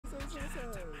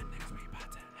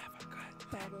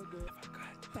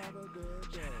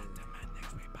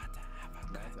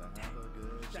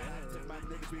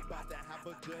niggas, we bout to have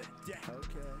a good day.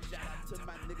 Okay. Shout out to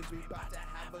my niggas, we bout to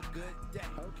have a good day.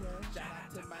 Okay. Shout out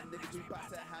to my niggas, we bout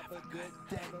to have a good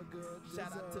day.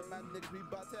 Shout out to my niggas, we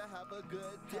bout to have a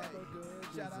good day.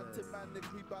 Shout out to my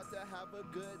niggas, we bout to have a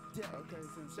good day. Okay.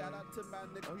 Shout out to my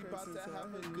niggas, we bout to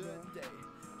have a good day.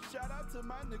 Shout out to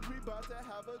my niggas, we bout to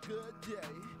have a good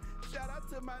day. Shout out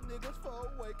to my niggas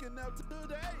for waking up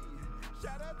today.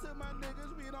 Shout out to my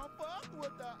niggas, we don't fuck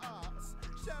with the ops.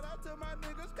 Shout out to my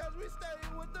niggas, cause we stay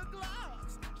with the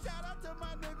Glocks. Shout out to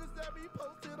my niggas that be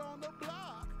posted on the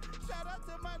block. Shout out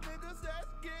to my niggas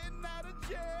that's getting out of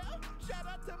jail. Shout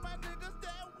out to my niggas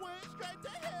that went straight to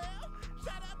hell.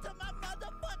 Shout out to my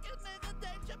motherfucking nigga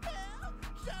Dave Chappelle.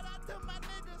 Shout out to my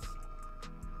niggas.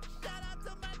 Shout out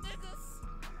to my niggas.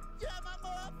 Yeah, my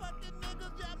motherfucking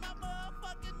niggas. Yeah, my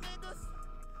motherfucking niggas.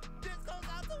 This goes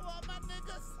out to all my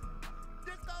niggas.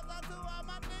 This goes out to all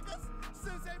my niggas.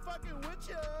 Since they fucking with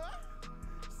ya.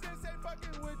 Since they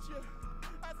fucking with ya.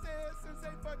 I said since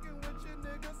they fucking with ya,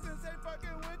 niggas. Since they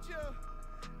fucking with ya.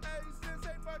 Hey, since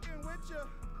they fucking with ya.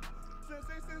 Since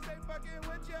they fucking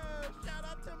with ya. Shout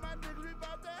out to my niggas, we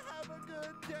bout to have a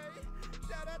good day.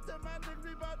 Shout out to my niggas,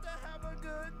 we bout to have a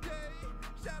good day.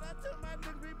 Shout out to my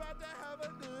niggas, we bout to have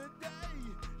a good day.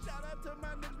 Shout out to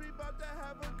my niggas, we bout to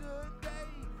have a good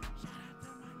day. Shout out to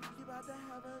my niggas, we bout to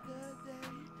have a good day.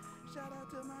 Shout out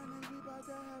to my niggas, we bout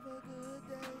to have a good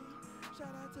day.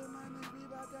 Shout out to my niggas, we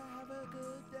bout to have a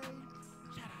good day.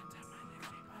 Shout out to my niggas, we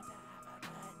bout to have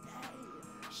a good day.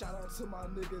 Shout out to my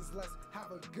niggas, let's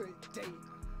have a good day.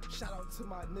 Shout out to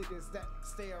my niggas that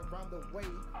stay around the way.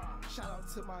 Shout out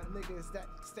to my niggas that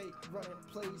stay running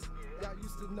plays. Y'all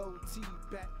used to know T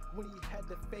back when he had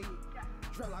the fade.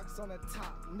 Dreadlocks on the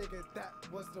top, nigga, that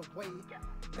was the way.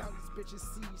 Now these bitches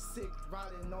see sick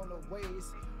riding on the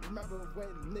ways. Remember when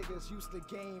niggas used to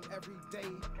game every day?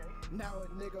 Now a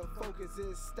nigga focus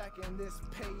is stacking this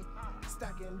pay,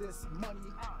 stacking this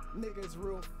money. Niggas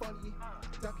real funny,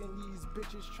 ducking these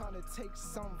bitches trying to take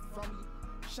some from me.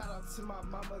 Shout out to my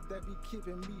mama that be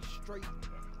keeping me straight.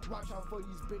 Watch out for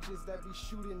these bitches that be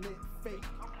shooting it fake.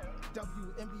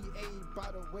 WNBA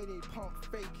by the way they pump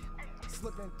fake.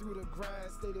 Slipping through the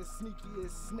grass, they the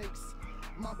sneakiest snakes.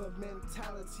 Mamba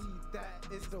mentality, that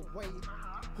is the way.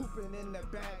 Hooping in the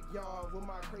backyard with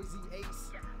my crazy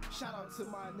ace. Shout out to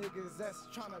my niggas that's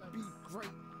tryna be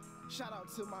great. Shout out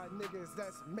to my niggas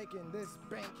that's making this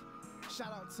bank.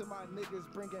 Shout out to my niggas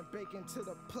bringing bacon to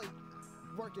the plate.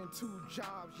 Working 2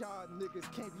 jobs, y'all niggas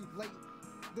can't be late.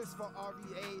 This for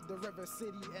RVA, the River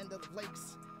City and the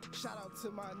lakes. Shout out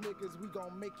to my niggas, we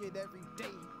gon' make it every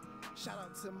day. Shout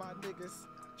out to my niggas,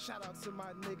 shout out to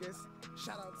my niggas,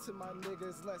 shout out to my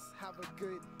niggas, let's have a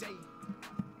good day.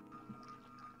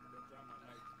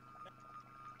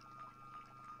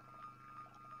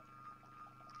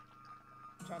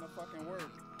 Trying to fucking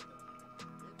work.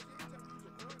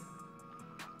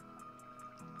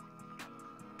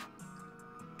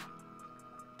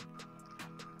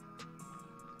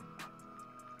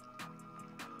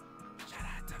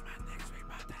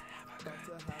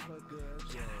 Have a good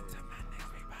day. Shout out to my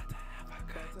niggas, we bout to have a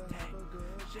good day.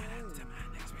 Shout out to my niggas, we bout to have a good day. Shout out to my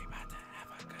niggas, we bout to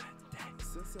have a good day.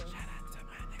 Shout out to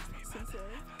my niggas,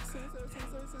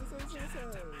 we bout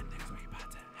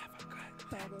to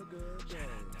have a good day. Shout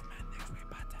out to my niggas, we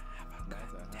bout to have a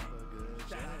good day.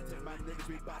 Shout out to my niggas,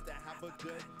 we bout to have a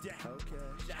good day. Okay.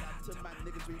 Shout out to my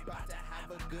niggas, we bout to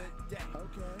have a good day.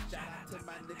 Okay. Shout out to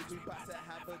my niggas, we bout to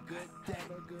have a good day.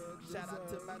 Shout out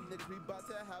to my niggas, we bout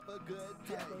to have a good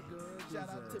day. Shout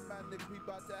out to my niggas, we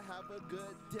bout to have a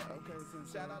good day. Okay.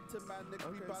 Shout out to my niggas,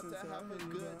 we bout to have a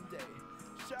good day.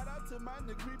 Shout out to my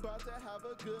niggas, we bout to have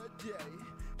a good day.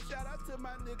 Shout out to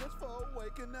my niggas for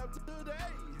waking up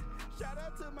today. Shout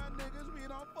out to my niggas, we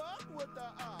don't fuck with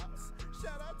the ops.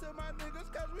 Shout out to my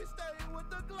niggas, cause we stay with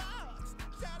the Glocks.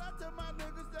 Shout out to my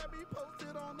niggas that be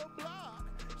posted on the block.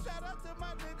 Shout out to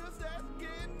my niggas that's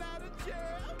getting out of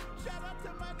jail. Shout out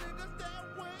to my niggas that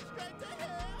went straight to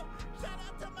hell. Shout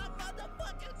out to my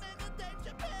motherfucking nigga Dave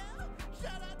Chappelle.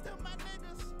 Shout out to my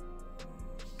niggas.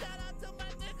 Shout out to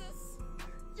my niggas.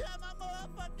 Yeah, my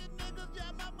motherfucking niggas. Yeah,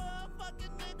 my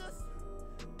motherfucking niggas.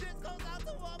 This goes out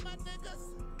to all my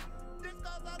niggas. This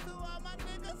goes out to all my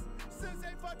niggas. Since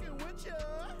they fucking with ya.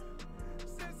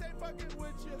 Since they fucking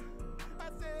with ya. I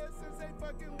said since they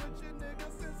fucking with ya,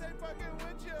 niggas. Since they fucking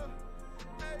with ya.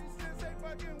 Hey, since they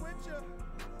fucking with ya.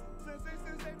 Since they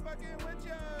fucking with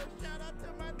ya. Shout out to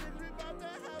my niggas, we bout to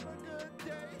have a good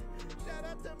day. Shout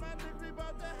out to my niggas, we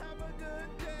bout to have a good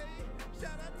day.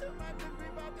 Shout out to my niggas, we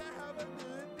bout to have a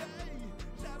good day.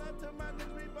 Shout out to my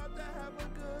niggas, we bout to have a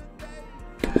good day.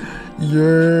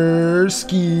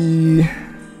 Yerski.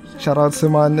 Shout out to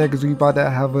my niggas, we about to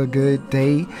have a good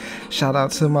day. Shout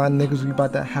out to my niggas, we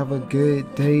about to have a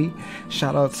good day.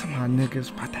 Shout out to my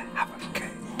niggas, about to have a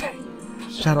good day.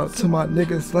 Shout out to my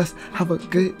niggas, let's have a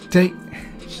good day.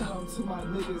 Shout out to my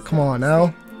niggas. Come on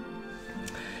now.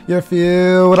 You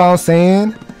feel what I'm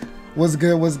saying? What's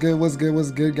good, what's good, what's good,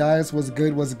 what's good, guys? What's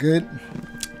good, what's good?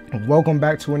 Welcome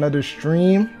back to another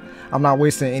stream. I'm not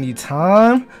wasting any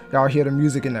time. Y'all hear the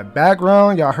music in the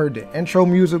background. Y'all heard the intro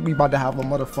music. We about to have a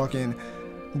motherfucking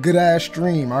good ass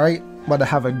stream, alright? About to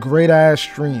have a great ass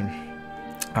stream.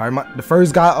 Alright, the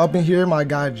first guy up in here, my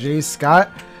guy Jay Scott.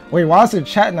 Wait, why is the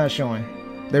chat not showing?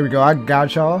 There we go, I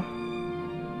got y'all.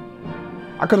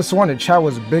 I could have sworn the chat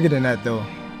was bigger than that though.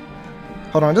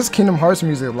 Hold on, this Kingdom Hearts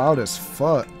music loud as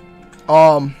fuck.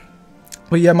 But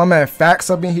yeah, my man Fax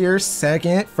up in here,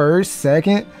 first,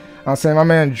 second. I'm saying my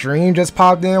man Dream just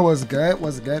popped in. What's good?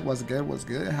 What's good? What's good? What's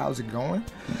good? How's it going?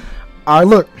 Alright,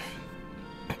 look.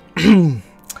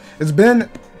 It's been,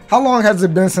 how long has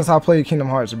it been since I played Kingdom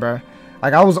Hearts, bruh?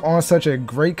 Like, I was on such a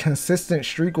great consistent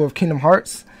streak with Kingdom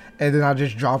Hearts, and then I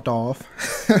just dropped off.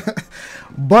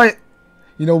 But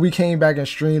you know, we came back and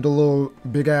streamed a little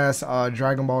big ass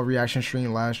Dragon Ball reaction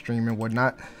stream last stream and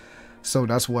whatnot. So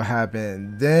that's what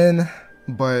happened then.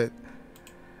 But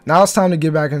now it's time to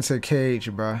get back into KH,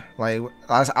 bro. Like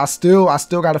I still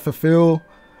gotta fulfill,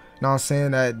 you know what I'm saying,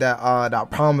 that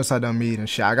promise I done made and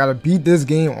shit. I gotta beat this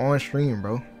game on stream,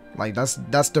 bro. Like that's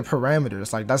the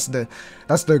parameters. Like that's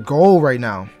the goal right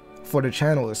now for the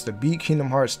channel, is to beat Kingdom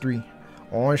Hearts 3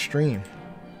 on stream.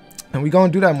 And we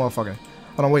gonna do that, motherfucker.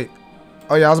 Hold on, wait.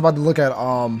 Oh yeah, I was about to look at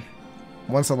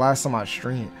when's the last time I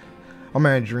streamed. My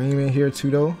man Dream in here too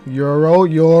though. Euro.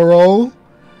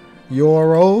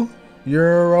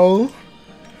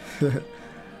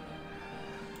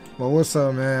 Well, what's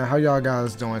up, man? How y'all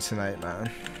guys doing tonight, man?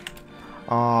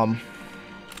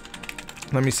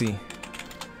 Let me see.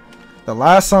 The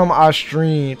last time I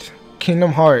streamed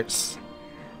Kingdom Hearts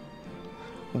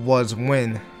was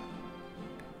when?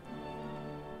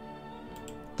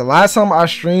 The last time I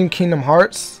streamed Kingdom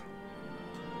Hearts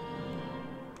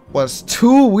was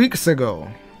 2 weeks ago.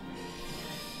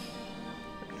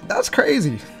 That's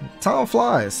crazy. Time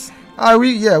flies. Alright,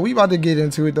 we about to get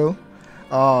into it though.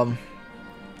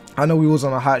 I know we was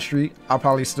on a hot streak. I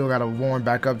probably still gotta warm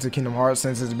back up to Kingdom Hearts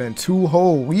since it's been 2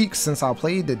 whole weeks since I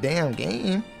played the damn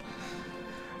game.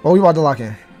 Well, we about to lock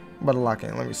in. Let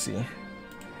me see.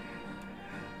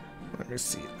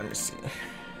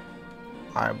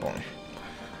 Alright, boom.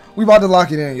 We about to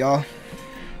lock it in, y'all.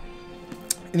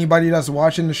 Anybody that's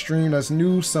watching the stream that's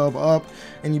new, sub up.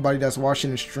 Anybody that's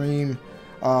watching the stream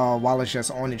while it's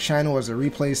just on the channel as a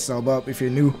replay, sub up. If you're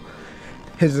new,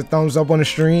 hit the thumbs up on the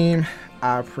stream.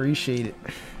 I appreciate it.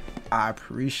 I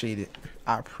appreciate it.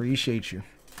 I appreciate you.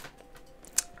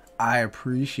 I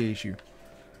appreciate you.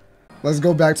 Let's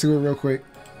go back to it real quick.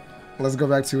 Let's go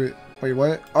back to it. Wait,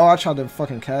 what? Oh, I tried to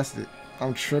fucking cast it.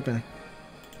 I'm tripping.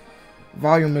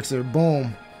 Volume mixer.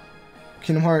 Boom.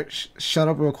 Kingdom Hearts, shut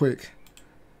up real quick.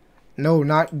 No,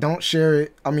 don't share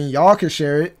it. I mean, y'all can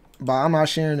share it, but I'm not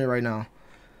sharing it right now.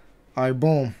 Alright,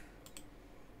 boom.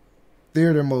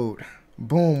 Theater mode.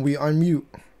 Boom, we unmute.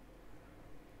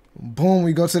 Boom,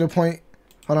 we go to the point.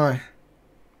 Hold on.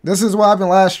 This is what happened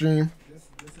last stream.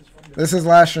 This is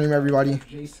last stream, everybody.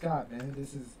 Jay Scott, man.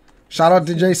 This is. Shout out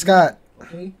to Jay Scott.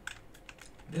 Okay.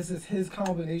 This is his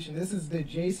combination. This is the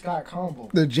Jay Scott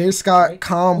combo. The Jay Scott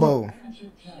combo. Look,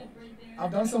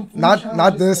 I've done some food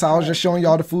not this. I was just showing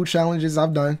y'all the food challenges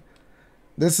I've done.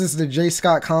 This is the Jay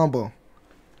Scott combo.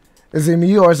 Is it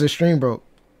me or is the stream broke?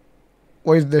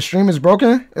 Wait, the stream is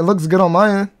broken? It looks good on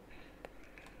my end.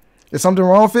 Is something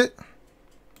wrong with it?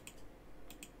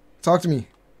 Talk to me.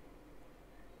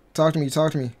 Talk to me.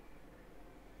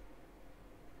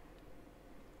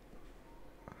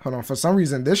 Hold on, for some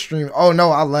reason this stream. Oh no,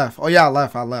 I left. Oh yeah, I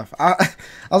left. I was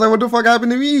like, what the fuck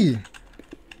happened to me?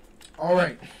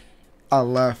 Alright. I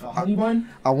left. The honey bun.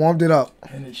 I warmed it up.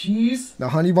 And the cheese. The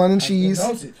honey bun and cheese.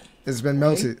 It's been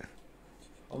melted.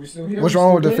 Are we still here? What's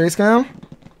wrong with the face cam?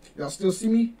 Y'all still see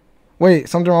me? Wait,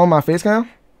 something wrong with my face cam?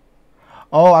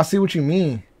 Oh, I see what you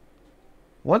mean.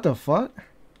 What the fuck?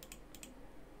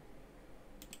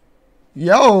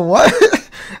 Yo, what?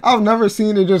 I've never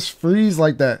seen it just freeze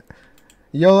like that.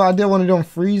 Yo, I did one of them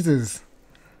freezes.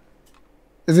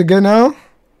 Is it good now?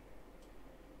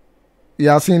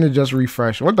 Yeah, I seen it just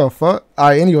refresh. What the fuck?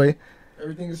 Alright, anyway.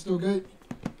 Everything is still good?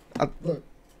 Look,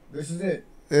 this is it.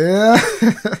 Yeah.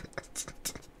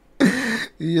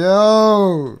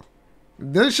 Yo.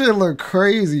 This shit look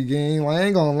crazy, gang. I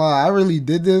ain't gonna lie. I really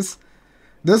did this.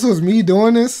 This was me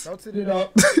doing this. Melted it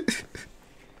up.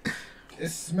 It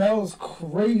smells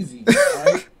crazy,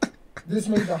 right? This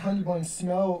made the honey bun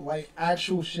smell like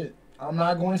actual shit. I'm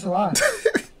not going to lie.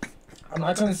 I'm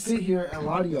not gonna sit here and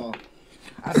lie to y'all.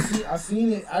 I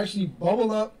seen it actually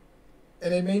bubble up,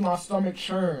 and it made my stomach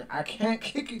churn. I can't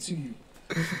kick it to you,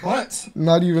 but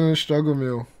not even a struggle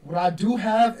meal. What I do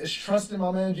have is trust in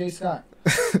my man Jay Scott.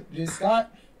 Jay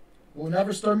Scott will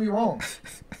never stir me wrong.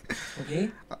 Okay.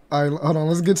 All right, hold on.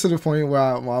 Let's get to the point where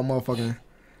I'm motherfucking.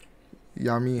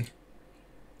 Yeah, me.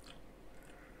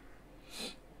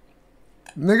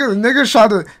 Niggas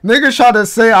tried to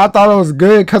say I thought it was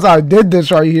good because I did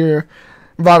this right here.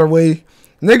 By the way,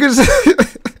 niggas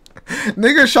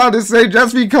tried to say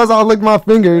just because I licked my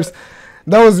fingers,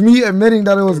 that was me admitting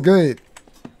that it was good.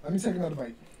 Let me take another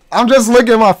bite. I'm just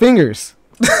licking my fingers.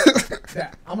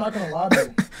 I'm not gonna lie to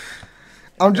you.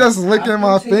 I'm just licking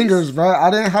my fingers, bro. I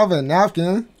didn't have a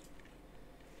napkin.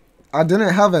 I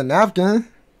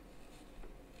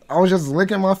was just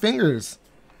licking my fingers.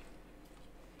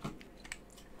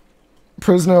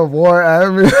 Prisoner of war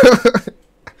at me.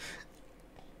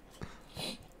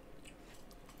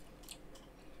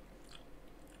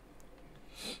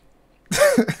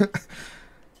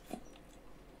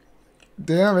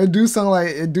 Damn, it do sound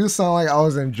like I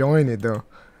was enjoying it though.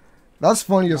 That's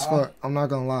funny as fuck. I'm not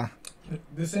gonna lie.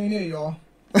 This ain't it, y'all.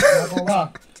 I'm not gonna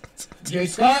lie. Jay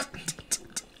Scott.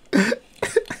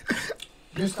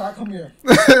 Jay Scott, come here.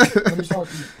 Let me talk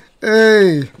to you.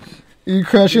 Hey. You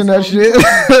crushing that shit?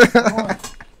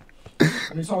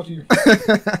 Let me talk to you.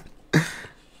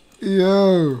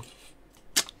 Yo.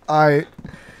 Alright.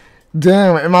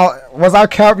 Damn, was I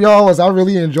cap, y'all? Was I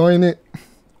really enjoying it?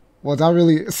 Was I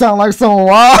really sound like someone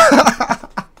wild?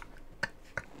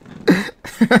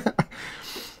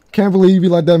 Can't believe you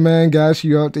let that man gas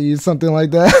you up to eat something like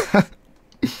that.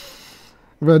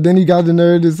 But then he got the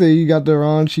nerve to say you got the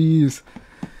wrong cheese.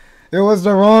 It was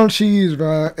the wrong cheese,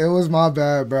 bro. It was my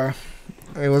bad, bro.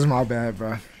 It was my bad,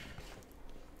 bro.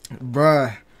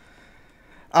 Bruh.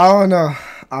 I don't know.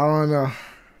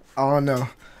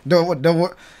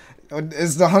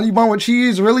 Is the honey bun with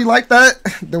cheese really like that?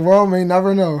 The world may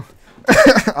never know.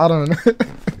 I don't know.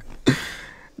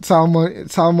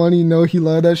 Tom Money know he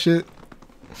love that shit.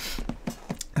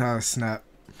 Oh snap.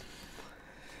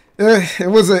 It's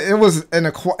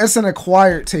an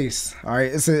acquired taste. All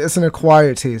right, it's an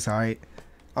acquired taste. All right,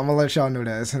 I'm gonna let y'all know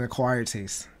that it's an acquired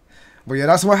taste. But yeah,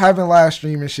 that's what happened last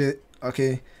stream and shit.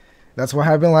 Okay, that's what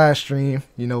happened last stream.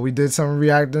 You know, we did some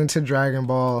reacting to Dragon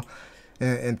Ball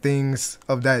and things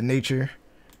of that nature.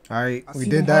 All right, we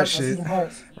did that shit.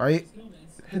 Right?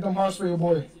 Hit them hearts for your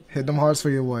boy. Hit them hearts for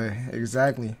your boy.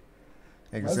 Exactly.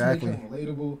 Exactly. Let's make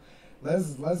him relatable.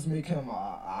 Let's make him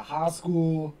a high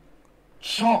school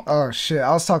chump. Oh shit!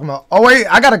 I was talking about. Oh wait,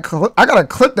 I gotta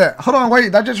clip that. Hold on,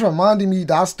 wait. That just reminded me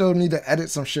that I still need to edit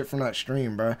some shit from that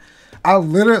stream, bro. I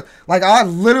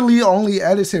literally only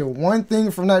edited one thing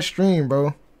from that stream,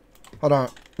 bro. Hold on.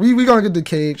 We gonna get to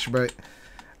KH, but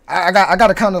I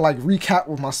gotta kind of like recap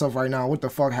with myself right now what the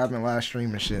fuck happened last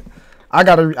stream and shit. I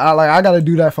gotta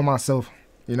do that for myself.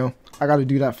 You know, I gotta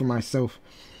do that for myself.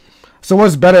 So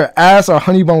what's better, ass or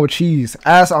honey bun with cheese?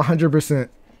 Ass 100%.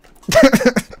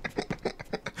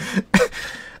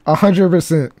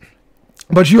 100%.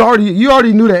 But you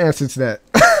already knew the answer to that.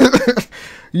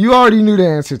 You already knew the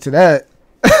answer to that.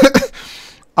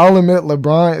 I'll admit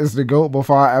LeBron is the GOAT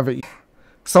before I ever eat.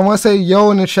 Someone say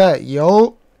yo in the chat.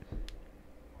 Yo.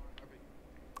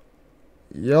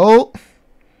 Yo.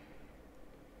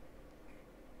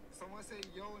 Someone say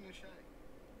yo in the chat.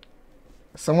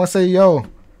 Someone say yo.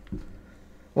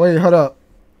 Wait, hold up.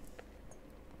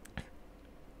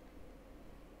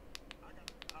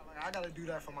 I gotta do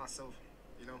that for myself.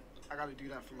 You know, I gotta do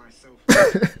that for myself.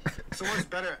 So what's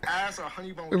better, ass or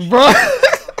honey bun with cheese? Bro,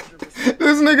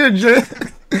 this nigga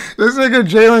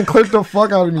Jalen clipped the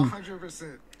fuck out of me.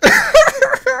 100%.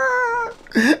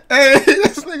 Hey,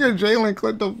 this nigga Jalen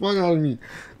clipped the fuck out of me.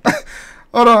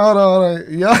 Hold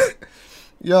on.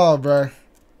 Y'all, bro.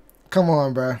 Come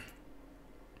on, bro.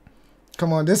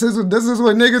 Come on, this is what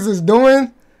niggas is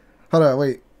doing. Hold on,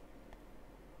 wait.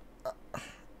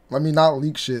 Let me not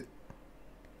leak shit.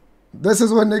 This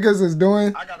is what niggas is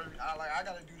doing. I gotta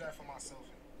do that for myself.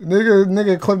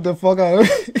 Nigga clipped the fuck out of me.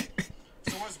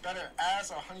 So what's better,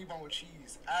 ass or honey bun with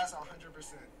cheese? Ass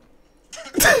 100%.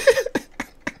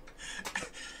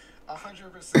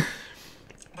 100%.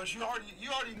 But you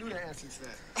already knew the answer to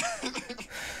that.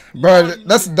 Bro,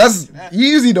 that's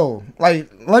easy though. Like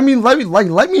let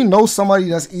me know somebody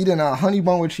that's eating a honey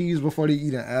bun with cheese before they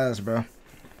eating ass, bro.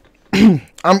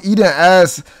 I'm eating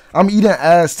ass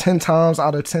 10 times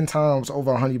out of 10 times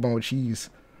over a honey bun with cheese.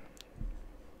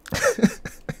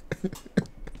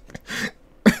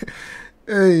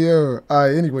 Hey yo.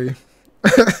 Alright, anyway.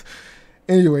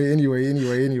 Anyway.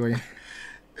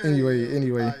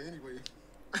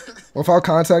 Well, if I'll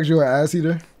contact you an ass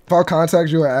eater.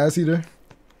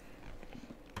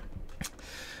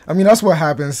 I mean, that's what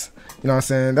happens. You know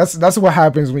what I'm saying? That's what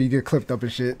happens when you get clipped up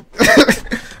and shit.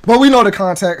 But we know the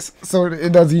context, so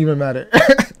it doesn't even matter.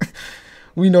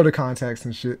 We know the context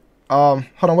and shit. Hold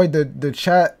on, wait. The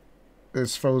chat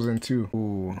is frozen too.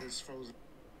 Ooh.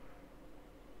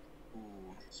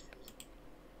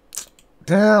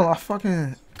 Damn, I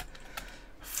fucking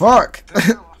fuck.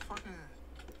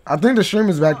 I think the stream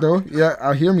is back though. Yeah,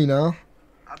 I hear me now.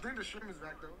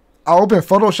 I opened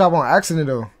Photoshop on accident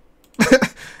though.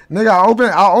 Nigga, I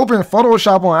opened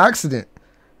Photoshop on accident.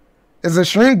 Is the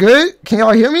stream good? Can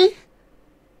y'all hear me?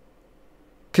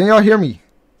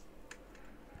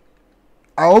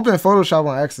 I opened Photoshop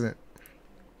on accident.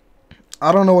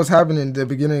 I don't know what's happening in the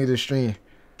beginning of the stream.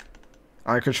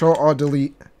 Alright, Control Alt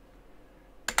Delete.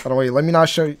 Hold on, wait, let me not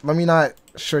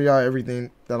show y'all everything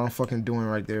that I'm fucking doing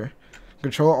right there.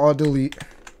 Control Alt Delete.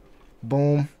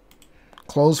 Boom.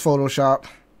 Close Photoshop.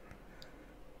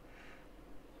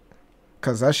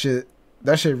 Cause that shit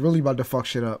really about to fuck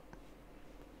shit up.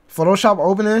 Photoshop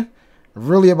opening,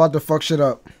 really about to fuck shit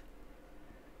up.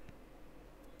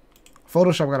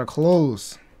 Photoshop gotta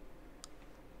close.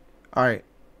 Alright.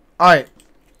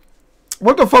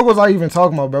 What the fuck was I even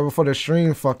talking about, bro, before the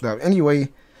stream fucked up? Anyway,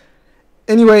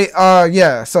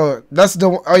 yeah, so that's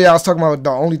the, oh yeah, I was talking about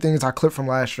the only things I clipped from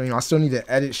last stream. I still need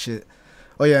to edit shit.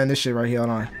 Oh yeah, and this shit right here,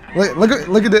 hold on. Look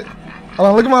at it. Hold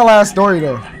on, look at my last story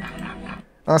though.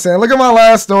 I'm saying, look at my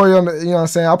last story on the, you know what I'm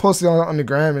saying? I posted on the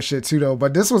gram and shit too though,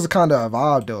 but this was kind of a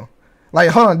vibe though.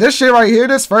 Like, hold on, this shit right here,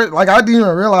 this first, like, I didn't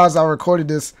even realize I recorded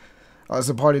this as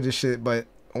a part of this shit, but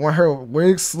when her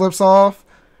wig slips off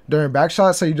during back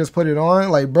shots, so you just put it on,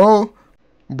 like,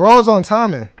 bro's on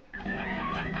timing.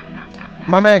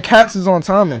 My man Cats is on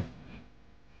timing.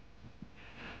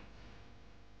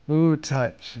 Ooh,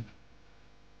 type shit.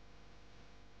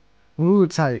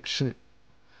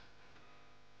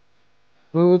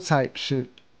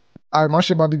 Alright, my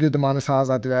shit about to get demonetized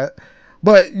after that.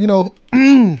 But, you know,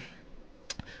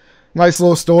 nice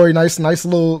little story. Nice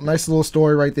little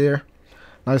story right there.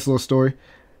 Nice little story.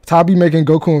 Tabi making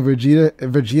Goku and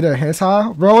Vegeta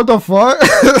hentai? Bro, what the fuck?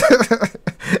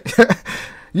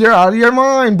 You're out of your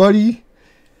mind, buddy.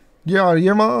 You're out of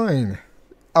your mind.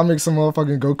 I'll make some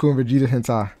motherfucking Goku and Vegeta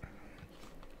hentai.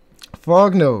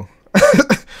 Fuck no.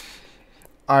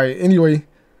 Alright, anyway.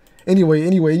 Let's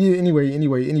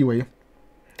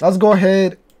go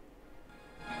ahead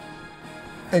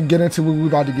and get into what we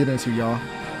about to get into, y'all.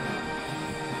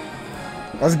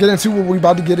 Let's get into what we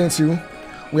about to get into.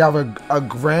 We have a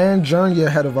grand journey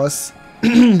ahead of us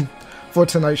for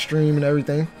tonight's stream and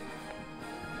everything.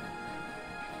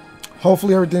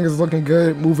 Hopefully everything is looking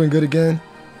good, moving good again.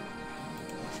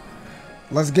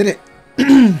 Let's get it.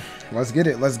 Let's get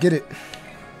it.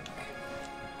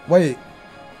 Wait.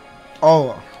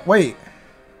 Oh, wait.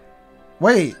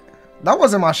 That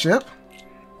wasn't my ship.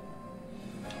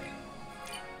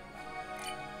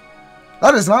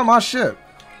 That is not my ship.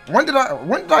 When did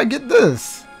I get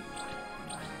this?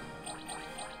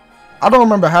 I don't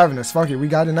remember having this. Fuck it, we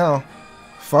got it now.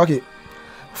 Fuck it.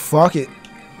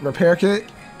 Repair kit.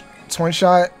 Twin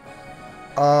shot.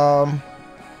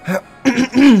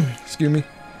 Excuse me.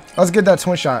 Let's get that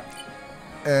twin shot.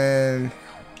 And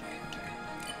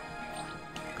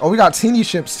oh, we got teeny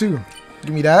ships too.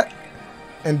 Give me that.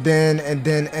 And then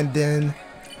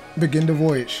begin the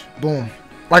voyage. Boom.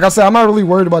 Like I said, I'm not really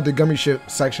worried about the gummy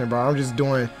ship section, bro. I'm just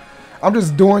doing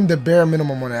the bare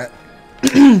minimum on that.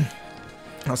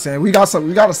 I'm saying we got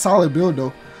a solid build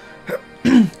though.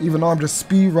 Even though I'm just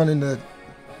speed running the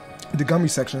gummy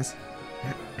sections.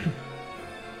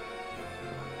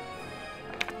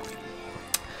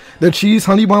 The cheese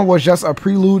honey bun was just a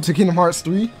prelude to Kingdom Hearts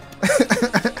 3.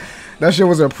 That shit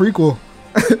was a prequel.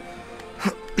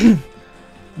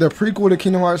 The prequel to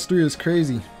Kingdom Hearts 3 is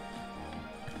crazy.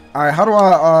 Alright, how do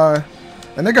I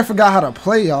a nigga forgot how to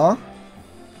play, y'all.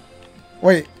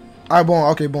 Wait. Alright, boom,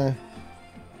 okay, boom.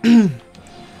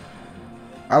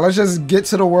 Alright, let's just get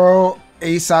to the world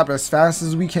ASAP as fast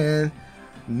as we can.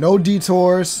 No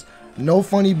detours, no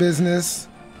funny business.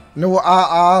 No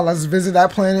let's visit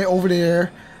that planet over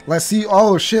there. Let's see.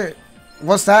 Oh shit.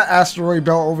 What's that asteroid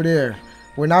belt over there?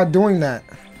 We're not doing that.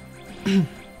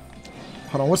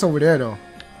 Hold on, what's over there though?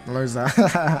 Where's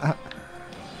that?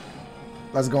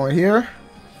 Let's go in here.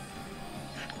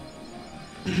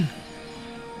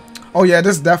 Oh yeah,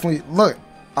 this definitely look.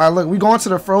 Alright, look, we going to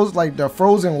the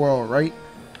frozen world, right?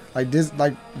 Like this,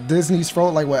 like Disney's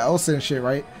Frozen, like with Elsa and shit,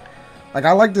 right? Like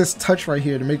I like this touch right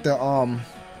here to make the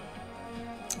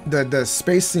the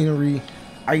space scenery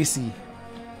icy.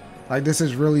 Like this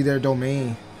is really their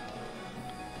domain.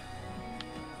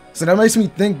 So that makes me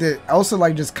think that Elsa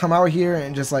like just come out here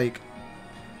and just like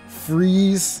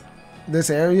freeze this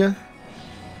area.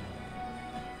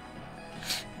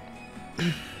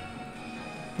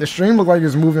 The stream look like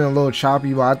it's moving a little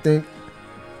choppy, but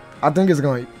I think it's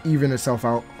gonna even itself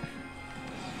out.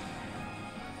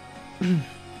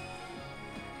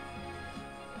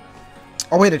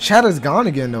 Oh wait, the chat is gone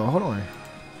again though. Hold on.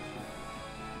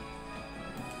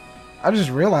 I just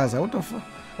realized that. What the fuck?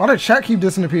 Why did chat keep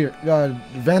disappearing?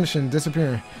 Vanishing,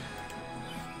 disappearing.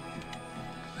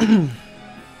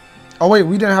 Oh wait,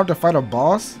 we didn't have to fight a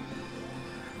boss?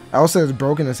 Elsa is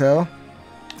broken as hell.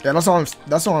 Yeah, that's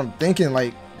what I'm thinking.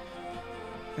 Like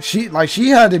she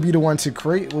had to be the one to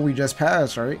create what we just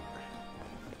passed, right?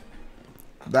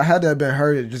 That had to have been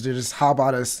her to just hop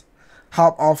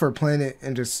off her planet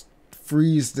and just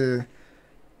freeze the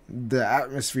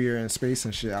atmosphere and space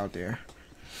and shit out there.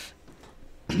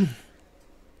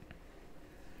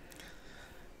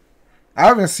 I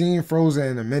haven't seen Frozen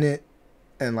in a minute,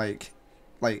 and like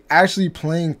actually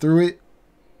playing through it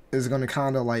is gonna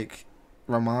kind of like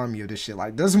remind me of this shit.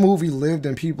 Like this movie lived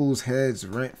in people's heads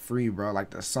rent free, bro. Like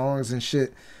the songs and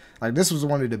shit. Like this was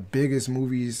one of the biggest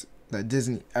movies that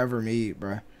Disney ever made,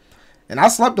 bro. And I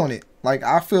slept on it. Like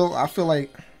I feel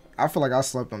like I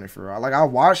slept on it for real. Like I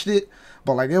watched it,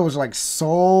 but like it was like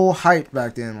so hyped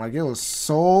back then. Like it was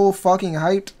so fucking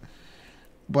hyped.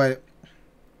 But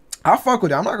I fuck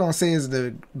with it. I'm not gonna say it's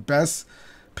the best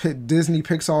Disney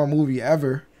Pixar movie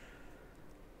ever,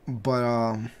 but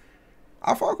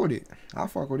I fuck with it. I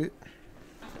fuck with it.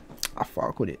 I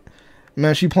fuck with it.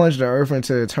 Man, she plunged the Earth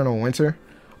into eternal winter,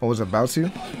 or was about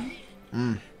to.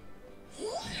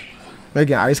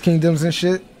 Making ice kingdoms and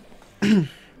shit. Can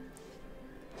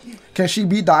she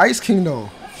beat the Ice King though?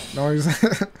 No,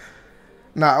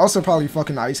 nah. Elsa probably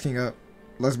fucking the Ice King up.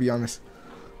 Let's be honest.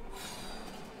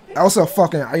 Elsa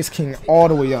fucking Ice King all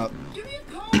the way up.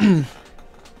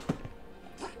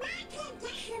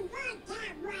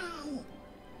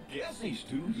 Guess he's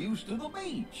too used to the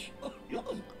beach.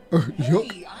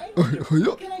 Hey,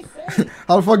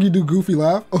 how the fuck you do Goofy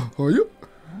laugh?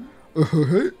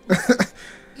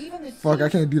 Fuck, I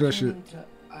can't do that shit.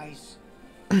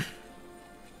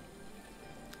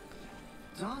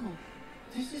 Donald,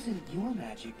 this isn't your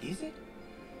magic, is it?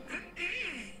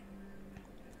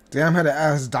 Damn, I had to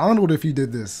ask Donald if he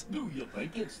did this. Do you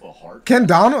think it's the heart? Can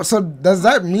Donald? So does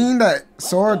that mean that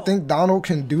Sora think Donald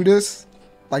can do this?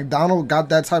 Like Donald got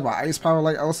that type of ice power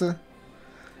like Elsa?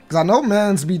 Cause I know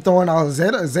mans be throwing out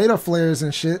Zeta flares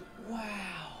and shit. Wow.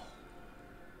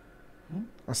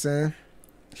 I'm saying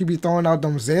he be throwing out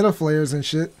them Zeta flares and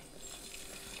shit.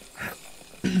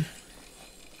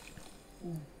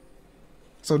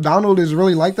 So Donald is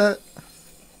really like that?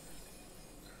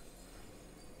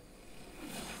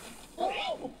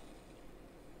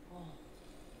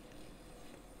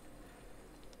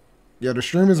 Yeah, the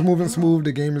stream is moving smooth.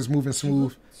 The game is moving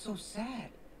smooth. So sad.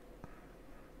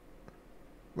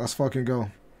 Let's fucking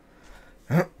go.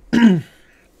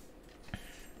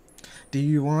 Do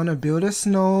you want to build a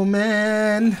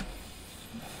snowman?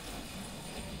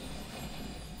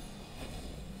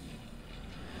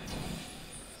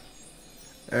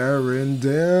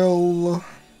 Arendelle.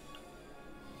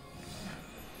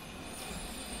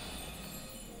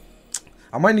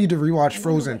 I might need to rewatch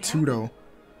Frozen 2 though.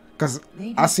 Cause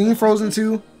I seen Frozen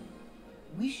 2.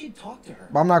 We should talk to her.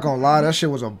 But I'm not gonna lie, that shit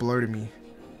was a blur to me.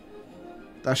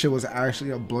 That shit was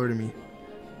actually a blur to me.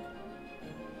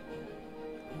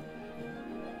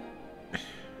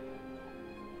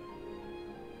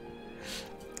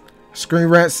 Screen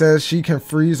Rat says she can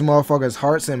freeze motherfuckers'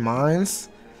 hearts and minds.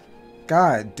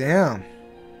 God damn.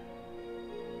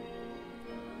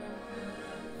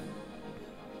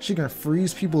 She can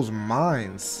freeze people's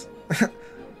minds. Do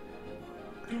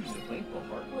you think the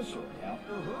Heartless are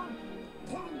after her?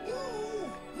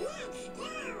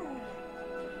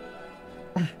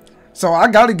 So I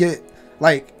gotta get,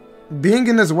 like, being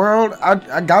in this world,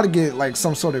 I gotta get, like,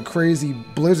 some sort of crazy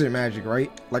blizzard magic,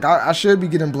 right? Like, I should be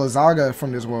getting Blizzaga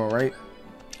from this world, right?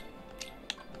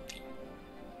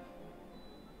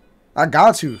 I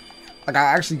got to. Like, I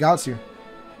actually got to.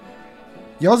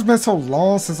 Yo, it's been so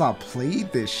long since I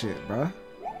played this shit, bruh.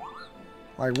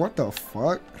 Like, what the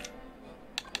fuck?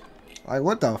 Like,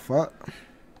 what the fuck?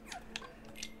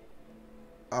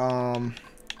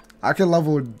 I can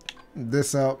level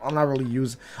this up. I'm not really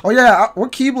using. Oh yeah,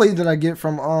 what Keyblade did I get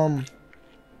from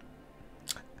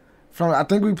I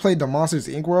think we played the Monsters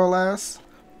Inc. world last.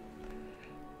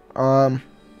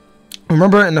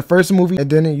 Remember in the first movie it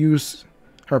didn't use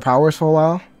her powers for a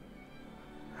while?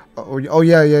 Oh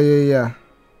yeah.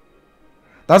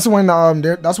 That's when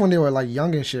that's when they were like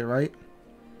young and shit, right?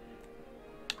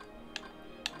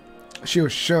 She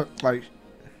was shook, like,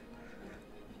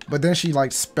 but then she like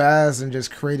spazzed and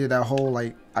just created that whole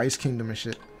like Ice Kingdom and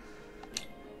shit.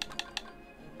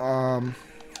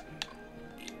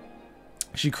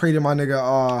 She created my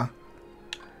nigga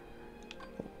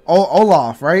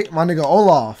Olaf, right? My nigga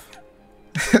Olaf.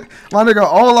 My nigga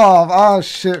Olaf. Oh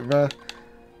shit, bro.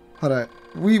 Hold up.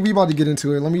 We about to get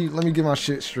into it. Let me get my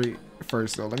shit straight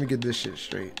first though. Let me get this shit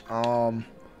straight.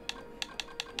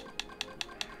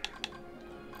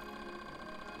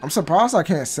 I'm surprised I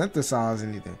can't synthesize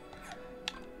anything.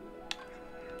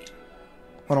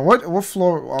 Hold on, what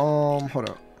floor? Hold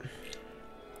up.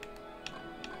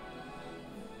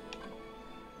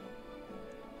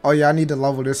 Oh yeah, I need to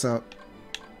level this up.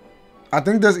 I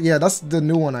think that's the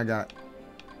new one I got.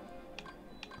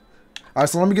 Alright,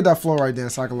 so let me get that floor right then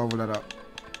so I can level that up.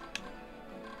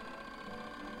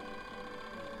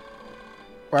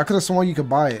 Wait, I could have sworn you could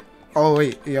buy it. Oh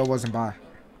wait, yeah, it wasn't buy.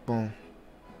 Boom.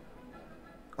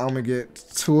 I'm gonna get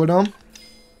 2 of them.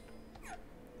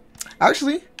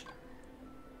 Actually,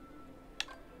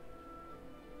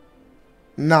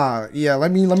 nah, yeah,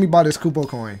 let me buy this Kupo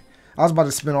coin. I was about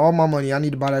to spend all my money. I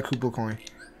need to buy that Kupo coin.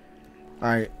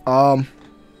 Alright,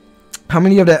 how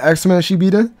many of the X-Men she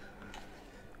beaten?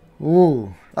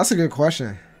 Ooh, that's a good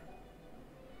question.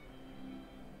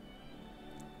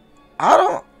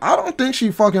 I don't think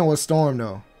she fucking with Storm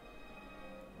though.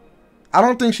 I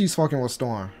don't think she's fucking with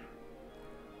Storm.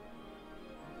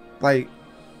 Like,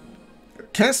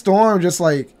 can't Storm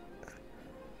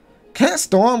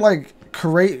like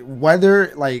create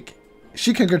weather? Like,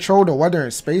 she can control the weather in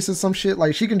space or some shit.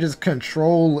 Like, she can just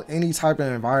control any type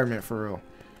of environment for real.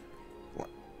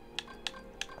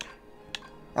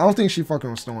 I don't think she fucking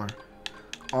with Storm.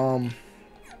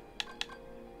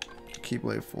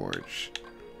 Keyblade Forge.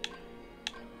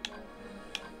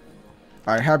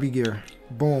 Alright, Happy Gear.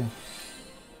 Boom.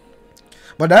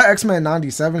 But that X-Men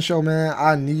 97 show, man,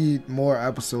 I need more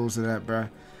episodes of that, bruh.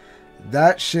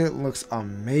 That shit looks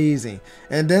amazing.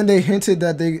 And then they hinted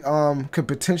that they could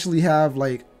potentially have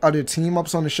like other team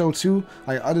ups on the show too,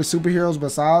 like other superheroes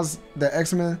besides the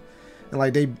X-Men. And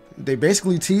like they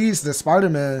basically teased the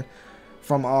Spider-Man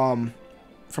from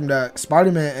that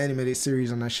Spider-Man animated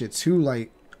series on that shit too.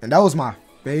 Like, and that was my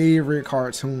favorite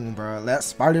cartoon, bro. That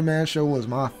Spider-Man show was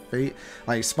my favorite.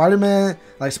 Like Spider-Man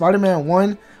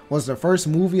 1 was the first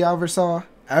movie I ever saw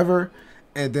ever,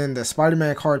 and then the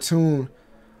Spider-Man cartoon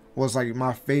was like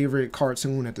my favorite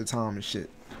cartoon at the time and shit.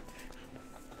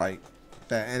 Like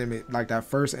that that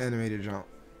first animated jump.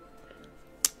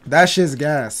 That shit's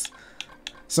gas.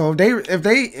 So if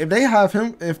they have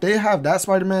that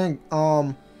Spider-Man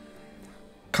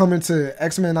coming to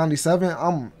X-Men 97,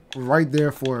 I'm right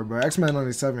there for it, bro. X-Men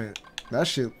 97,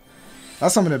 that's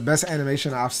some of the best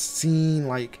animation I've seen.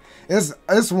 Like,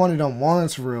 it's one of them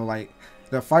ones for real. Like,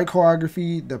 the fight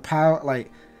choreography, the power,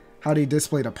 like how they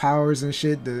display the powers and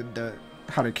shit, the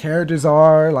how the characters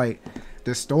are, like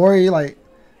the story, like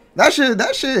that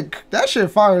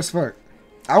shit fire as fuck.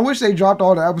 I wish they dropped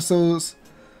all the episodes,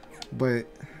 but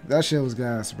that shit was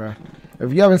gas, bro.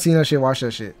 If you haven't seen that shit, watch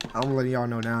that shit. I'm letting y'all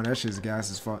know now, that shit's gas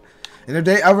as fuck. And if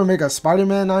they ever make a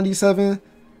Spider-Man 97,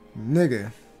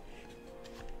 nigga,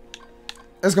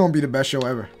 it's gonna be the best show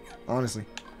ever. Honestly.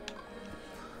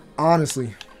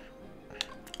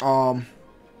 Well,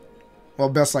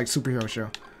 best like superhero show.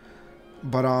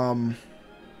 But alright,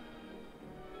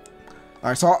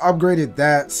 so I upgraded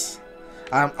that.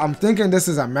 I'm thinking this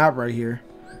is a map right here.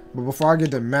 But before I get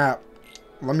the map,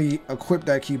 let me equip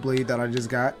that Keyblade that I just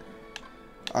got.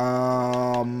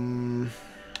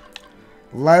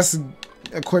 Let's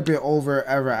equip it over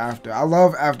Ever After. I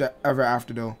love Ever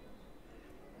After though.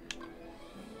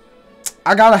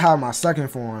 I gotta have my second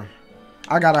form.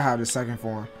 I gotta have the second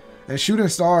form. And Shooting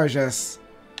Star is just,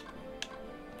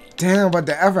 damn, but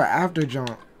the Ever After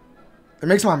jump, it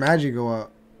makes my magic go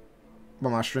up,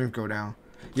 but my strength go down.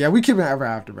 Yeah, we keeping Ever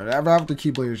After, but Ever After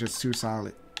Keyblade is just too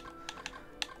solid.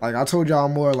 Like I told y'all,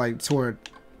 more like toward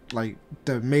like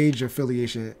the mage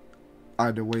affiliation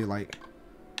either way. Like,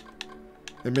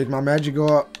 it make my magic go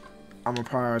up, I'm gonna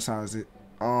prioritize it.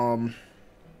 Alright,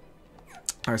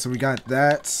 so we got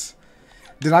that.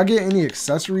 Did I get any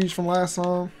accessories from last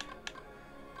time?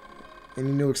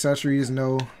 Any new accessories?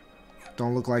 No,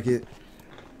 don't look like it.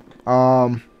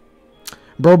 Bro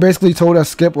basically told us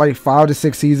skip like 5 to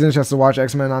 6 seasons just to watch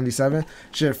X-Men 97.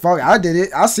 Shit, fuck, I did it.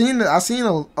 I seen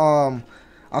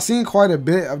quite a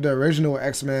bit of the original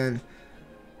X-Men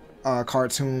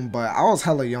cartoon, but I was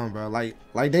hella young, bro. Like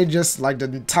they just, like,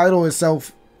 the title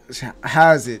itself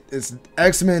has it. It's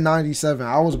X-Men 97.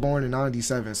 I was born in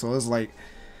 97, so it's like,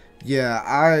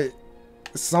 yeah,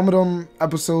 some of them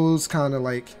episodes kind of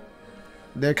like,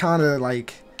 they're kind of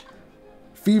like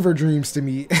fever dreams to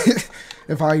me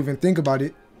if I even think about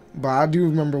it. But I do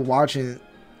remember watching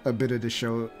a bit of the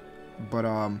show. But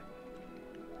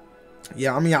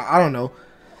yeah, I mean, I don't know.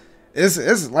 It's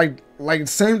like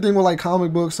same thing with like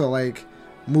comic books or like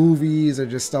movies or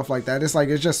just stuff like that. It's like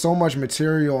it's just so much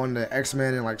material on the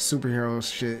X-Men and like superhero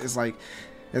shit. It's like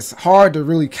it's hard to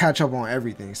really catch up on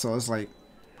everything. So it's like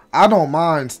I don't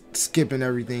mind skipping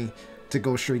everything to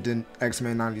go straight to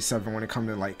X-Men 97 when it comes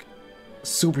to like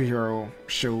superhero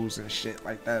shows and shit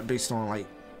like that, based on like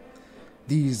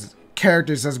these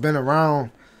characters that's been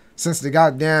around since the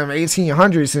goddamn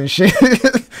 1800s and shit.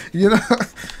 You know.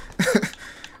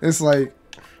 It's like,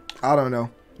 I don't know,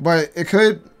 but it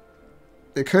could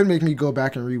make me go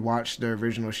back and rewatch the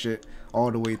original shit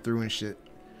all the way through and shit.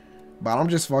 But I'm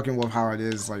just fucking with how it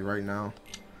is like right now.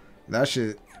 That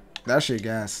shit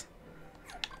gas.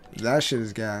 That shit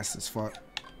is gas as fuck.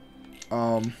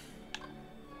 Let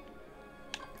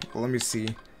me see.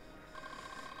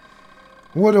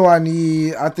 What do I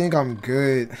need? I think I'm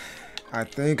good. I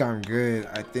think I'm good.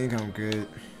 I think I'm good.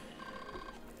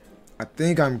 I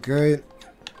think I'm good.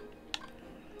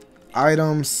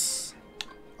 Items.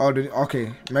 Oh,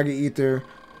 okay. Mega Ether.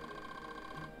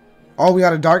 Oh, we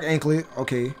got a Dark Anklet.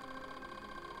 Okay.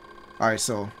 Alright,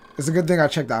 so it's a good thing I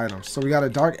checked the items. So we got a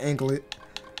Dark Anklet.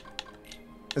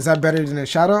 Is that better than a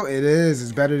Shadow? It is.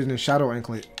 It's better than a Shadow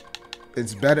Anklet.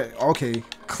 It's better. Okay.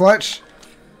 Clutch.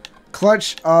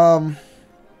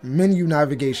 Menu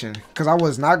navigation. Because I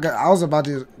was about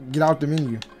to get out the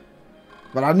menu.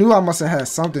 But I knew I must have had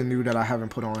something new that I haven't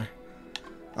put on.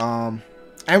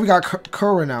 And we got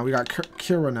Kura now. We got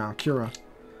Kira now. Kira.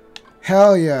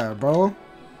 Hell yeah, bro.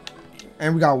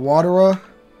 And we got Watera.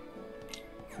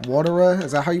 Watera.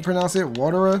 Is that how you pronounce it?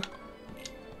 Watera.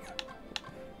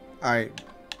 Alright.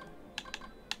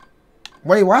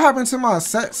 Wait, what happened to my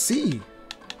set C?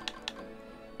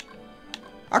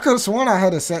 I could have sworn I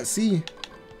had a set C.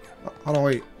 Hold on,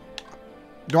 wait.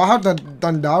 Do I have the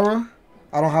Dandara?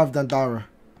 I don't have Dandara.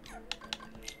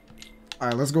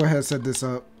 Alright, let's go ahead and set this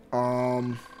up.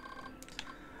 I'm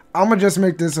gonna just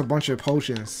make this a bunch of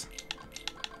potions.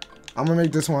 I'm gonna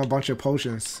make this one a bunch of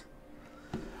potions.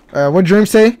 What Dream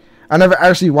say? I never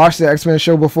actually watched the X-Men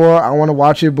show before. I want to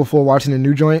watch it before watching the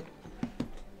new joint.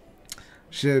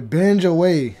 Should binge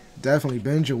away. Definitely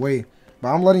binge away. But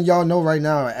I'm letting y'all know right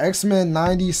now, X-Men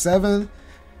 97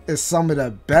 is some of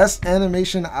the best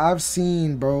animation I've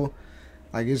seen, bro.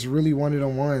 Like, it's really one of the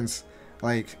ones.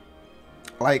 Like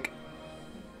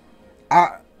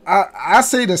I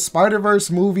say the Spider-Verse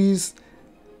movies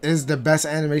is the best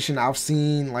animation I've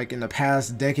seen like in the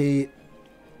past decade.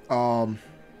 Let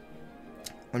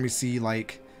me see,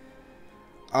 like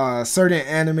certain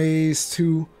animes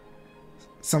too.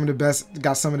 Some of the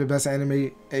best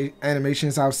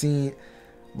animations I've seen.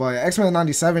 But X-Men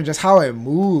 97, just how it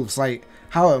moves,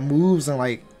 and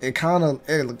like it kind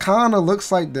of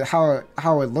looks like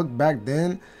how it looked back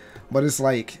then, but it's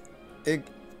like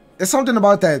it's something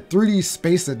about that 3D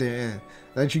space that they're in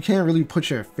that you can't really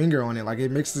put your finger on it. Like, it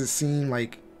makes it seem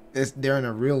like they're in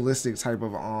a realistic type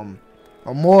of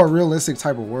a more realistic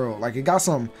type of world. Like, it got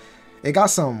some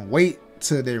weight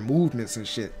to their movements and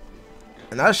shit.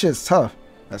 And that shit's tough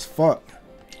as fuck.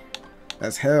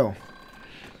 That's hell.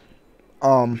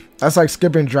 That's like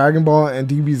skipping Dragon Ball and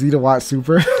DBZ to watch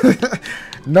Super.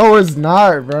 No, it's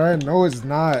not, bro. No, it's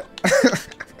not.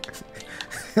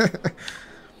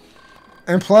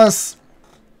 And plus,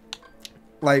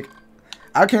 like,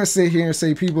 I can't sit here and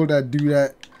say people that do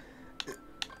that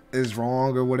is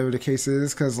wrong or whatever the case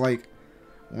is, because like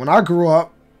when I grew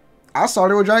up, I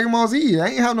started with Dragon Ball Z. I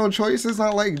ain't have no choice. It's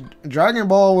not like Dragon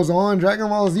Ball was on, Dragon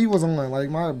Ball Z was on. Like,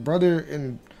 my brother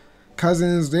and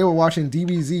cousins, they were watching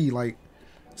DBZ. Like,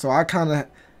 so I kind of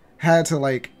had to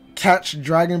like catch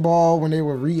Dragon Ball when they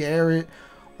would re-air it,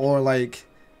 or like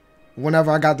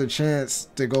whenever I got the chance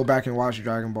to go back and watch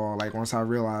Dragon Ball. Like, once I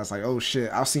realized, like, oh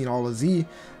shit, I've seen all of Z,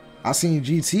 I seen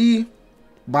GT,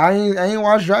 but I ain't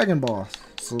watched Dragon Ball.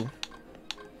 So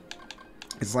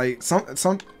it's like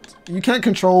some you can't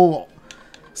control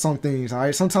some things,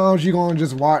 alright? Sometimes you're gonna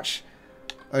just watch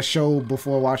a show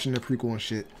before watching the prequel and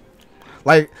shit.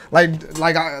 Like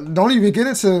I don't even get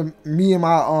into me and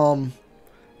my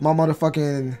my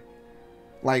motherfucking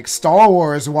like Star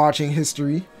Wars watching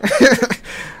history.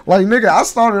 Like, nigga, I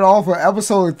started off with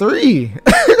episode 3.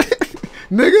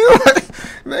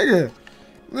 nigga,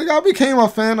 I became a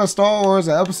fan of Star Wars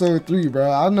at episode 3,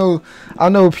 bro. I know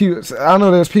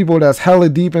there's people that's hella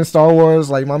deep in Star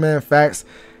Wars. Like, my man Fax,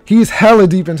 He's hella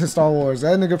deep into Star Wars.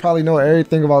 That nigga probably know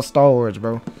everything about Star Wars,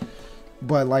 bro.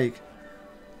 But like,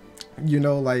 you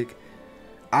know, like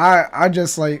I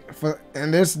just like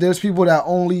and there's people that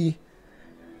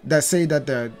say that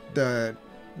the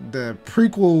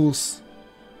prequels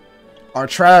are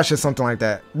trash or something like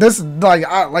that. This like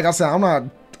I said,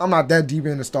 I'm not that deep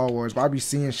into Star Wars, but I be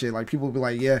seeing shit like people be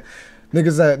like, yeah,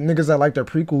 niggas that like the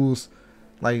prequels,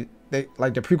 like they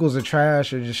like the prequels are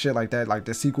trash or just shit like that. Like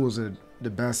the sequels are the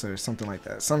best or something like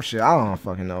that. Some shit I don't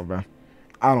fucking know, bro.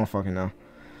 I don't fucking know.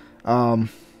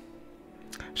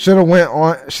 Should have went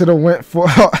on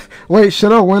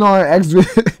X.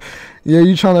 Yeah,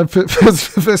 you trying to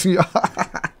piss me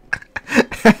off.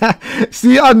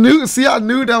 see, I knew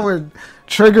that would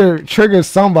trigger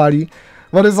somebody,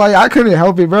 but it's like I couldn't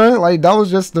help it, bro. Like that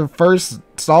was just the first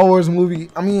Star Wars movie.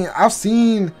 I mean, I've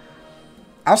seen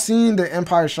The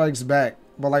Empire Strikes Back,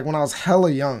 but like when I was hella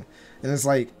young, and it's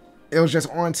like it was just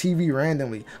on TV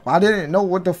randomly. Well, I didn't know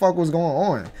what the fuck was going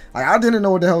on. Like I didn't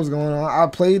know what the hell was going on. I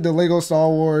played the Lego Star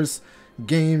Wars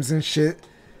games and shit,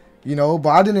 you know, but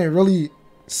I didn't really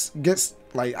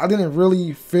I didn't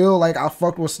really feel like I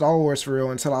fucked with Star Wars for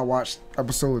real until I watched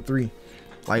episode 3.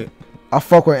 Like, I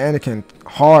fuck with Anakin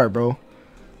hard, bro.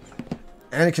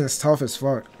 Anakin's tough as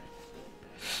fuck.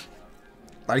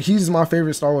 Like, he's my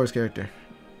favorite Star Wars character.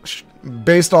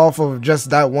 Based off of just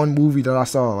that one movie that I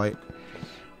saw, like.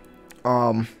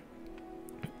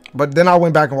 But then I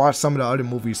went back and watched some of the other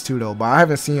movies too, though. But I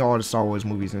haven't seen all the Star Wars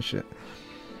movies and shit.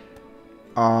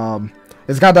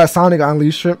 It's got that Sonic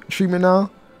Unleashed treatment now.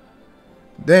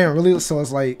 Damn, really? So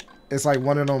it's like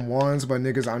one of them ones, but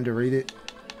niggas underrated.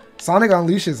 Sonic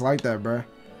Unleashed is like that, bruh.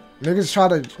 Niggas try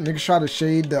to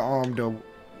shade the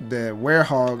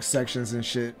werehog sections and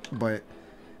shit, but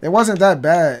it wasn't that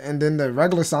bad. And then the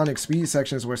regular Sonic Speed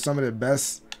sections were some of the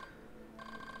best,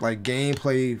 like,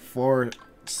 gameplay for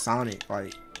Sonic,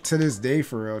 like, to this day,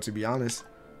 for real, to be honest.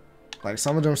 Like,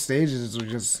 some of them stages were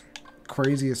just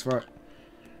crazy as fuck.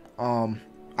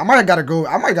 I might gotta go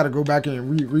back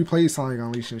and replay Sonic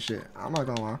Unleashed and shit. I'm not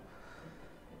gonna lie.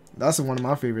 That's one of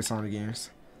my favorite Sonic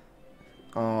games.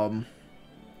 And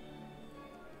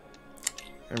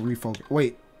refocus.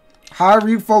 Wait, high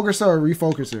refocuser or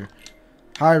refocuser?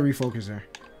 High refocuser.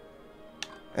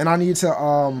 And I need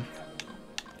to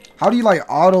how do you like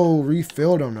auto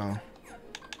refill them though?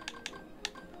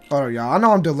 Oh y'all, I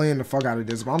know I'm delaying the fuck out of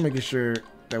this, but I'm making sure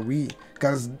that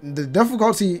because the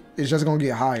difficulty is just gonna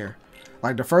get higher.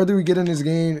 Like, the further we get in this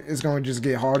game, it's gonna just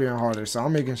get harder and harder. So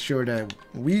I'm making sure that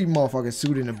we motherfucking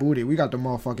suited and booted. We got the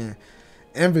motherfucking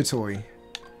inventory.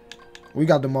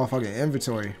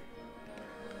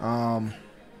 I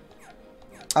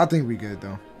think we good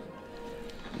though.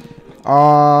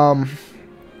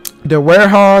 The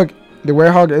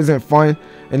werehog isn't fun,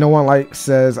 and no one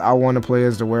says I want to play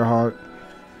as the werehog.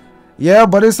 Yeah,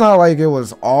 but it's not like it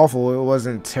was awful. It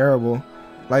wasn't terrible.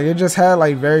 Like, it just had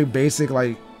like very basic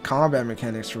like combat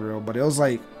mechanics for real, but it was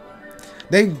like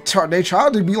they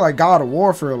tried to be like God of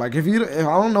War for real. Like, if I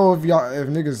don't know if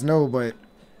niggas know, but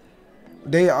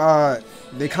they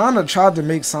kind of tried to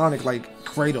make Sonic like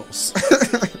Kratos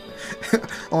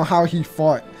on how he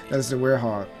fought as the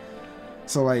werehog.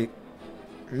 So like,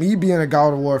 me being a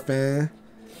God of War fan,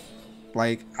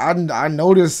 like I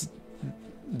noticed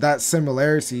that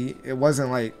similarity. It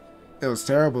wasn't like it was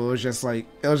terrible. It was just like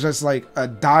a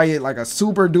diet, like a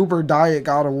super duper diet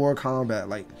God of War combat.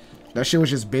 Like, that shit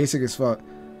was just basic as fuck.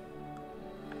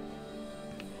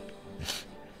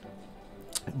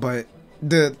 But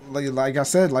like I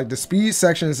said, like the speed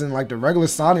sections and like the regular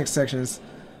Sonic sections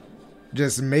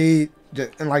just made,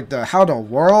 and like how the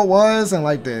world was, and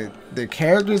like the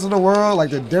characters of the world,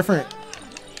 like the different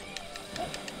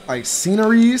like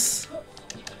sceneries.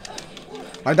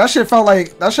 Like, that shit felt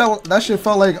like damn,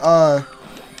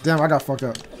 I got fucked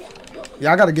up.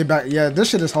 Yeah, I gotta get back. Yeah, this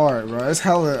shit is hard, bro. It's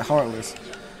hella heartless.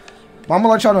 But I'm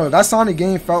gonna let y'all know that Sonic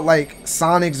game felt like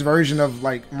Sonic's version of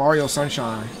like Mario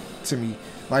Sunshine to me.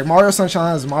 Like, Mario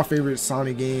Sunshine is my favorite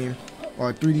Sonic game,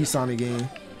 or 3D Sonic game.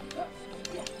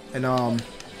 And I'm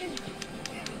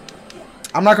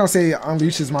not gonna say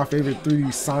Unleashed is my favorite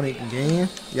 3D Sonic game.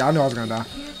 Yeah, I knew I was gonna die.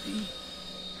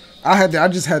 I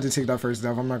just had to take that first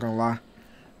death. I'm not gonna lie.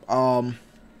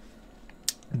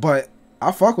 But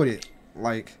I fuck with it.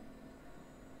 Like,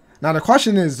 now the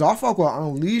question is, do I fuck with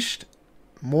Unleashed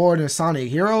more than Sonic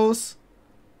Heroes?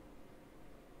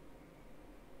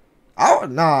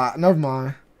 Nah, never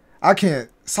mind. I can't.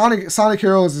 Sonic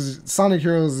Heroes is it's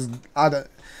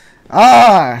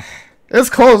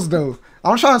close though.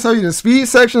 I'm trying to tell you, the speed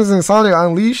sections in Sonic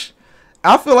Unleashed,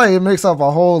 I feel like it makes up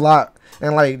a whole lot,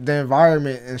 and like the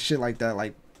environment and shit like that,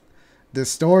 like the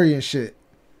story and shit.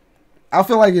 I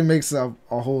feel like it makes a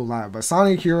whole lot. But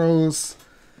Sonic Heroes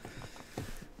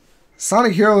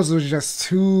was just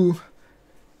too.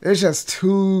 It's just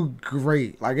too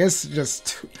great. Like it's just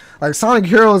too, like Sonic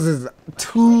Heroes is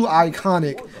too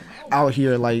iconic out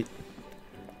here. Like,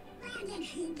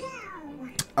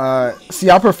 see,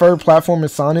 I prefer platforming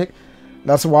Sonic.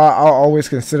 That's why I'll always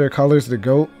consider Colors the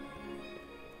GOAT.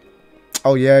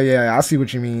 Oh yeah, I see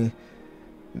what you mean.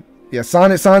 Yeah,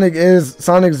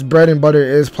 Sonic's bread and butter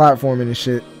is platforming and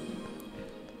shit.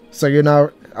 So you're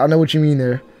not, I know what you mean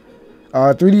there.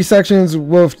 3D sections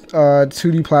with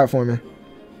 2D platforming.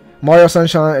 Mario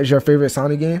Sunshine is your favorite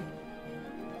Sonic game?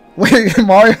 Wait,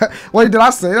 Mario, wait, did I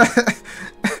say that?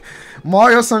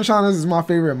 Mario Sunshine is my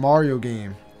favorite Mario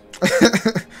game.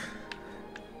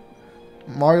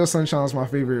 Mario Sunshine is my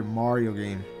favorite Mario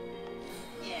game.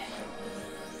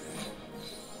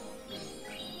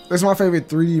 It's my favorite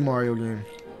 3D Mario game.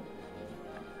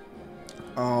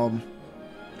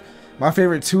 My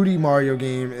favorite 2D Mario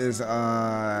game is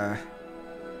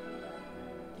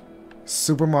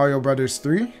Super Mario Brothers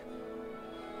 3.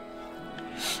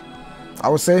 I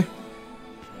would say.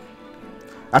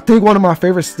 I think one of my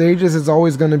favorite stages is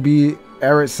always going to be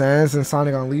Arid Sands and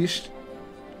Sonic Unleashed.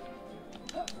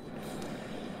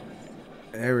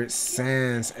 Arid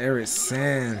Sands.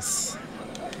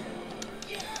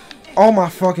 Oh my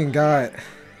fucking god.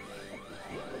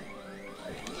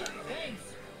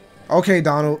 Okay,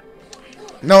 Donald.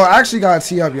 No, I actually gotta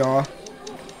tee up, y'all.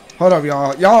 Hold up,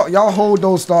 y'all. Y'all hold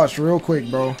those thoughts real quick,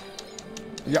 bro.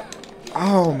 Yeah.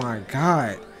 Oh my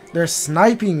god. They're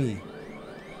sniping me.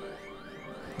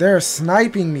 They're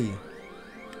sniping me.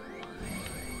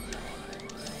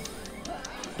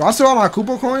 Do I still have my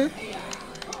Koopa coin?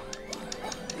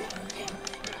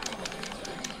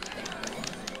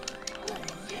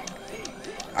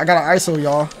 I got an ISO,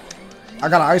 y'all. I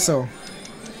got an ISO.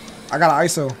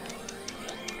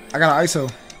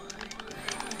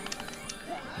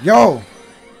 Yo.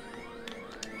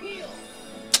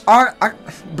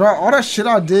 Bro, all that shit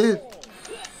I did,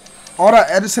 all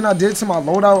that editing I did to my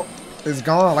loadout is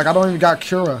gone. Like, I don't even got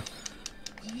Cura.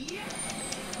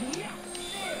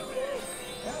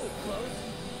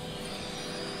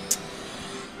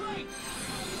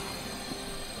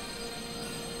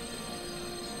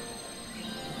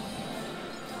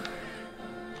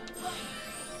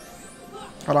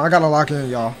 Hold on, I gotta lock in,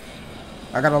 y'all.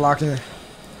 I gotta lock in.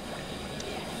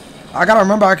 I gotta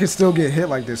remember I can still get hit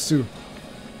like this, too.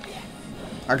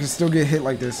 I can still get hit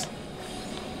like this.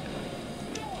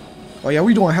 Oh, yeah,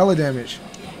 we doing hella damage.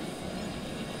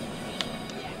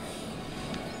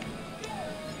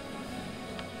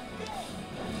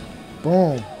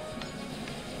 Boom.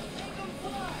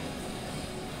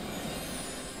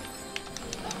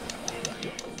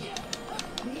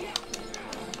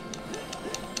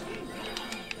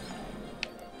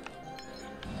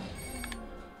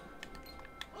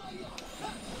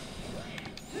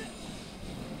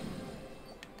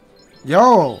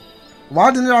 Yo,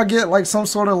 why didn't I get like some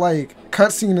sort of like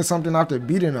cutscene or something after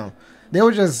beating them? They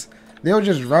were just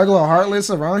regular Heartless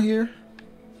around here.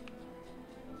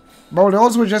 Bro,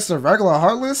 those were just a regular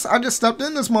Heartless? I just stepped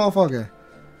in this motherfucker.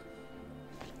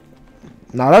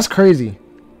 Nah, that's crazy.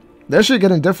 This shit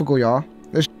getting difficult, y'all.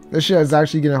 This shit is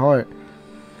actually getting hard.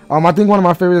 I think one of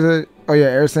my favorites, oh yeah,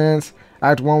 Air Sands.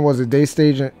 Act 1 was a day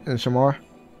stage in Shamar.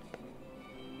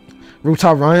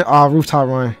 Rooftop Run? Rooftop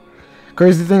Run.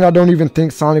 Crazy thing, I don't even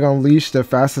think Sonic Unleashed the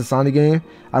fastest Sonic game.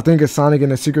 I think it's Sonic in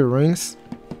the Secret Rings.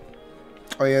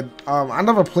 Oh yeah, I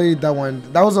never played that one.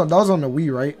 That was on the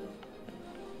Wii, right?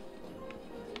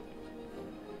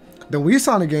 The Wii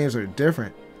Sonic games are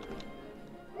different.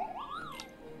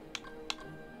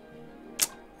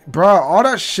 Bruh, all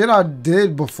that shit I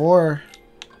did before.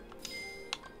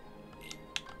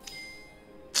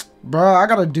 Bruh, I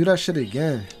gotta do that shit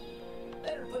again.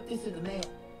 Better put this in the mail.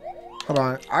 Hold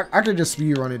on, I could just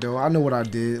speed run it though. I know what I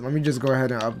did. Let me just go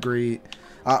ahead and upgrade.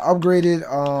 I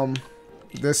upgraded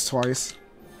this twice,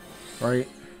 right?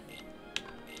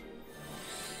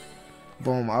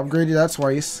 Boom, I upgraded that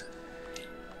twice.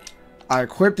 I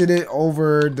equipped it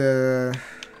over the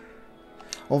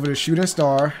shooting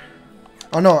star.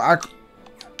 Oh no,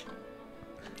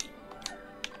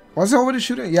 was it over the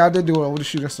shooting? Yeah, I did do it over the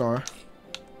shooting star.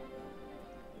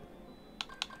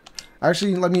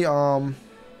 Actually, let me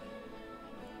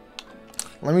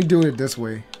do it this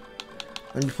way.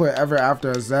 Let me put ever after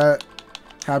as that.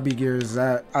 Happy Gear is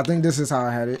that. I think this is how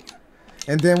I had it.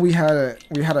 And then we had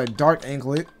a dark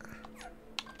anklet.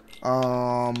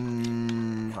 I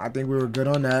think we were good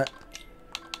on that.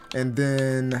 And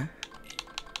then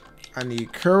I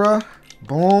need Kura.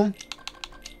 Boom.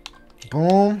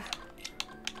 Boom.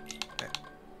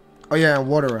 Oh yeah, and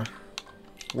waterer.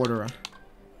 Waterer.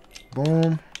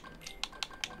 Boom.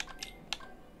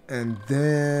 And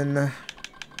then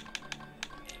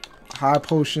high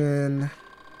potion.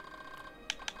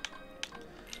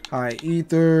 High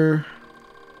ether.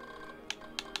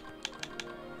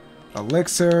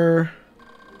 Elixir.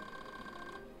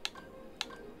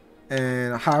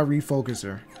 And high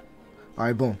refocuser.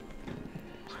 Alright, boom.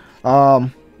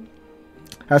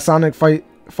 Had Sonic fight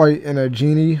in a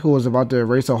genie who was about to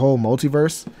erase a whole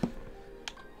multiverse.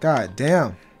 God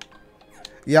damn.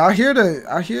 Yeah, I hear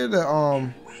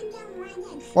the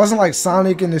wasn't like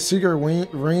Sonic in the secret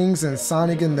rings and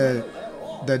Sonic in the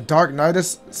Dark Knight or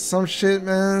some shit,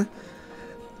 man.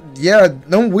 Yeah,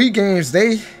 them Wii games,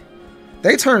 they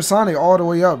turned Sonic all the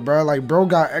way up, bro. Like, bro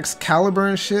got Excalibur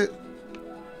and shit.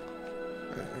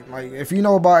 Like, if you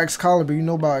know about Excalibur, you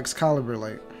know about Excalibur.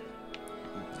 Like,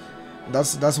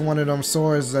 that's one of them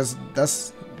swords.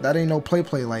 That ain't no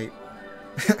play. Like,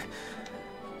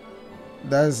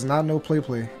 that is not no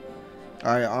play.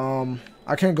 All right,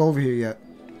 I can't go over here yet.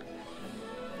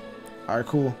 All right,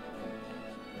 cool.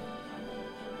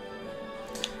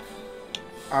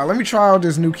 All right, let me try out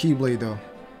this new Keyblade though.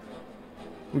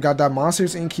 We got that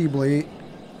Monsters Inc. Keyblade.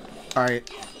 All right.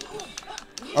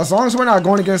 As long as we're not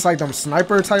going against like them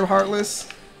sniper type Heartless.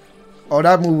 Oh,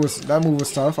 that move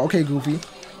was tough. Okay, Goofy.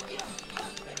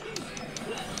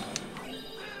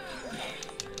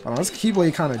 Hold on, this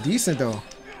Keyblade kind of decent though.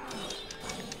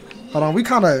 Hold on, we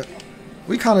kind of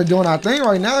doing our thing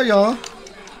right now, y'all.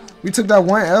 We took that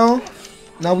 1L.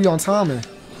 Now we on timing.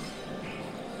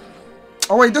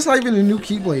 Oh wait, that's not even a new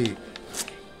Keyblade.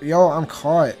 Yo, I'm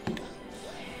caught.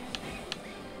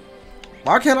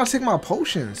 Why can't I take my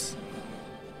potions?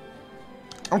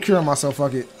 I'm curing myself,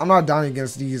 fuck it. I'm not dying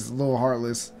against these little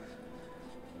Heartless.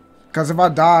 Because if I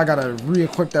die, I gotta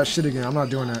re-equip that shit again. I'm not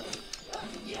doing that.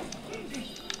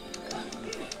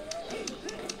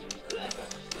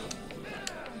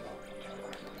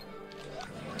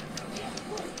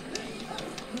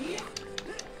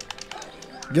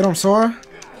 Get him, Sora.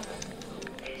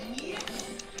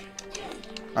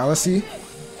 Alright, let's see.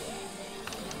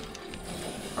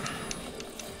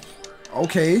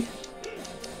 Okay.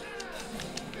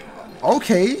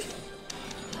 Okay.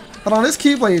 Hold on, this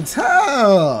Keyblade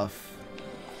tough.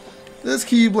 This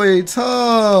Keyblade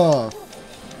tough.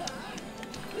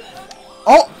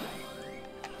 Oh!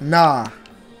 Nah.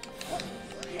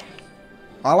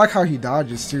 I like how he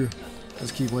dodges too.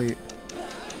 This Keyblade.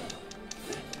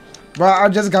 Bro, I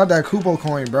just got that Koopa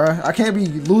coin, bro. I can't be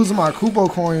losing my Koopa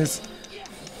coins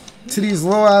to these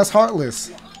little ass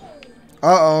Heartless.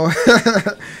 Uh-oh.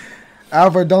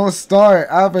 Alpha, don't start.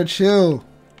 Alpha, chill.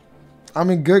 I'm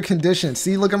in good condition.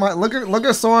 See, look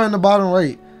at Sora in the bottom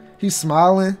right. He's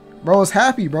smiling. Bro is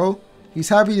happy, bro. He's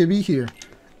happy to be here.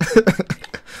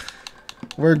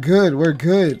 We're good. We're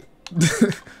good.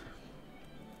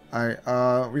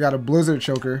 Alright, we got a Blizzard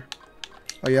Choker.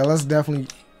 Oh yeah, let's definitely,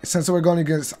 since we're going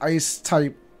against ice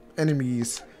type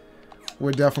enemies,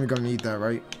 we're definitely gonna need that,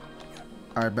 right?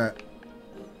 Alright, bet.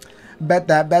 Bet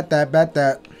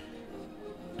that.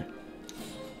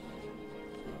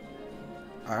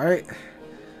 Alright.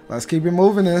 Let's keep it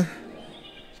moving then.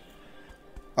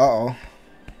 Uh-oh.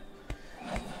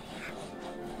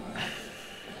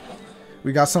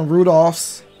 We got some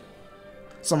Rudolphs.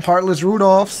 Some Heartless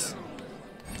Rudolphs.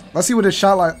 Let's see what his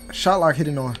shot lock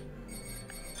hitting on.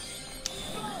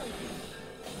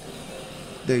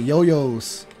 The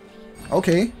yo-yos.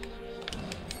 Okay.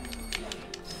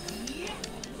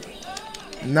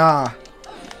 Nah.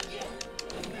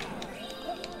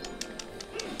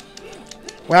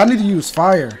 Wait, I need to use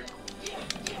fire.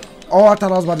 Oh, I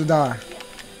thought I was about to die.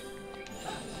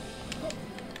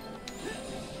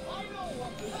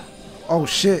 Oh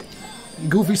shit.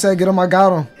 Goofy said get him, I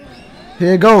got him.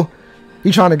 Here you go.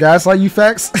 He trying to gaslight you,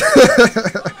 Facts?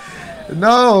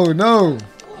 No.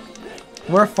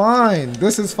 We're fine.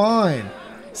 This is fine.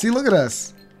 See, look at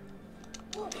us.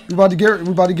 We about to get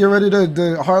rid of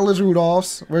the Heartless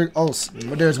Rudolphs.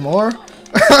 But there's more?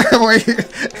 Wait,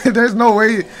 there's no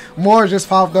way more just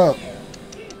popped up.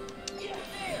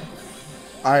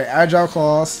 Alright, Agile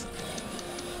Claws.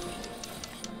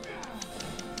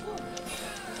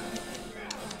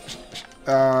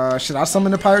 Should I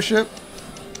summon the pirate ship?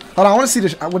 Hold on, I want to see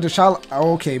this with the shot.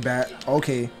 Okay, bat.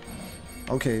 Okay.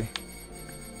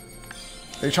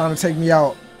 They trying to take me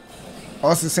out.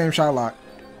 Oh, it's the same shot lock.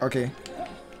 Okay.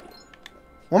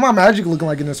 What my magic looking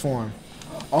like in this form?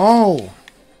 Oh.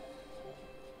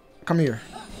 Come here.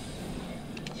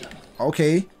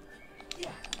 Okay.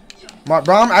 Bro,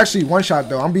 I'm actually one shot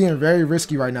though. I'm being very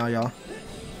risky right now, y'all.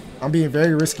 I'm being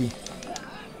very risky.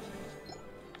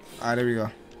 Alright, there we go.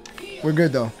 We're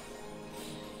good though.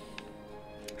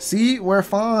 See, we're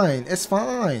fine. It's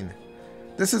fine.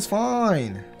 This is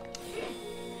fine.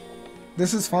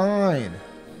 This is fine.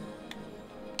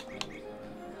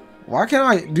 Why can't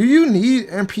I? Do you need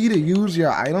MP to use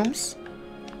your items?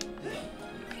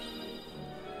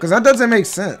 Because that doesn't make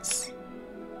sense.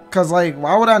 Because, like,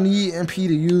 why would I need MP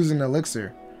to use an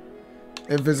elixir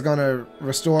if it's going to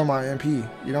restore my MP?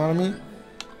 You know what I mean?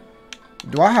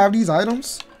 Do I have these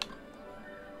items?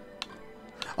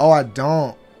 Oh, I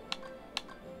don't.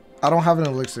 I don't have an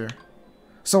elixir.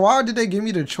 So why did they give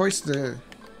me the choice to...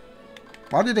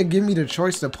 Why did they give me the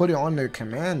choice to put it on the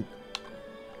command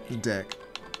deck?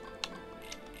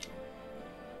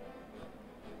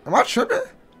 Am I tripping?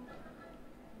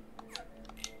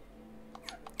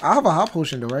 I have a hot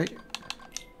potion though, right?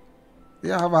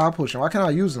 Yeah, I have a hot potion. Why can't I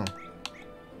use them?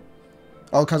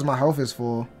 Oh, because my health is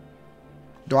full.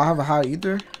 Do I have a high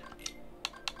ether?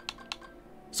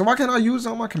 So why can't I use it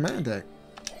on my command deck?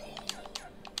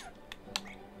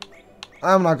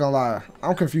 I'm not gonna lie.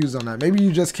 I'm confused on that. Maybe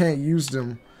you just can't use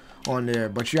them on there,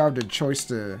 but you have the choice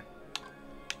to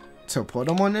put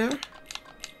them on there?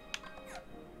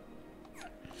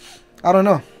 I don't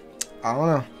know. I don't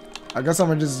know. I guess I'm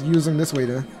gonna just use them this way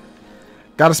then.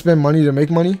 Gotta spend money to make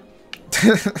money.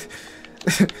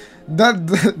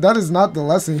 that is not the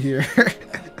lesson here.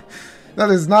 That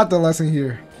is not the lesson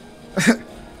here.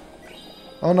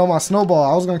 Oh no, my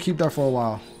snowball. I was gonna keep that for a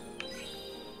while.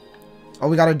 Oh,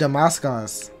 we got a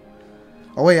Damascus.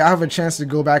 Oh wait, I have a chance to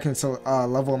go back into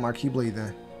level up my Keyblade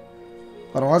then.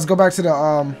 Hold on, let's go back to the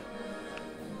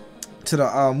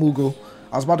Moogle.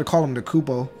 I was about to call him the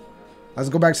Koopo. Let's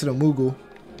go back to the Moogle.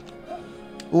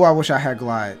 Ooh, I wish I had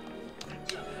Glide.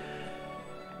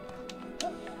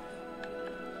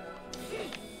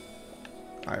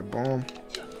 Alright, boom.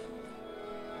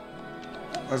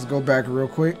 Let's go back real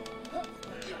quick.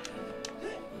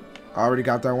 I already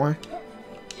got that one.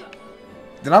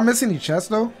 Did I miss any chests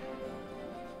though?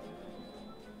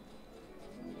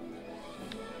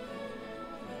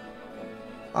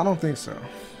 I don't think so.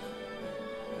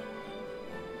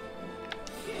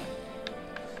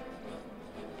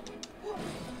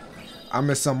 I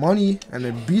missed some money and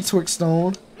a Betwixt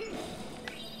stone.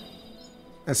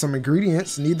 And some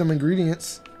ingredients. Need them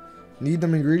ingredients. Need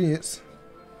them ingredients.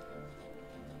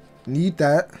 Need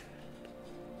that.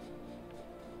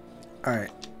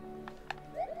 Alright.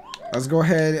 Let's go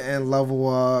ahead and level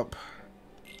up.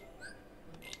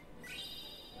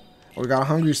 Oh, we got a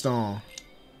Hungry Stone.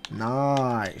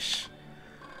 Nice.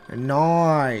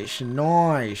 Nice.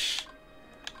 Nice.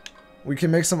 We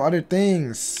can make some other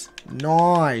things.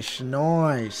 Nice.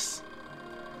 Nice.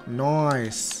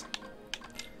 Nice.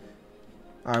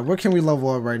 Alright, what can we level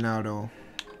up right now, though?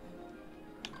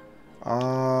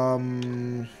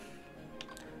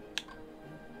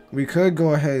 We could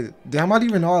go ahead. Damn, I didn't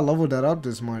even know I leveled that up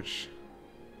this much.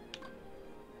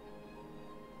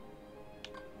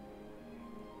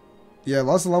 Yeah,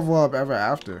 let's level up ever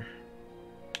after.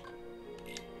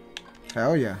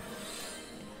 Hell yeah.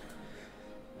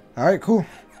 Alright, cool.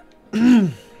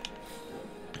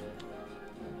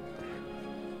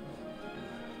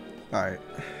 Alright.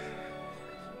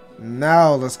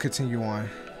 Now let's continue on.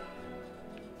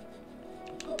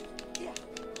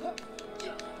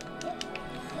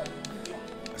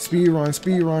 Speed run,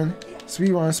 speed run,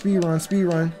 speed run, speed run, speed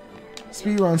run,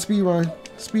 speed run, speed run,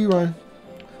 speed run,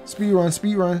 speed run,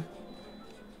 speed run,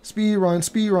 speed run,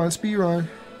 speed run, speed run.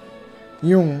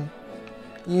 Yoom,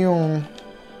 yoom,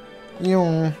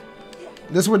 yoom.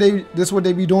 This what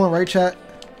they be doing, right, chat?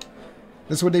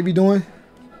 This what they be doing.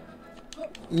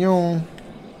 Yoom.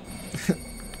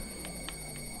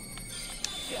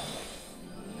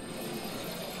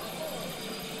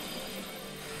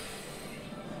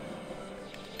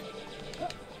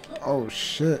 Oh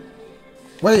shit.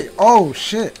 Wait, oh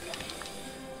shit.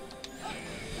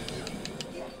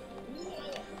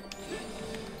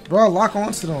 Bro, lock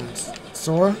onto them,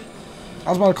 Sora. I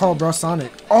was about to call bro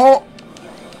Sonic. Oh!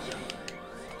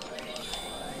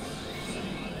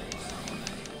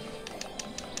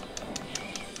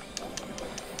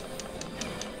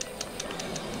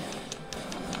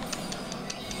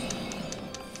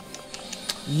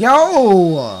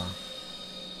 Yo!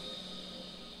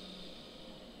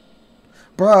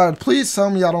 Bruh, please tell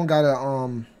me I don't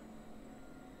gotta,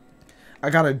 I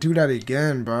gotta do that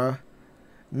again, bruh.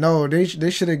 No, they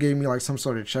should have gave me, like, some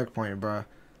sort of checkpoint, bruh.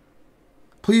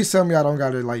 Please tell me I don't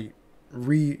gotta, like,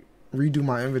 redo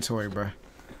my inventory, bruh.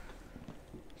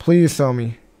 Please tell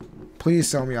me. Please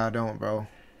tell me I don't, bro.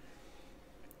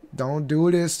 Don't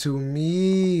do this to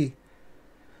me.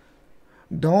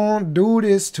 Don't do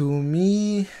this to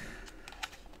me.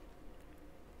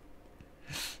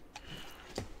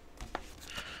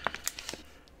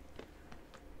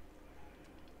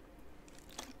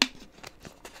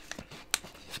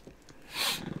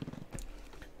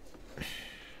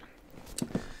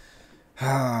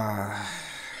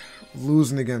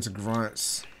 Losing against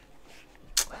grunts.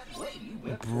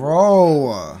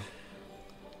 Bro.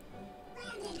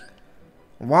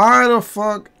 Why the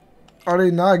fuck are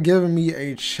they not giving me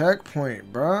a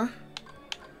checkpoint, bruh?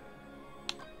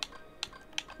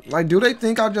 Like, do they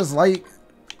think I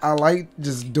like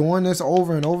just doing this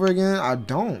over and over again? I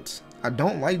don't. I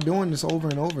don't like doing this over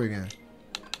and over again.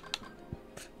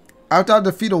 After I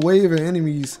defeat a wave of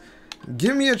enemies,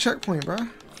 give me a checkpoint, bruh.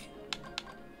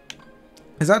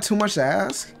 Is that too much to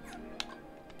ask?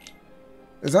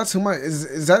 Is that too much?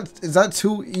 Is that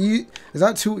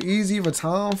too easy of a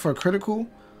time for critical?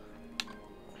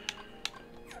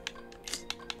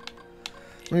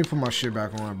 Let me put my shit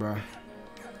back on, bruh.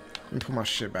 Let me put my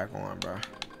shit back on, bruh.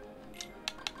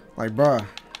 Like, bruh.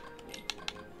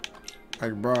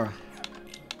 Like, bruh.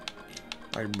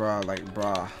 Like, bruh. Like,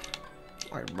 bruh.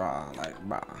 Like, bruh. Like,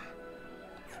 bruh.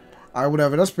 Alright,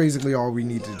 whatever. That's basically all we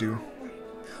need to do.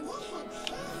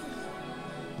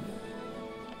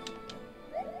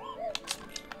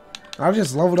 I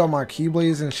just leveled up my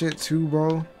keyblades and shit too,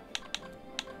 bro.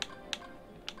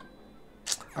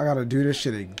 I gotta do this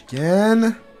shit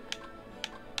again.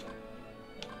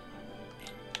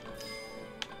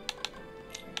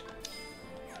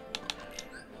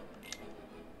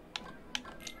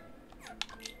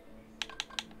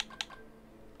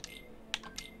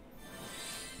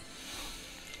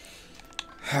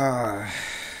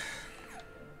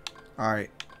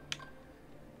 Alright.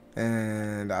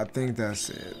 And I think that's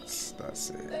it.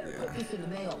 That's it, yeah.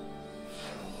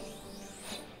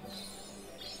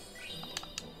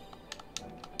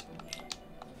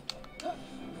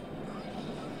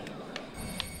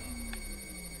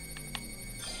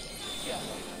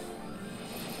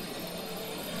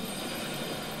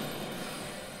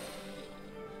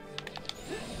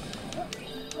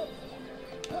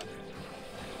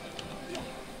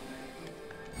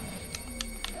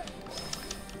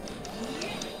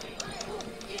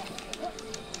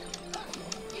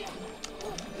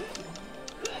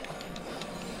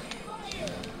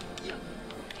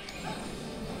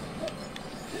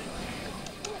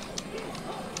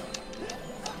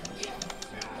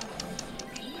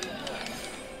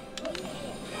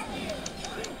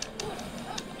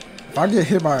 If I get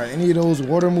hit by any of those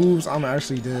water moves, I'm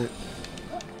actually dead.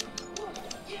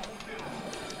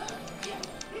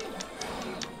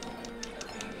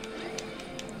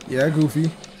 Yeah,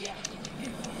 Goofy.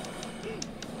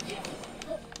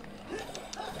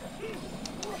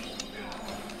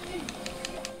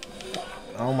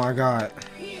 Oh my god.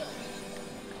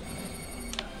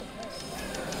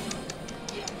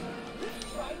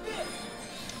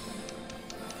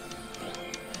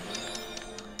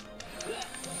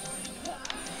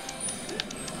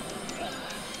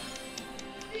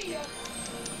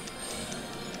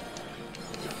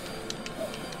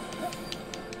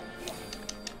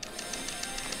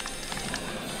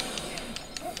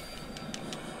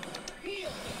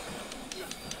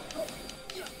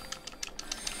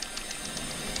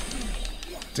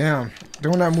 Damn,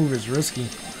 doing that move is risky.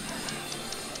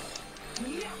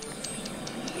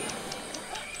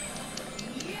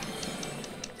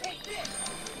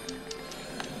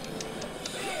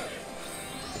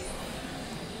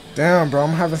 Damn, bro,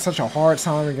 I'm having such a hard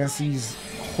time against these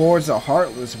hordes of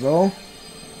Heartless, bro.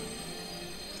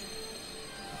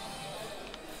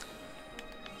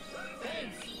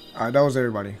 Alright, that was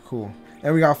everybody. Cool.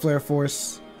 And we got Flare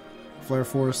Force. Flare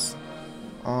Force.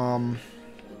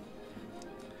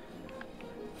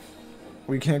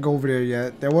 We can't go over there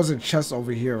yet. There was a chest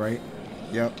over here, right?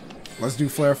 Yep. Let's do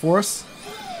Flare Force.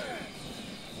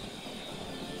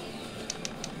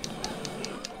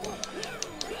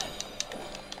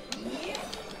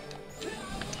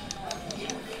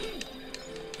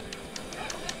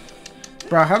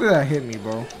 Bro, how did that hit me,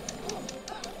 bro?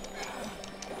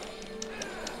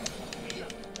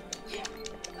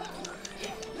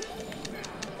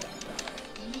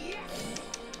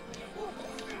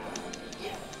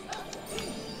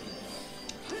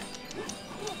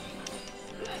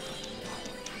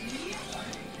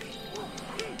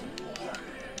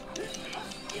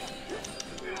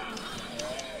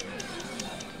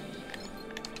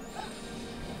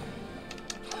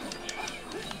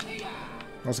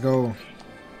 Let's go.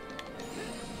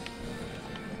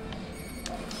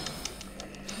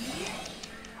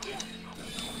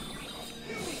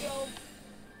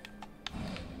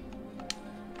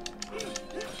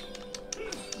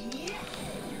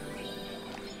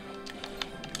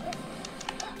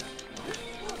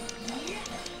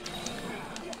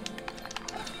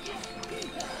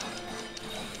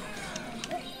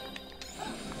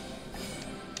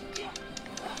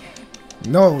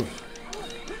 No.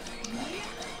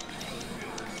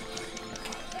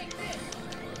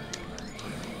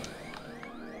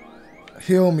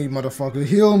 Heal me, motherfucker.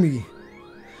 Heal me.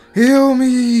 Heal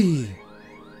me.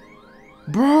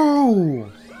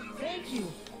 Bro. Thank you.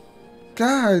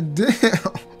 God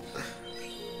damn.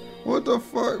 What the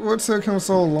fuck? What took him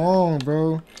so long,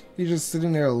 bro? He's just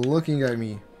sitting there looking at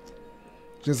me.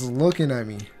 Just looking at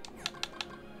me.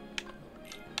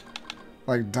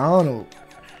 Like Donald.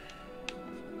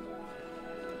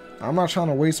 I'm not trying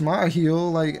to waste my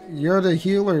heal. Like, you're the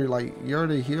healer. Like, you're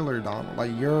the healer, Donald.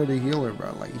 Like, you're the healer,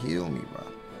 bro. Like, heal me, bro.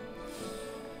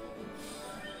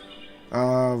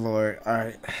 Oh, Lord.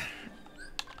 Alright.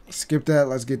 Skip that.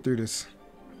 Let's get through this.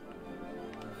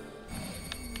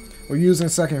 We're using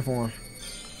second form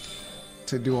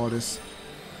to do all this.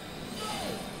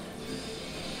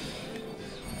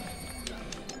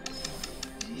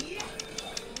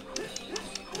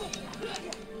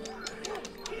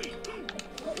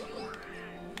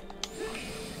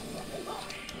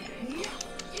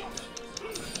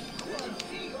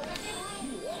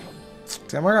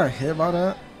 Damn, I got hit by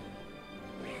that.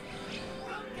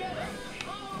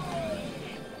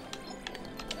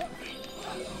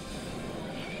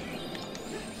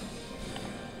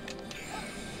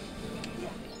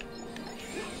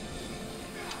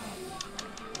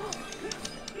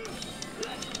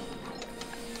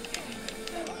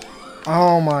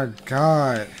 Oh my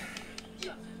God.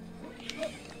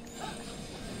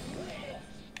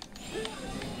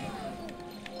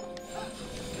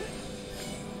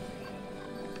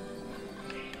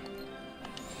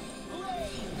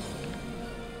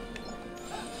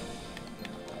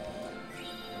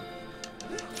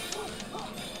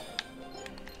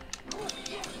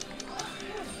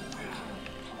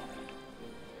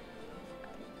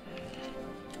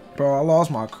 Bro, I lost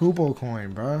my Kupo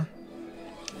coin, bro.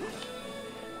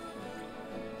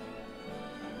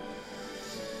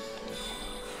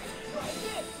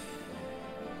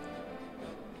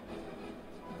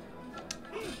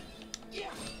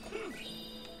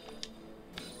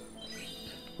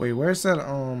 Wait, where's that,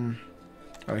 oh,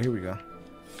 here we go.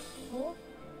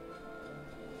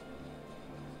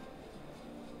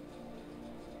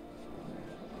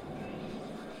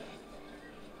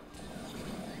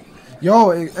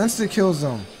 Yo, it insta kills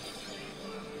them.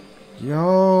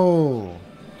 Yo.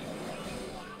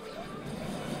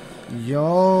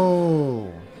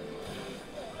 Yo.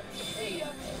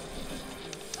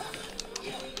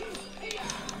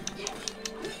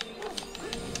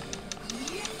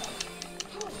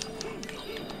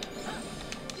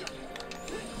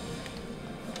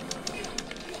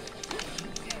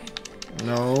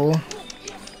 No.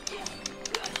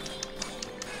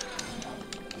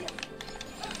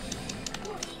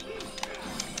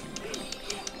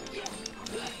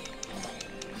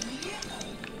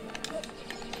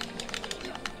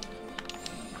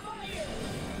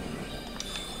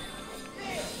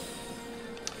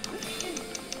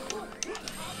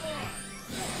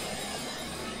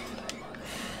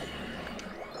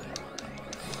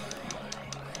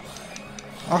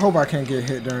 I hope I can't get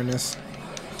hit during this.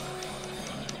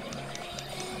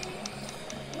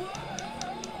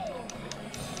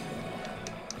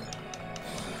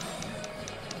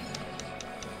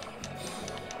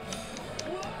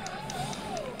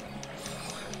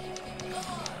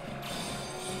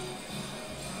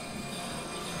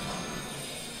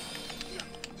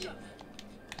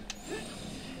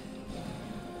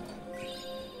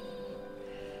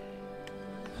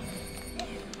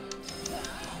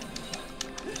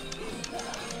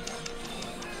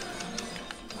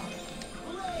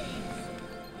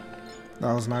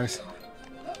 That was nice.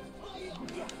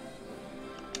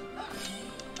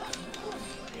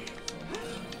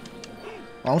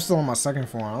 Oh, I'm still on my second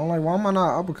form. I'm like, why am I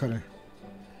not uppercutting?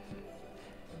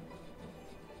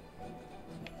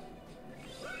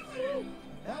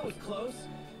 That was close.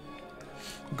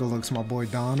 Good looks, my boy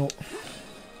Donald.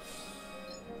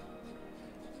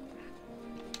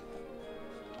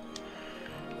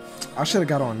 I should have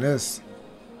got on this.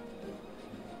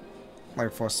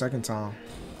 Like for a second time.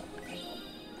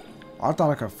 I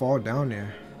thought I could fall down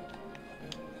there.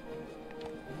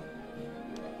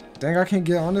 Dang, I can't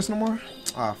get on this no more?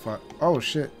 Ah, fuck. Oh,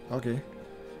 shit. Okay.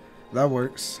 That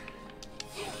works.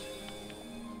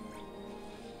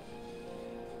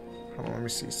 Hold on, let me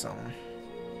see something.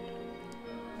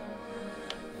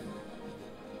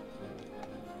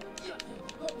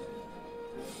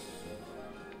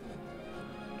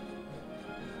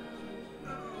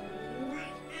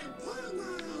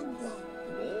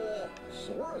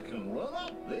 Sora can run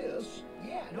up this.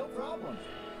 Yeah, no problem.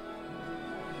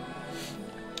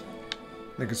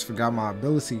 Niggas forgot my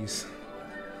abilities.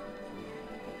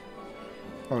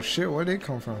 Oh shit, where'd they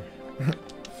come from?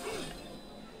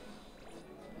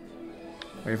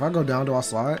 Wait, if I go down, do I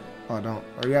slide? Oh, I don't.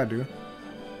 Oh, yeah, I do.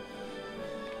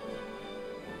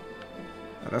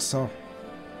 Oh, that's tough.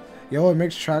 Yo, it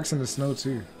makes tracks in the snow,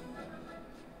 too.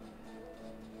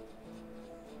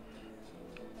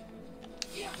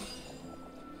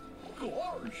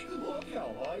 Gosh, look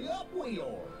how high up we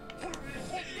are.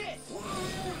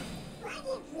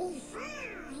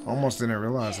 Almost didn't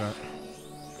realize that.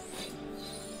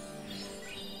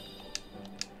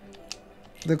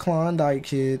 The Klondike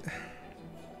Kid.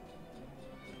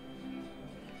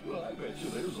 Well, I bet you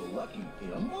there's a lucky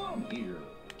mom here.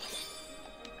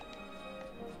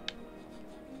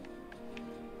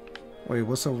 Wait,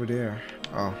 what's over there?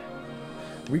 Oh.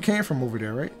 We came from over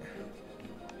there, right?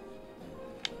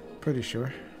 Pretty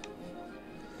sure.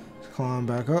 Let's climb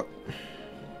back up.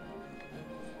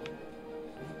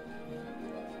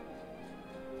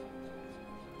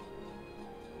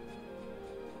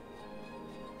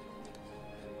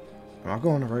 Am I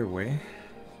going the right way?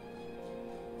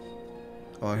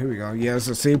 Oh, here we go. Yeah, there's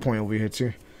a save point over here,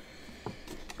 too.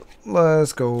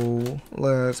 Let's go.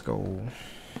 Let's go.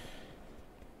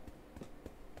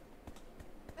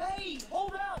 Hey,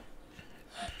 hold up!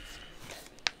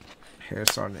 Hair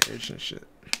starting to itch and shit.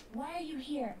 Why are you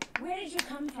here? Where did you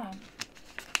come from?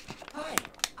 Hi,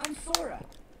 I'm Sora,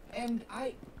 and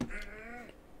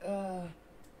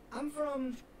I'm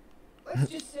from,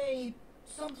 let's just say,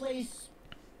 someplace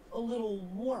a little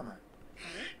warmer.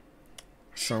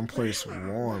 Someplace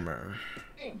warmer.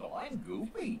 And I'm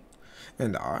Goofy.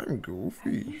 And I'm Are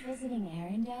Goofy. you visiting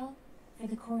Arendelle for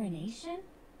the coronation?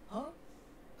 Huh?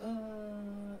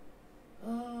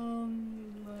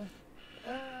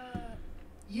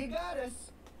 You got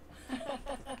us.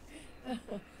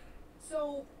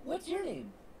 So, what's your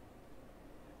name?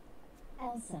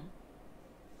 Elsa.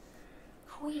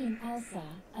 Queen Elsa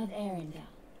of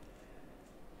Arendelle.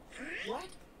 What?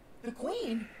 The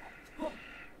Queen?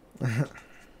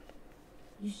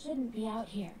 You shouldn't be out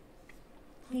here.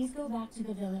 Please go back to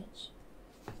the village.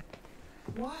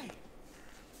 Why?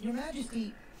 Your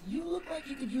Majesty, you look like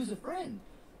you could use a friend.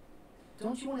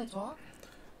 Don't you want to talk?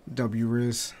 W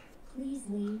Riz. Please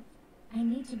leave. I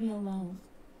need to be alone.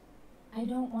 I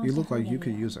don't want You to look like hurt you could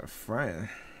anyone. use a friend.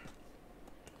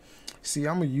 See,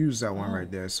 I'm gonna use that one right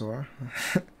there, Sora.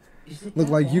 Is it Look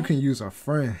that like you bad? can use a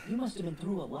friend. You must have been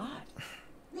through a lot.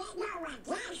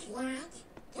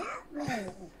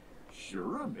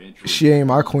 Sure, eventually. She ain't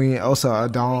my queen. Elsa a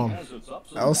dom. Has its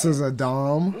ups and Elsa's a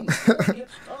downs. dom. When stuff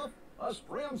gets tough, us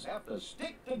friends have to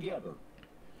stick together.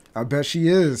 I bet she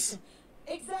is.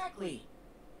 Exactly.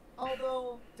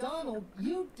 Although, Donald,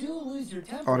 you do lose your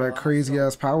temper. All that a lot, crazy so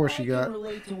ass power she I got. can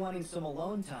relate to wanting some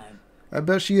alone time. I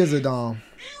bet she is a dom.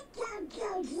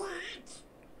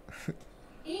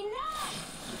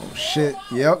 Enough! Oh shit.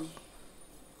 Yep.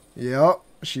 Yep.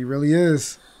 She really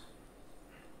is.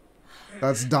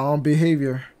 That's dom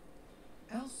behavior.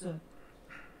 Elsa,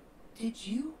 did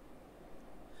you?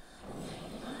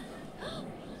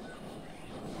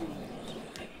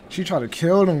 She tried to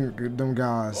kill them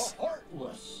guys.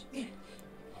 Heartless.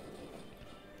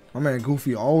 My man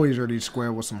Goofy always ready to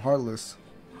square with some heartless.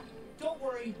 Don't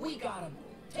worry, we got him.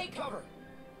 Take cover.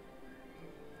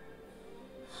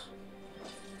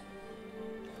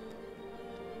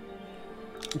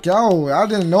 Yo, I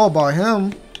didn't know about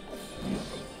him.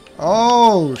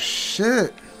 Oh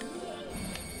shit.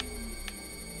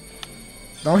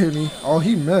 Don't hit me. Oh,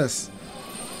 he missed.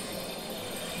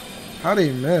 How'd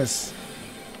he miss?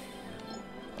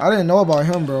 I didn't know about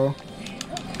him, bro.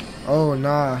 Oh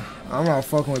nah, I'm not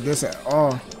fucking with this at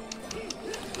all.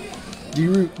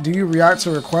 Do you react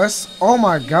to requests? Oh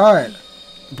my god,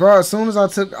 bro! As soon as I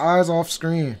took eyes off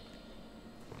screen,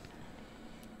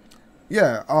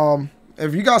 yeah.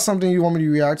 If you got something you want me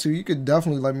to react to, you could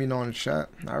definitely let me know in the chat.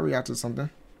 I react to something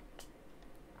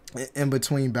in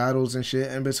between battles and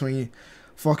shit, in between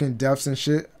fucking deaths and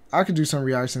shit. I could do some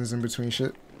reactions in between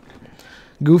shit.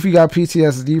 Goofy got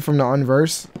PTSD from the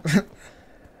unverse.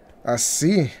 I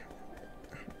see.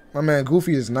 My man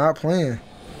Goofy is not playing.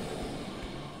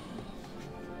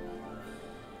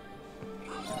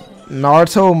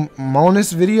 Naruto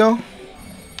Monus video?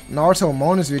 Naruto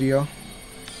Monus video.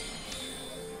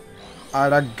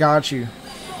 Alright, I got you.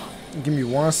 Give me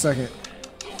 1 second.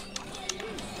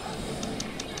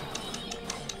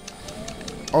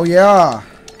 Oh yeah.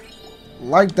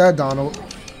 Like that, Donald.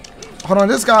 Hold on,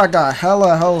 this guy got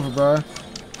hella health, bro.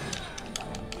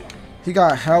 He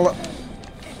got hella...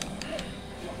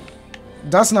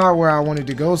 That's not where I wanted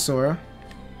to go, Sora.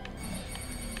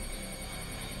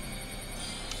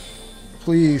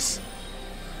 Please.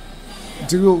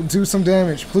 Do some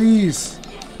damage, please.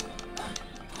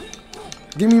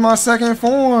 Give me my second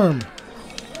form.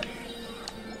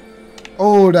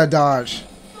 Oh, that dodge.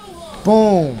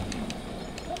 Boom.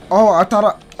 Oh, I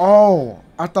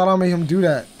thought I made him do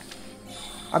that.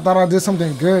 I thought I did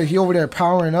something good. He over there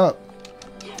powering up.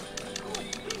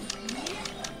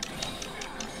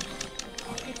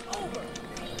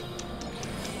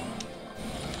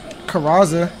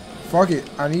 Karaza. Fuck it.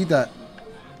 I need that.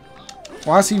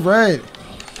 Why is he red?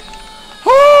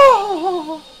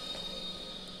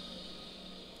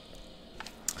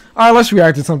 Alright, let's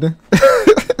react to something.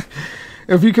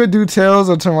 If you could do Tales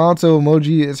of Toronto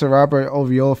emoji, it's a rapper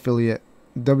OVO affiliate.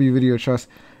 W Video Trust.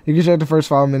 You can check the first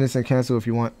 5 minutes and cancel if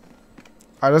you want.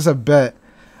 Alright, that's a bet.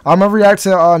 I'm gonna react to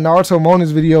Naruto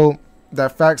Mona's video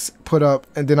that Fax put up,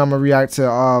 and then I'm gonna react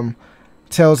to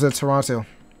Tales of Toronto.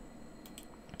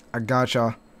 I got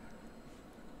y'all.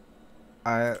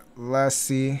 Alright, let's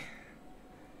see.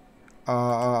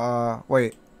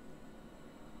 Wait.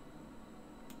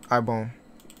 Alright, boom.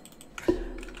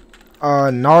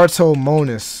 Naruto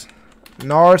Monas.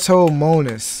 Naruto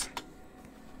Monas.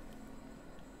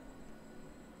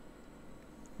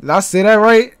 Did I say that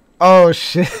right? Oh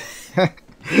shit.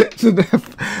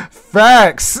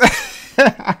 Facts.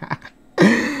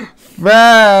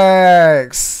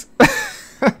 Facts.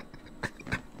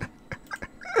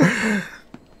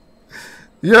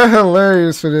 You're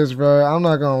hilarious for this, bro. I'm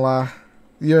not gonna lie.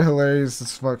 You're hilarious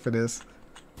as fuck for this.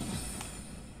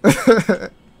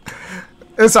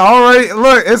 It's already,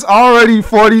 look, it's already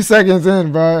 40 seconds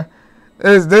in, bro.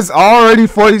 It's already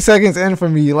 40 seconds in for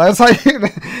me. That's how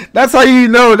you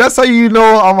know. That's how you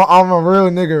know I'm a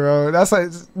real nigga, bro. That's like,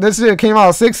 this shit came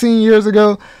out 16 years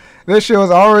ago. This shit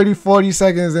was already 40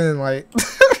 seconds in, like.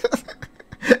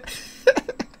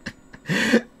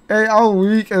 Hey, I'm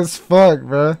weak as fuck,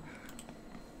 bro.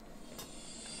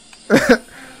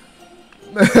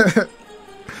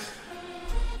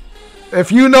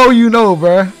 If you know, you know,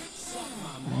 bruh.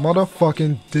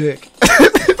 Motherfucking dick.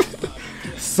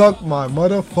 Suck my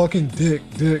motherfucking dick,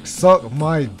 dick. Suck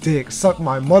my dick. Suck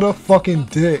my motherfucking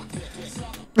dick.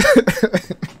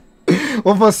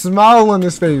 With a smile on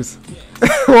his face.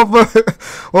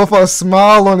 with a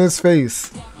smile on his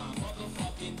face.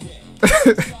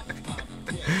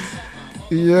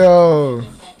 Yo.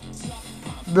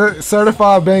 The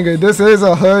certified banger. This is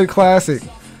a hood classic.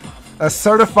 A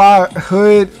certified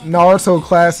hood Naruto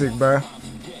classic, bruh.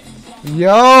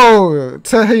 Yo,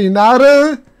 to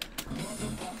Hinata.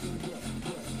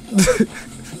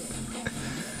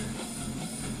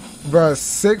 Bruh,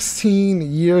 16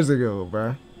 years ago,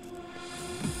 bruh.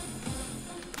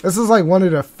 This is like one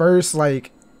of the first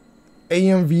like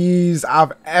AMVs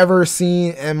I've ever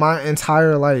seen in my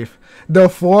entire life. The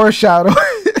foreshadowing.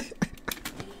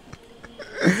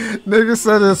 Nigga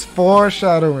said it's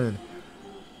foreshadowing.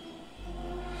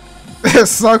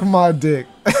 Suck my dick.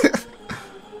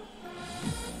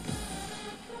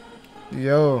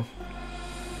 Yo.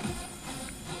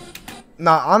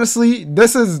 Nah, honestly,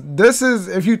 this is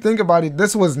if you think about it,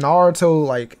 this was Naruto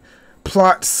like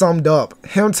plot summed up.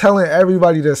 Him telling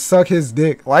everybody to suck his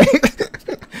dick. Like,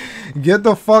 get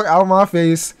the fuck out of my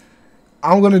face.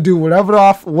 I'm gonna do whatever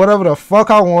the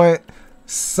fuck I want.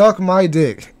 Suck my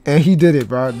dick. And he did it,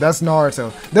 bro. That's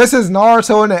Naruto. This is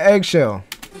Naruto in the eggshell.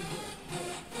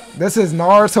 This is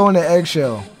Naruto in the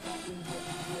eggshell.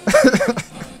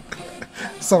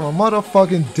 Suck my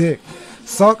motherfucking dick.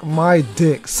 Suck my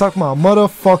dick. Suck my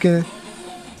motherfucking...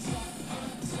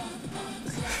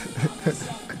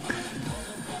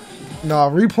 Nah,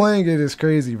 replaying it is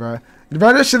crazy, bro.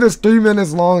 Bro, this shit is 3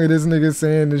 minutes long and this nigga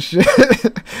saying this shit.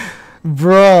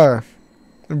 Bruh.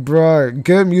 Bruh.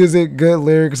 Good music, good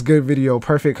lyrics, good video.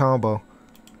 Perfect combo.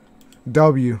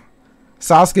 W.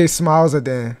 Sasuke smiles at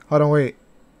the end. Hold on, wait.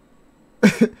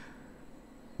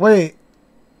 Wait.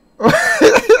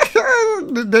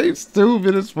 They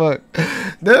stupid as fuck.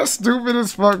 They're stupid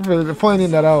as fuck for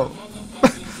pointing that out.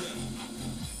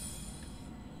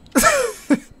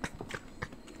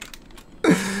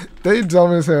 They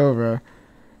dumb as hell, bro.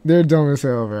 They're dumb as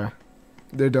hell, bro.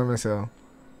 They're dumb as hell.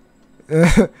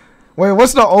 Wait,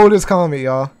 what's the oldest comment,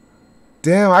 y'all?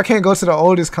 Damn, I can't go to the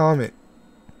oldest comment.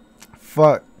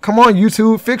 Fuck. Come on,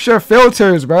 YouTube. Fix your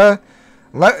filters, bro.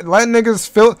 Let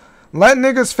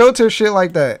niggas filter shit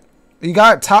like that. You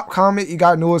got top comment, you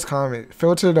got newest comment.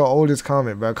 Filter the oldest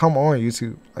comment, bro. Come on,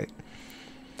 YouTube. Like,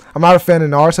 I'm not a fan of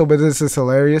Naruto, but this is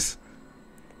hilarious.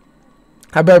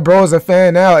 I bet bro is a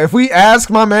fan now. If we ask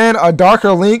my man a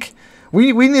darker link,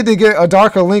 we need to get a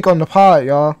darker link on the pod,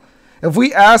 y'all. If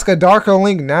we ask a darker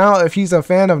link now, if he's a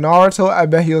fan of Naruto, I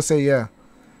bet he'll say yeah.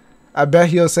 I bet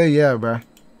he'll say yeah, bro.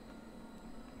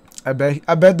 I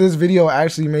bet this video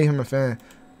actually made him a fan.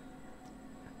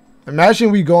 Imagine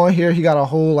we go in here, he got a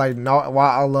whole like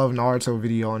why I love Naruto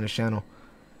video on his channel.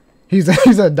 He's a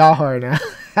diehard now.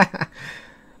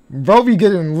 Bro be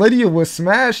getting litty with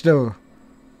Smash though.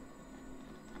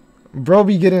 Bro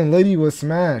be getting litty with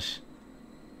Smash.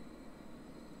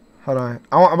 Hold on.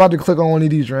 I'm about to click on one of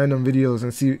these random videos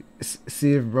and see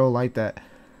if bro like that.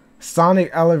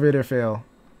 Sonic elevator fail.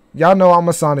 Y'all know I'm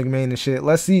a Sonic main and shit.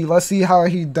 Let's see how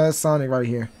he does Sonic right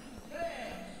here.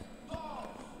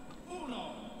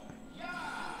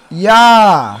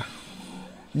 Yeah.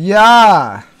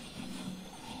 Yeah.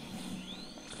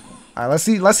 Alright,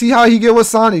 let's see how he get with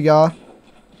Sonic, y'all.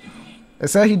 It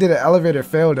said he did an elevator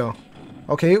fail though.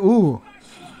 Okay, ooh.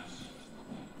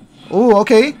 Ooh,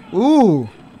 okay. Ooh.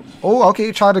 Oh,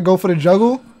 okay. Try to go for the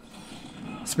juggle.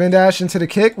 Spin dash into the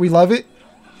kick. We love it.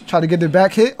 Try to get the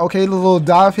back hit. Okay, the little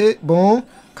dive hit. Boom.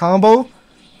 Combo.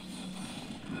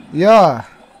 Yeah.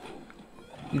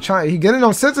 He getting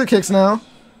them center kicks now.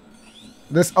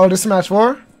 This is match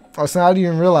 4? Oh, so I didn't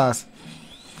even realize.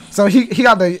 So he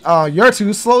got the your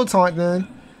 2 slow taunt then.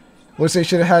 Which they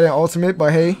should have had in ultimate,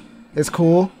 but hey, it's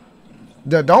cool.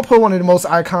 Don't put one of the most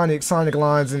iconic Sonic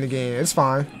lines in the game. It's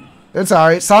fine. It's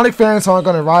alright. Sonic fans aren't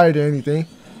gonna riot or anything.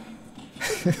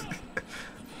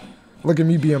 Look at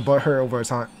me being butthurt over a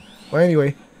taunt. Well,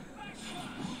 anyway.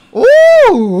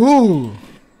 Ooh!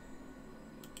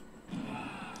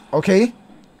 Okay.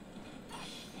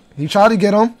 He tried to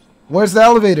get him. Where's the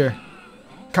elevator?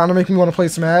 Kind of make me want to play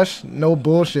Smash. No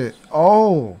bullshit.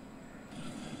 Oh.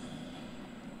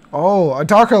 Oh, a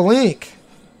darker Link.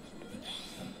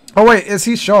 Oh, wait. Is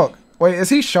he Shulk? Wait, is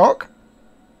he Shulk?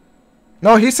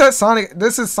 No, he said Sonic.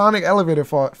 This is Sonic elevator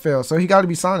fail. So he got to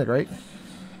be Sonic, right?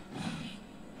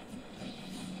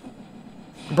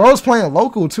 Bro's playing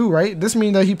local too, right? This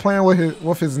means that he playing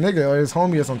with his nigga or his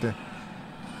homie or something.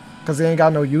 Because they ain't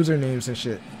got no usernames and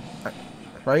shit.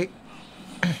 Right?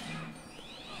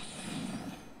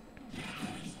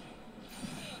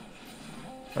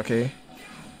 Okay.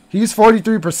 He's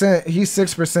 43%. He's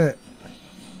 6%.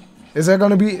 Is there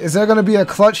gonna be a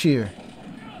clutch here?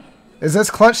 Is this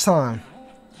clutch time?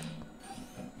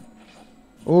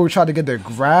 Oh, we tried to get the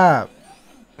grab.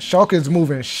 Shulk is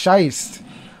moving shiest.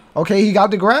 Okay, he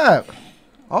got the grab.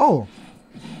 Oh.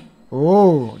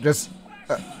 Oh, just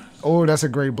oh, that's a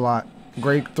great block.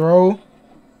 Great throw.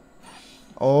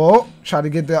 Oh, try to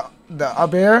get the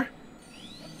up air.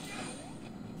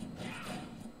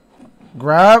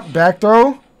 Grab, back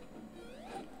throw.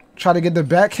 Try to get the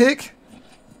back kick.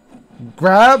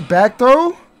 Grab, back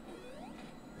throw.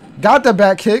 Got the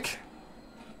back kick.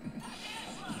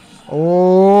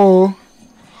 Oh.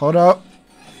 Hold up.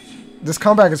 This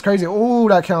comeback is crazy. Oh,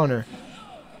 that counter.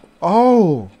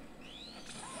 Oh.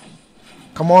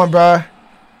 Come on, bruh.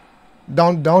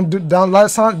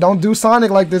 Don't do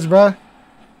Sonic like this, bruh.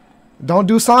 Don't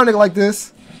do Sonic like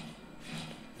this.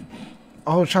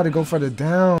 Oh, try to go for the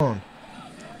down.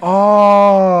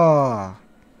 Oh.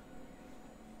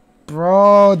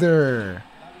 Brother.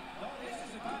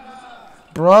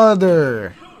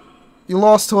 Brother. You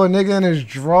lost to a nigga in his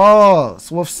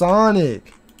draws with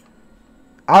Sonic.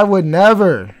 I would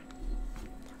never.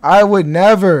 I would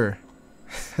never.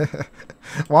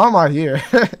 Why am I here?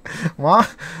 why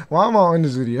am I on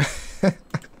this video?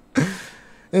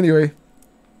 Anyway.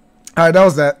 Alright, that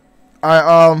was that.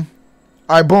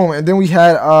 Alright, boom. And then we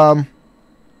had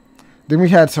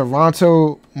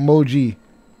Toronto Moji.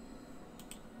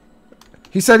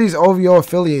 He said he's OVO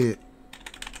affiliated.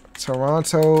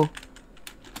 Toronto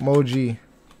Moji.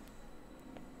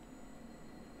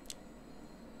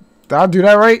 Did I do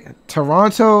that right?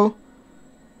 Toronto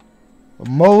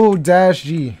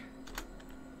Mo-G.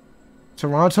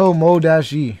 Toronto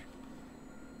Mo-G.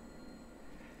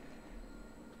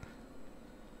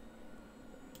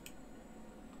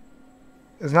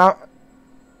 It's not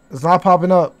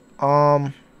popping up.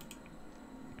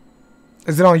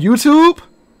 Is it on YouTube?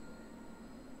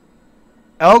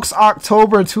 Elks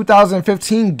October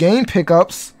 2015 game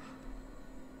pickups.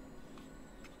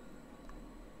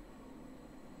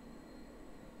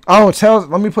 Oh, Tales.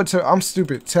 Let me put. I'm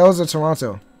stupid. Tales of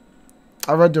Toronto.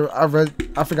 I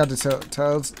forgot to tell.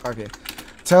 Tales. Okay.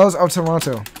 Tales of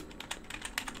Toronto.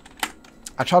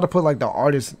 I tried to put like the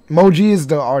artist. Moji is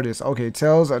the artist. Okay.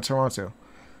 Tales of Toronto.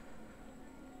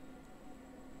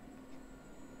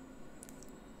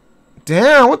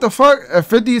 Damn, what the fuck? A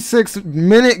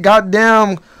 56-minute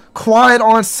goddamn quiet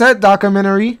on set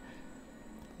documentary.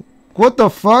 What the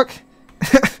fuck?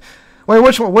 Wait,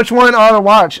 which one ought to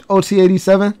watch?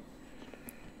 OT87?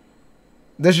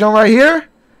 This joint right here?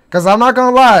 Because I'm not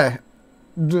going to lie.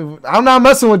 I'm not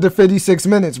messing with the 56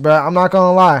 minutes, bro. I'm not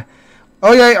going to lie.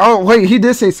 Oh, yeah. Oh, wait. He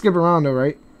did say skip around, though,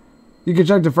 right? You can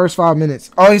check the first 5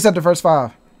 minutes. Oh, he said the first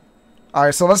 5. All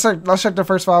right, so let's check the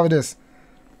first 5 of this.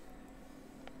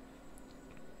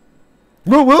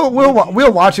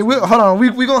 We'll watch it. Hold on.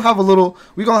 We gonna have a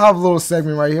little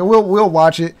segment right here. We'll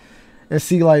watch it and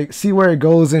see where it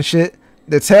goes and shit.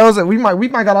 The tales that we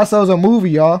might got ourselves a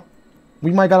movie, y'all.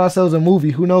 We might got ourselves a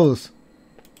movie. Who knows?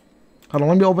 Hold on.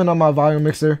 Let me open up my volume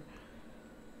mixer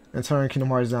and turn Kingdom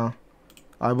Hearts down.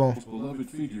 Alright, boom. Beloved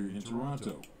figure in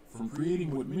Toronto, from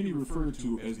creating what many refer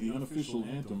to as the unofficial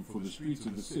anthem for the streets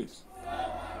of the six,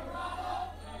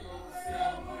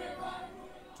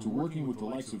 to working with the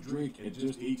likes of Drake at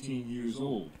just 18 years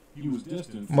old. He was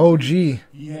destined for Moji.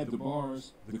 He had the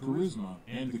bars, the charisma,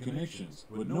 and the connections,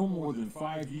 but no more than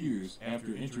 5 years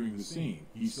after entering the scene,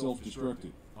 he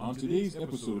self-destructed. On today's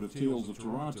episode of Tales of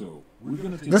Toronto, we're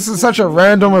going to take This is such a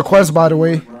random request, by the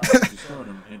way.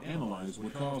 and analyze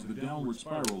what caused the downward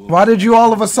spiral. Why did you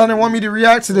all of a sudden want me to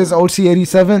react to this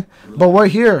OT87? But we're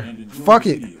here. Fuck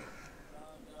it.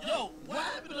 Yo, what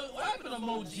happened to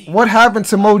Moji? What happened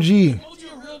to Moji?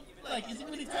 Moji a real, like, is he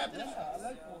really tapped in?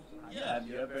 Yeah. Have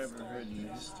you ever heard in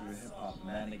the history of hip-hop,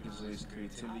 man enjoys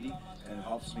creativity and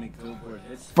helps make Billboard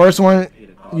hits? First one,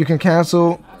 you can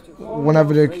cancel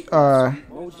whenever the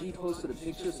Moji posted a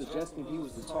picture suggesting he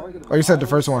was the target of Oh, you said the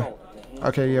first one.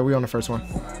 Okay, yeah, we on the first one.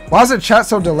 Why is the chat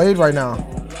so delayed right now?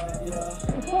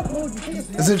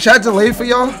 Is the chat delayed for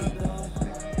y'all?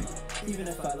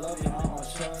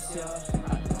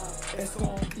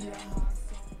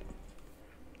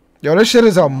 Yo, this shit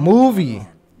is a movie.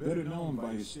 Better known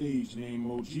by his stage name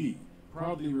Moji,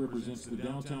 proudly represents the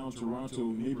downtown Toronto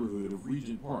neighborhood of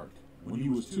Regent Park. When he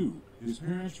was 2, his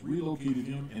parents relocated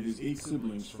him and his 8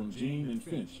 siblings from Jane and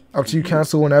Finch. Up to you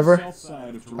cancel whenever. South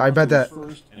side of I bet that.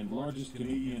 Toronto's first and largest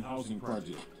Canadian housing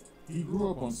project. He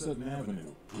grew up on Sutton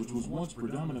Avenue, which was once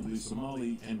predominantly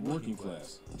Somali and working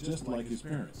class, just like his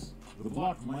parents. The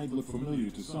block might look familiar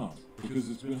to some, because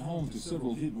it's been home to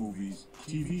several hit movies,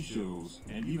 TV shows,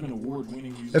 and even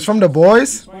award-winning music. It's from The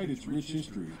Boys? Despite its rich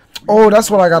history, Oh, that's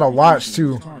what I gotta watch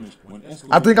too.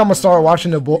 I think I'm gonna start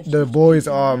watching the Boys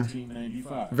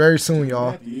very soon,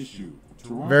 y'all.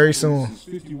 Very soon.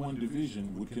 51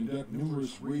 division would conduct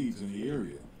numerous raids in the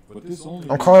area. But this only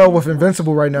I'm caught up with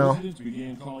Invincible right now.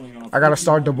 began calling out I gotta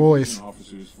start The Boys.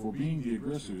 officers for being the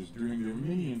aggressors during their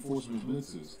many enforcement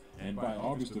blitzes, and by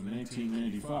August of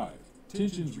 1995,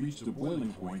 tensions reached a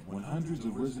boiling point when hundreds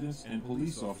of residents and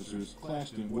police officers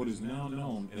clashed in what is now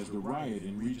known as the riot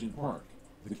in Regent Park.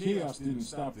 The chaos didn't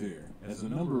stop there, as a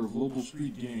number of local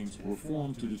street gangs were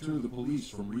formed to deter the police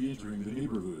from re-entering the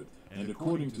neighborhood, and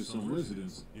according to some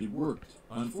residents, it worked.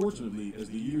 Unfortunately, as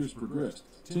the years progressed,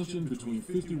 tension between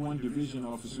 51 division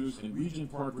officers and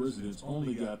Regent Park residents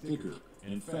only got thicker.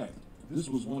 In fact, this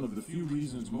was one of the few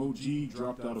reasons Moji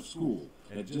dropped out of school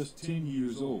at just 10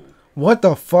 years old. What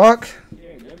the fuck?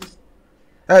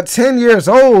 At 10 years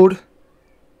old?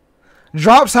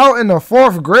 Drops out in the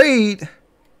 4th grade?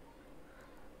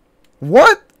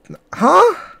 What?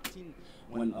 Huh?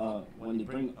 When they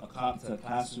bring a cop to a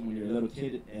classroom when you're a little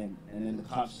kid and then the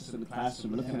cop's just in the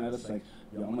classroom looking at us like,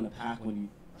 yo, I'm gonna pack when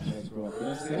you guys grow up. You know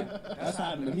what I'm saying? That's how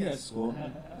happened to me at school.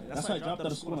 That's why I dropped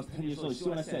out of school when I was 10 years old. You see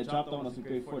when I said I dropped out when I was in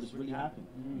grade 4, this really happened.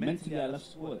 Mentally, I left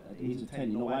school at the age of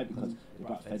 10. You know why? Because they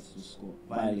brought feds to the school.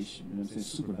 Violation. You know what I'm saying?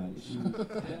 Super violation. You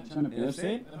know what I'm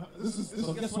saying?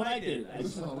 So guess what I did? I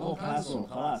just took the whole classroom,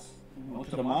 class. I went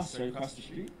to the mosque right across the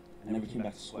street. I never came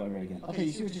back to school ever again. Okay,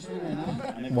 you see what you're saying right now?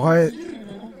 What?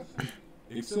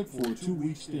 Except for a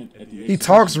 2-week stint at the He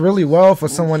talks really well for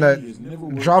someone that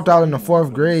dropped out in the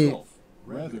 4th grade.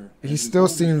 He still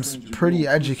seems pretty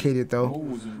educated though.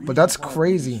 But that's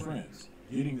crazy.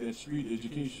 Getting that street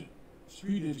education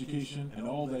and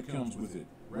all that comes with it.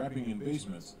 Rapping in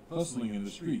basements, hustling in the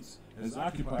streets.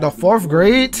 The 4th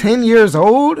grade, 10 years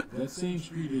old? That same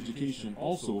street education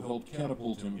also helped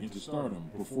catapult him into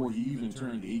stardom before he even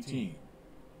turned 18.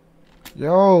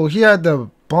 Yo, he had the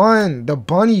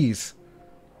bunnies.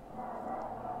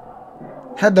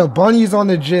 Had the bunnies on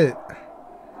the jet.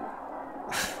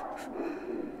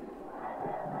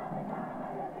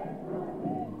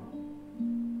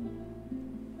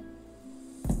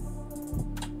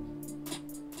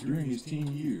 During his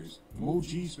teen years,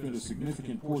 Moji spent a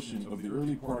significant portion of the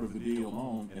early part of the day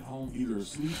alone at home, either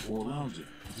asleep or lounging.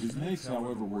 His nights,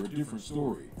 however, were a different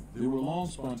story. They were long,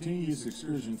 spontaneous,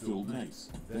 excursion-filled nights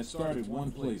that start at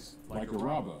one place, like a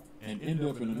Rabba, and end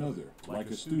up in another, like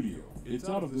a studio. It's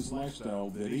out of this lifestyle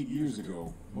that 8 years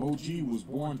ago, Moji was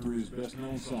born through his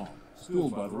best-known song, Still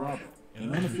by the Rabba.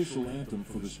 An unofficial anthem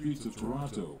for the streets of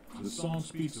Toronto, the song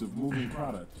speaks of moving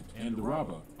product and the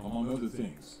Rabba, among other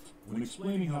things. When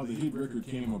explaining how the hit record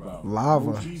came about,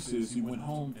 Lava. Moji says he went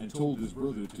home and told his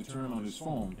brother to turn on his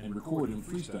phone and record him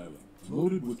freestyling.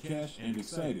 Loaded with cash and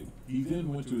excited, he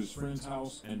then went to his friend's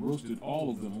house and roasted all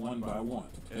of them one by one.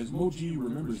 As Mo G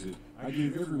remembers it, I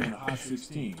gave everyone a hot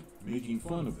 16, making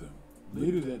fun of them.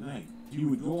 Later that night, he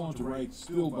would go on to write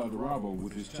Still by the Robbo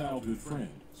with his childhood friend,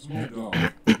 Smoke Dog,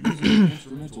 using an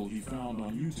instrumental he found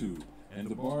on YouTube and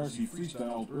the bars he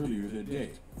freestyled earlier that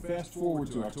day. Fast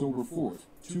forward to October 4th,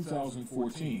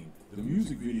 2014, the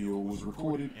music video was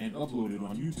recorded and uploaded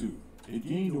on YouTube. It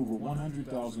gained over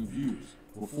 100,000 views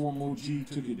before Mo G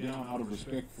took it down out of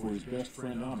respect for his best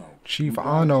friend Ano. Chief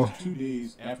Ano. 2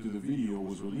 days after the video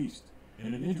was released.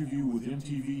 In an interview with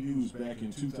MTV News back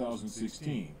in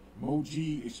 2016, Mo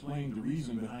G explained the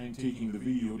reason behind taking the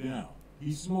video down.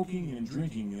 He's smoking and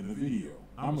drinking in the video.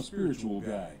 I'm a spiritual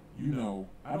guy. You know,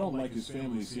 I don't like his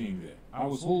family seeing that. I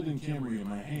was holding camera in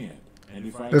my hand, and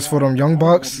if I This for them young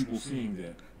bucks. people seeing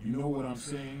that. You know what I'm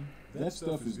saying? That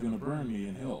stuff is gonna burn me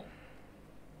in hell.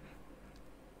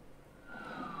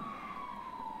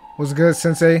 What's good,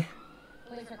 Sensei?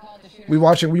 We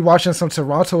watching some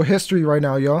Toronto history right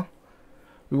now, y'all.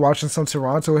 We watching some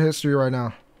Toronto history right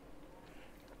now.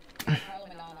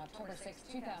 Parliament on October 6,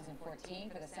 2014,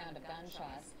 for the sound of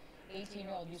gunshots.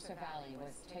 18-year-old Yusuf Ali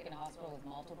was taken to hospital with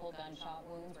multiple gunshot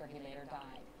wounds where he later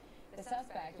died. The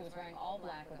suspect, who was wearing all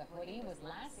black with a hoodie, was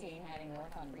last seen heading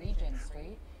north on Regent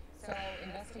Street. So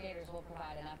investigators will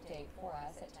provide an update for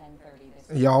us at 10:30 this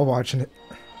week. Y'all watching it.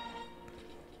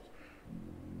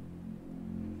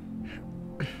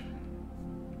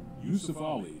 Yusuf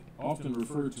Ali, often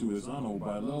referred to as Ano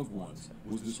by loved ones,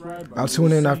 was described by I'll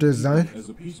tune in after it's done. as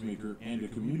a peacemaker and a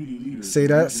community leader. Say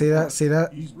that, say that, say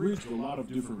that. He's bridged a lot of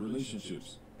different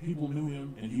relationships. People knew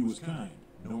him and he was kind,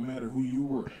 no matter who you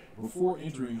were. Before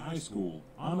entering high school,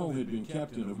 Ano had been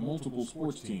captain of multiple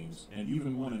sports teams and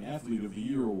even won an Athlete of the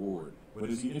Year award. But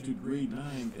as he entered grade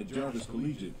 9 at Jarvis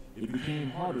Collegiate, it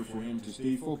became harder for him to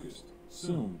stay focused.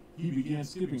 Soon, he began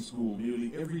skipping school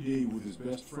nearly every day with his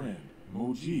best friend,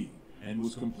 Mo G, and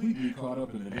was completely caught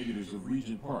up in the negatives of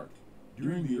Regent Park.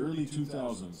 During the early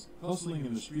 2000s, hustling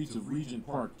in the streets of Regent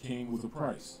Park came with a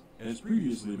price. As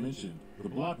previously mentioned, the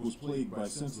block was plagued by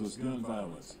senseless gun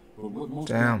violence. But what most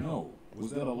don't know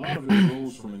was that a lot of it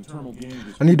arose from internal gang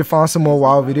disputes. I need to find some more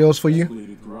wild videos for you.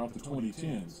 Throughout the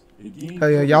 2010s,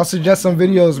 Hey, y'all suggest some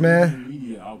videos, man.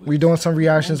 We doing some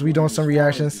reactions. We doing some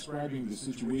reactions.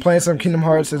 Playing some Kingdom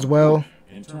Hearts as well.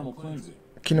 Internal cleansing.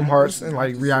 Kingdom Hearts and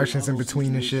like reactions in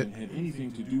between and shit. Had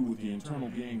anything to do with the internal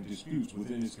gang disputes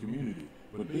within his community.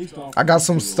 But based off I got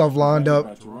some stuff lined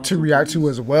up to react to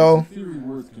as well.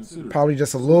 Probably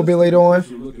just a little bit later on.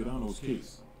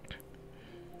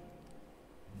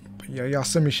 But yeah, y'all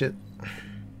send me shit.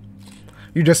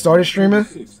 You just started streaming?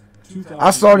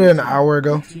 I started an hour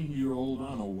ago. 18-year-old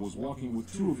Ano was walking with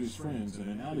two of his friends in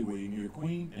an alleyway near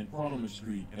Queen and Parliament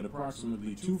Street at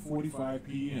approximately 2:45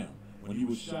 p.m. when he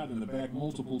was shot in the back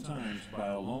multiple times by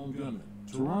a lone gunman.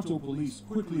 Toronto police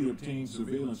quickly obtained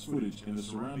surveillance footage in the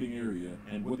surrounding area,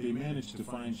 and what they managed to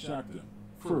find shocked them.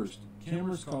 First,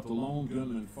 cameras caught the lone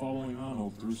gunman following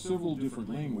Ano through several different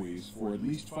laneways for at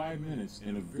least 5 minutes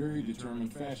in a very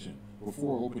determined fashion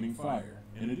before opening fire.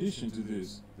 In addition to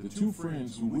this, the two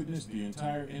friends who witnessed the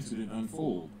entire incident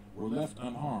unfold were left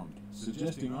unharmed,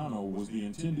 suggesting Ano was the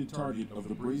intended target of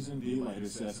the brazen daylight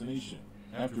assassination.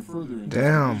 After further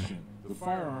investigation, the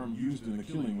firearm used in the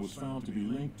killing was found to be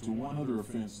linked to one other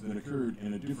offense that occurred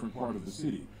in a different part of the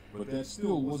city, but that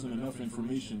still wasn't enough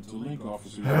information to link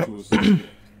officers to a suspect.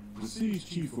 The city's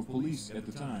chief of police at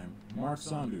the time, Mark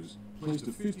Saunders, placed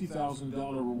a $50,000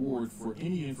 reward for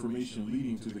any information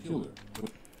leading to the killer.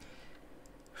 But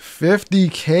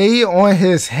 50K on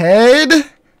his head?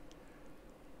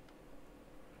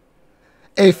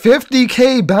 A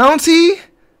 50K bounty?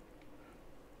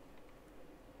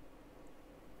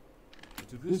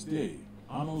 to this day,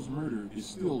 Ano's murder is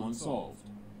still unsolved.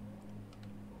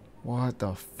 What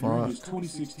the During fuck? his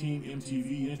 2016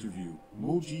 MTV interview,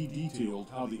 Mo G detailed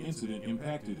how the incident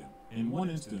impacted him. In one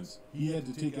instance, he had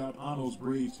to take out Ano's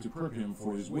braids to prep him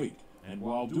for his wake, and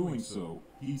while doing so,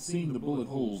 he'd seen the bullet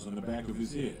holes in the back of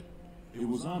his head. It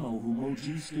was Ano who Mo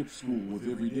G skipped school with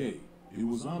every day. It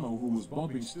was Ano who was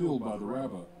bumping Still by the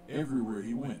Rabba everywhere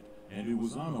he went, and it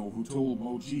was Ano who told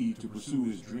Mo G to pursue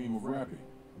his dream of rapping.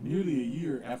 Nearly a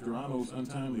year after Ano's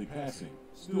untimely passing,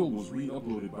 Still was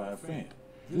re-uploaded by a fan.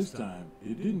 This time,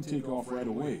 it didn't take off right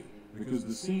away, because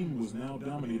the scene was now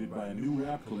dominated by a new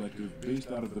rap collective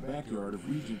based out of the backyard of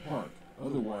Regent Park,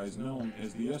 otherwise known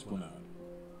as the Esplanade.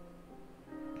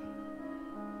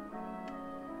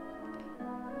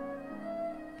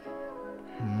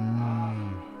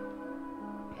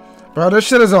 Bro, this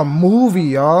shit is a movie,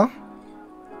 y'all.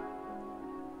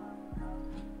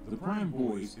 The prime Crime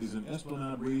Boys is an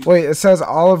Esplanade raised Wait, it says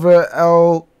Oliver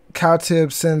L.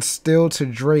 Cowtip sends still to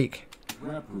Drake.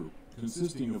 rap group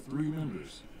consisting of 3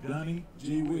 members, Donnie,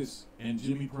 Jay Wiss, and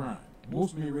Jimmy Prime.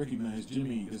 Most may recognize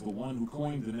Jimmy as the one who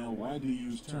coined the now widely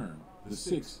used term, the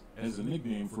Six, as a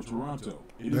nickname for Toronto.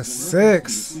 It The is in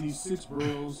reference Six. to the city's 6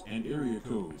 boroughs and area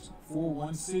codes,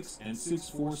 416 and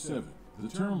 647. The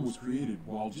term was created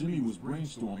while Jimmy was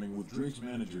brainstorming with Drake's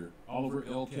manager, Oliver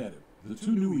L. Cowtip. The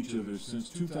two knew each other since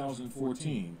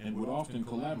 2014 and would often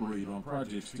collaborate on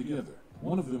projects together.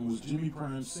 One of them was Jimmy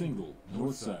Prime's single,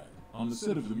 Northside. On the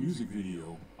set of the music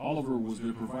video, Oliver was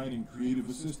there providing creative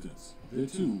assistance. There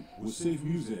too was Safe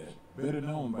Muzad, better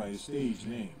known by his stage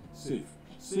name, Safe.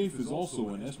 Safe is also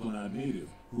an Esplanade native,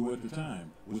 who at the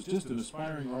time was just an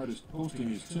aspiring artist posting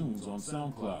his tunes on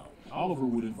SoundCloud. Oliver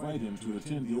would invite him to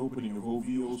attend the opening of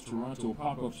OVO's Toronto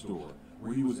pop-up store,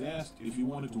 where he was asked if he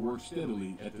wanted to work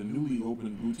steadily at the newly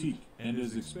opened boutique. And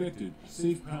as expected,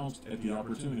 Safe pounced at the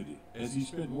opportunity. As he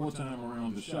spent more time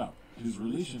around the shop, his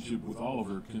relationship with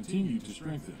Oliver continued to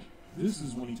strengthen. This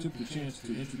is when he took the chance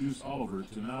to introduce Oliver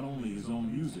to not only his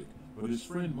own music, but his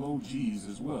friend Mo G's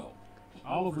as well.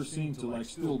 Oliver seemed to like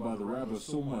Still by the Rabba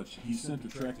so much he sent the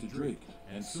track to Drake,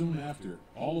 and soon after,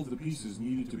 all of the pieces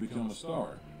needed to become a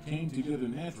star came together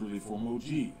naturally for Mo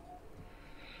G.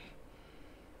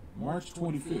 March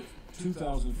 25th,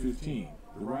 2015,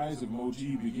 the rise of Mo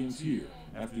G begins here,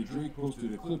 after Drake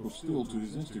posted a clip of Still to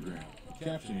his Instagram,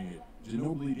 captioning it,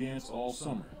 Ginobili Dance All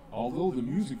Summer. Although the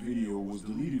music video was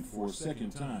deleted for a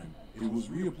second time, it was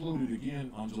re-uploaded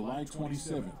again on July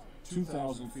 27th,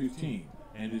 2015,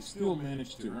 and it still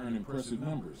managed to earn impressive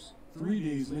numbers. 3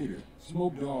 days later,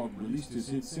 Smoke Dogg released his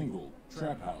hit single,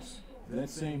 Trap House. That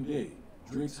same day,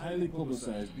 Drake's highly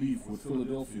publicized beef with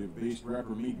Philadelphia-based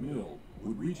rapper Meek Mill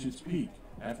would reach its peak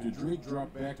after Drake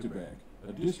dropped Back to Back,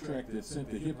 a diss track that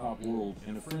sent the hip-hop world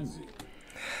in a frenzy.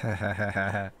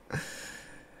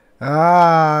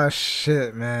 Ah,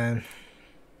 shit, man.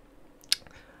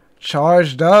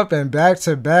 Charged Up and Back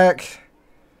to Back.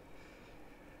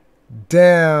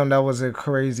 Damn, that was a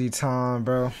crazy time,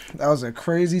 bro. That was a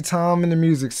crazy time in the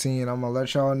music scene. I'm gonna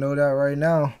let y'all know that right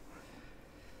now.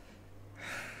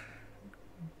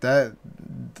 That,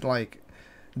 like,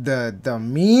 the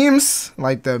memes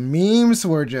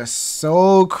were just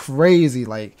so crazy.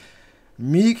 Like,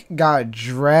 Meek got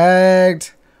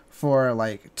dragged for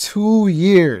like 2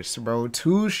 years, bro.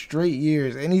 2 straight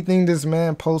years. Anything this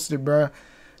man posted, bro,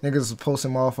 niggas was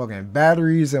posting motherfucking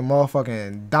batteries and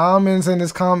motherfucking diamonds in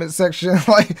his comment section,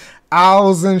 like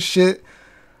owls and shit.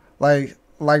 Like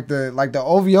the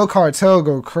OVO cartel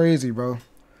go crazy, bro.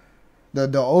 The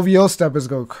OVO steppers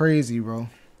go crazy, bro.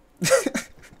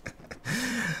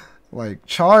 Like,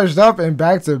 Charged Up and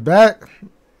Back to Back,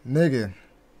 nigga.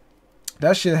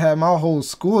 That shit had my whole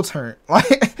school turned.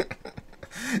 Like,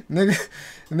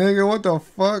 nigga, what the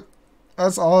fuck?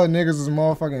 That's all the niggas is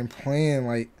motherfucking playing.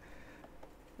 Like,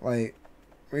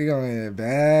 we going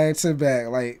back to back.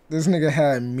 Like, this nigga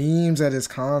had memes at his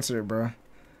concert, bro.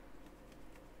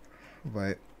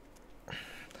 But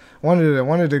one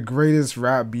of the greatest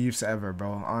rap beefs ever,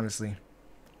 bro. Honestly.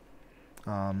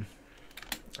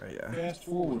 Yeah. Fast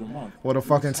forward a month. What a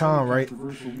fucking time, right?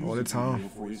 What a time.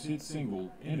 For his hit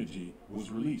single, Energy, was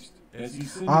released. As he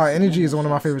Energy is one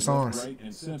of my favorite songs. Right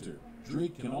and center.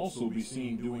 Drake can also be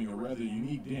seen doing a rather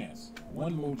unique dance,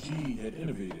 one Mo G had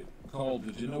innovated, called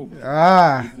the Ginobili.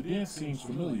 If the dance seems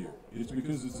familiar, it's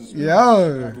because it's a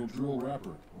Chicago drill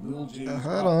rapper, Lil J.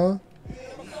 Hold on.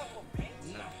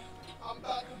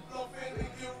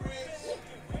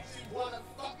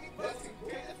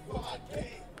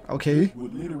 Okay.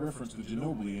 Would later reference the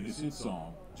Ginobili in his hit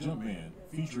song, Jumpman,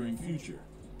 featuring Future.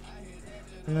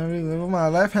 And I really live my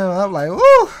left hand up like,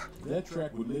 woo! That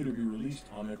track would later be released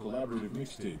on their collaborative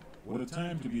mixtape, What a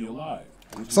Time to Be Alive.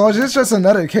 So is this just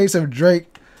another case of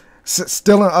Drake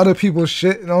stealing other people's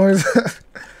shit? No.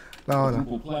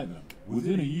 Platinum.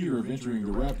 Within a year of entering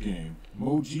the rap game,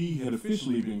 Mo G had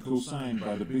officially been co-signed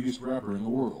by the biggest rapper in the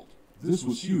world. This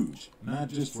was huge, not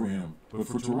just for him, but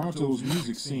for Toronto's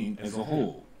music scene as a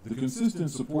whole. The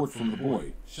consistent support from the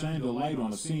boy shined a light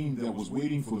on a scene that was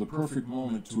waiting for the perfect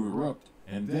moment to erupt,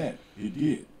 and that it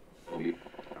did.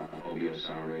 OVO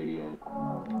Sound Radio.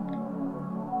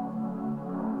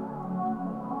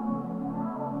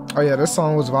 Oh yeah, this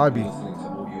song was vibey. Listening to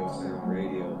OVO Sound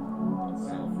Radio on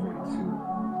Sound 42.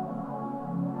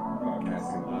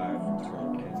 Broadcasting live from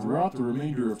Toronto, Canada. Throughout the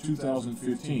remainder of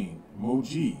 2015, Mo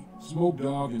G, Smoke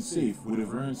Dogg, and Safe would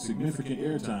have earned significant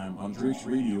airtime on Drake's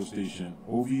radio station,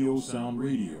 OVO Sound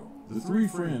Radio. The three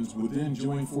friends would then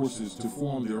join forces to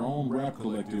form their own rap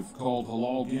collective called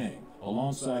Halal Gang,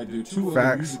 alongside their two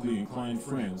other musically inclined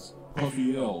friends,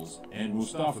 Puffy L's, and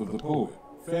Mustafa the Poet.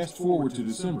 Fast forward to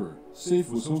December, Safe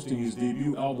was hosting his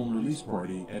debut album release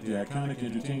party at the iconic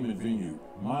entertainment venue,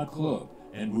 Mod Club,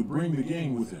 and would bring the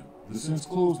gang with him. The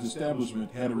since-closed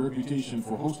establishment had a reputation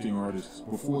for hosting artists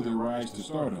before their rise to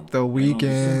stardom. The Weeknd.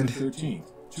 And on December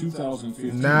 13th,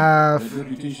 2015, that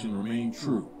reputation remained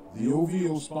true. The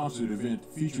OVO-sponsored event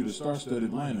featured a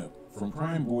star-studded lineup. From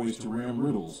Crime Boys to Ram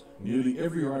Riddles, nearly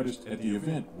every artist at the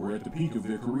event were at the peak of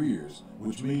their careers,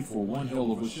 which made for one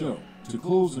hell of a show. To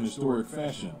close in historic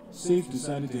fashion, Safe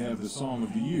decided to have the Song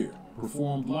of the Year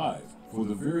performed live for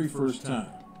the very first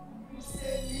time.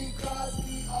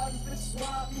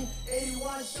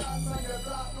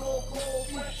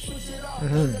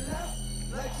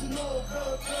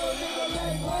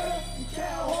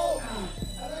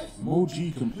 Mo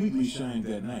G completely shined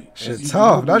that night. Shit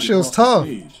tough. That shit was tough.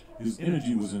 His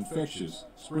energy was infectious,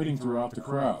 spreading throughout the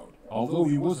crowd. Although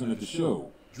he wasn't at the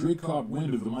show, Drake caught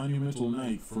wind of the monumental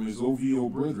night from his OVO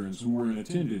brethren who were in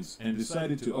attendance and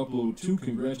decided to upload 2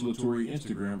 congratulatory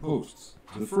Instagram posts.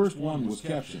 The first one was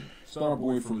captioned,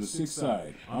 "Starboy from the 6th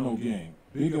Side, Ano Gang.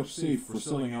 Big up Safe for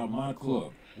selling out my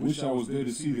club. Wish I was there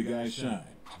to see the guys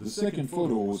shine." The second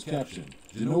photo was captioned,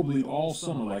 "Ginobili all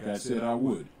summer like I said I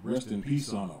would. Rest in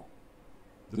peace, Ano."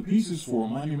 The pieces for a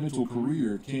monumental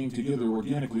career came together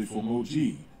organically for Mo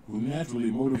G, who,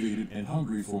 naturally motivated and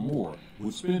hungry for more,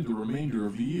 would spend the remainder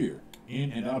of the year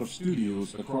in and out of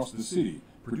studios across the city,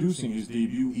 producing his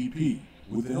debut EP.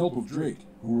 With the help of Drake,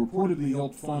 who reportedly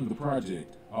helped fund the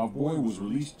project, Our Boy was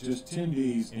released just 10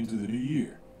 days into the new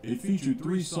year. It featured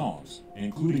 3 songs,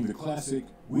 including the classic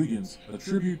Wiggins, a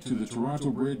tribute to the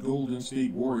Toronto-bred Golden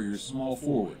State Warriors small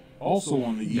forward. Also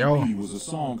on the EP was a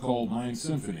song called Mind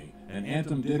Symphony, an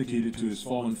anthem dedicated to his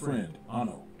fallen friend,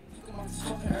 Ano.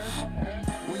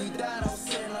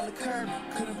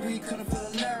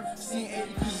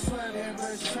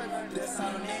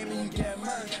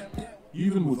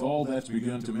 Even with all that's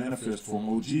begun to manifest for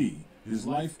Mo G, his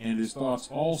life and his thoughts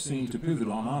all seem to pivot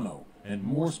on Ano, and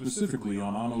more specifically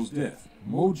on Ano's death.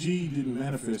 Mo G didn't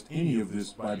manifest any of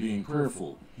this by being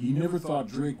prayerful. He never thought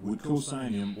Drake would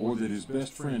co-sign him or that his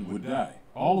best friend would die.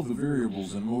 All of the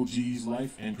variables in Mo G's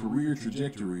life and career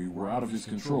trajectory were out of his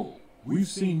control. We've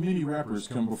seen many rappers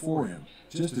come before him,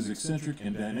 just as eccentric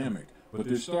and dynamic, but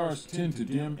their stars tend to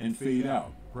dim and fade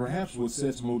out. Perhaps what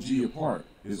sets Mo G apart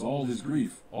is all his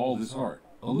grief, all his heart.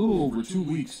 A little over 2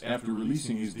 weeks after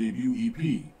releasing his debut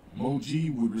EP, Mo G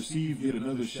would receive yet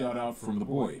another shout out from the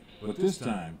boy, but this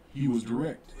time he was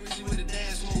direct.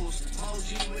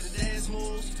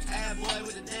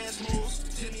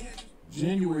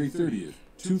 January 30th,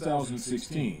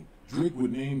 2016, Drake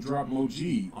would name drop Mo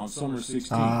G on Summer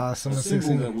 16, a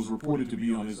single that was reported to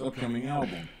be on his upcoming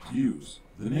album, Views.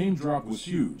 The name drop was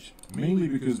huge, mainly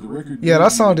because the record... Yeah,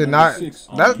 that song did not...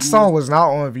 That song was not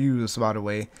on Views, by the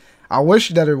way. I wish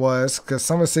that it was, because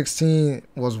Summer 16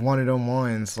 was one of them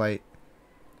ones, like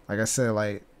I said,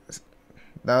 like,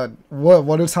 that,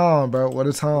 what a time, bro, what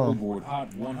a time. Billboard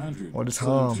Hot 100, what a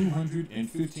time.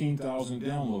 215,000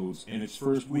 downloads in its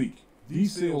first week.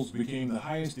 These sales became the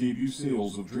highest debut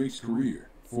sales of Drake's career.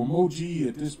 For Mo G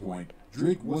at this point,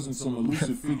 Drake wasn't some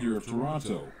elusive figure of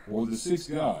Toronto, or the Sixth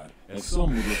God, as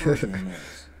some would refer to him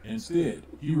as. Instead,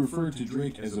 he referred to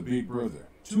Drake as a big brother.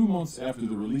 2 months after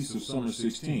the release of Summer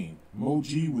 16, Mo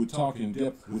G would talk in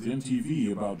depth with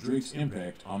MTV about Drake's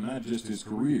impact on not just his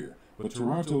career, but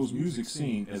Toronto's music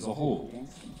scene as a whole.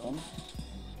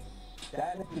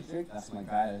 That nigga Drake, that's my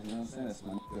guy, you know what I'm saying? That's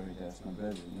my nigga right there, that's my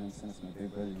brother, you know what I'm saying? That's my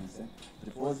big brother, you know what I'm saying? But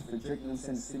if it wasn't for Drake, you know what I'm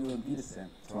saying? The city wouldn't be the same.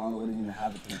 Toronto wouldn't even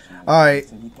have attention.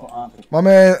 Alright. My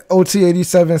man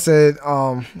OT87 said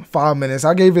 5 minutes.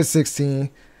 I gave it 16.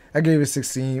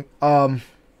 I'm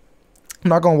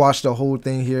not gonna watch the whole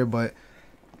thing here, but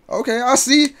okay, I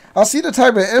see the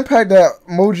type of impact that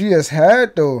Mo G has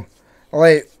had though.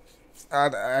 Like,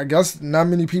 I guess not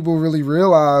many people really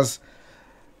realize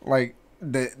like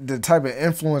the type of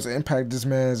influence and impact this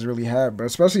man has really had, but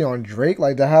especially on Drake.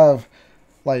 Like, to have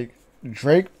like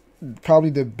Drake,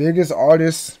 probably the biggest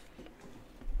artist.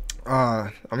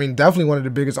 I mean, definitely one of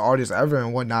the biggest artists ever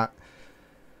and whatnot.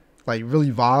 Like, really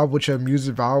vibe with your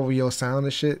music, vibe with your sound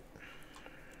and shit.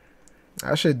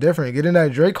 That shit different. Getting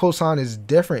that Drake cosign is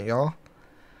different, y'all.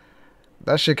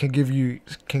 That shit can get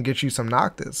you some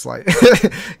noctis. Like,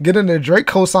 getting the Drake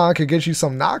cosign can get you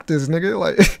some noctis, nigga.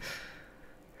 Like,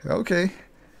 okay,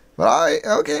 but alright,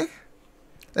 okay.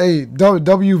 Hey,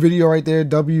 W video right there.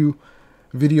 W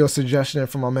video suggestion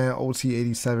from my man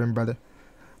OT87, brother.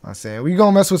 I'm saying we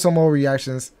gonna mess with some more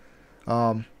reactions,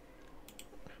 in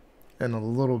a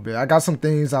little bit. I got some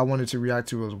things I wanted to react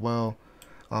to as well,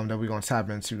 that we gonna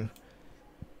tap into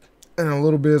in a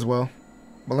little bit as well.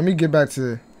 But let me get back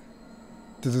to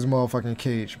this motherfucking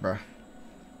cage, bro.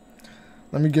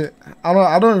 Let me get. I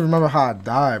don't even remember how I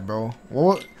died, bro.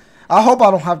 Well, I hope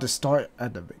I don't have to start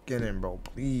at the beginning, bro.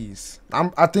 Please.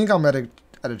 I think I'm at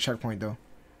a checkpoint though.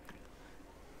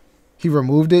 He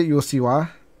removed it. You'll see why.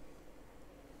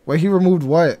 Wait, he removed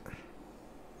what?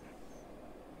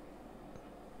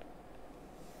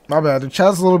 My bad. The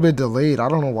chat's a little bit delayed. I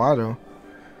don't know why though.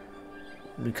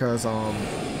 Because oh,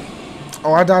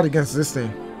 I died against this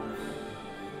thing.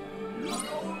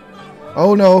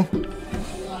 Oh no.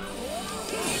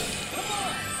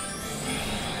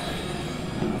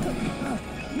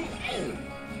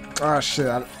 Ah shit.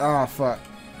 Ah fuck.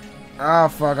 Ah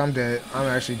fuck. I'm dead. I'm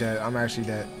actually dead. I'm actually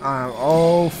dead.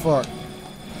 Oh fuck.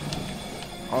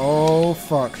 Oh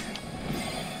fuck.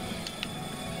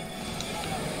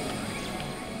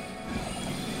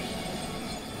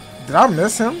 Did I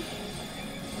miss him?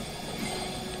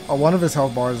 Oh, one of his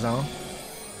health bars down.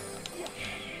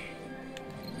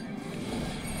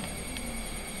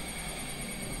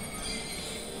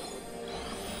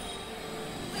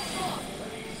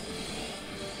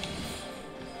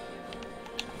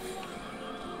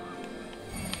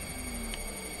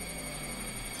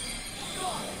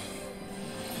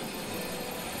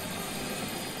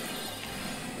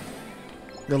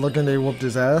 Good looking, they whooped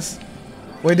his ass.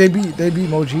 Wait, they beat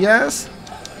Moji ass?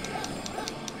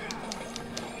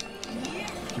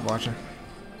 Keep watching.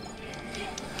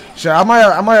 Shit, I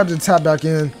might have to tap back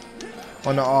in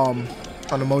on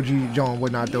the Moji John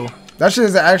whatnot though. That shit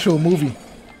is an actual movie.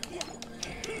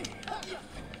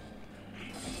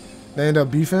 They end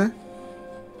up beefing.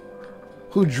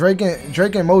 Who, Drake and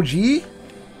Moji?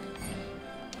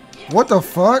 What the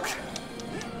fuck?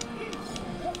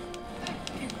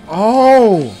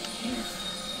 Oh.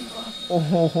 Oh.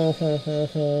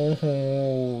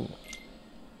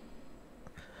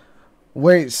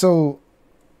 Wait, so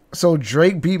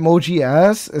Drake beat Moji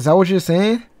ass? Is that what you're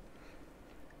saying?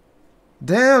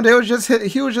 Damn, he was just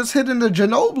hitting the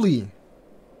Ginobili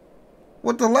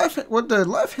with the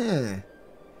left hand.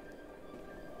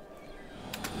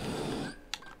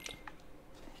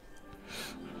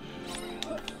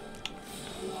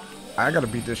 I gotta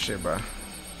beat this shit, bro.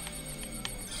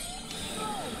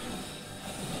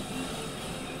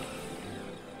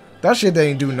 That shit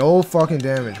didn't do no fucking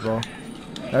damage, bro.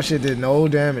 That shit did no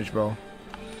damage, bro.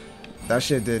 That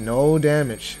shit did no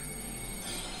damage.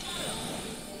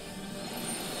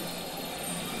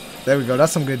 There we go.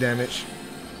 That's some good damage.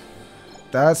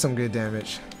 That's some good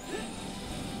damage.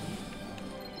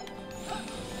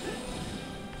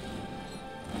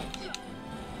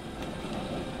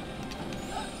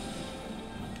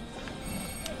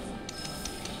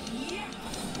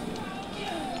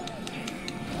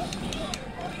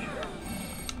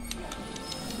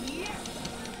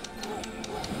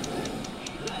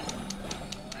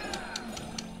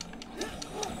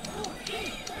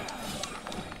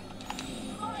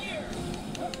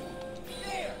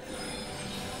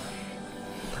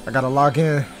 I gotta log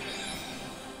in.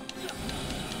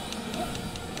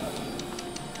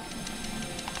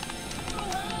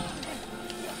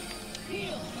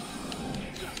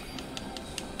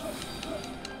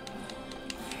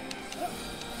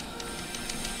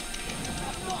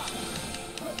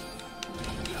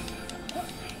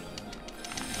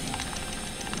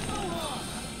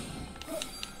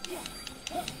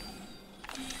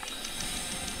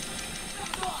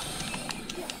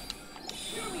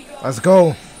 Let's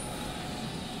go.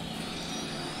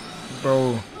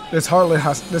 Bro, this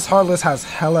Heartless has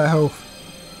hella health.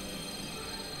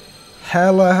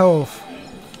 Hella health.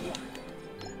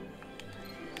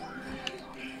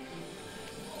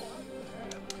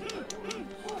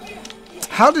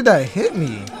 How did that hit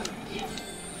me?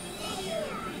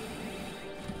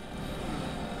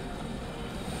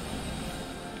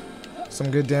 Some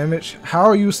good damage. How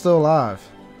are you still alive?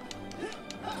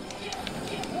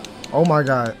 Oh my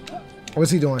god. What's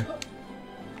he doing?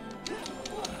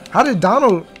 How did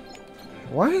Donald...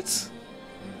 What?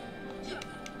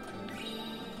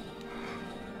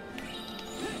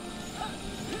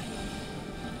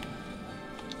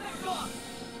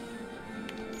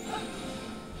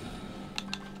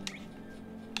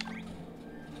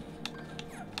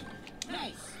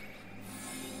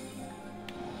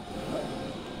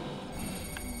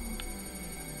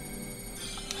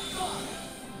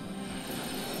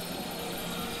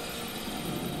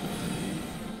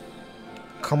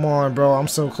 Come on, bro. I'm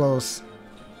so close.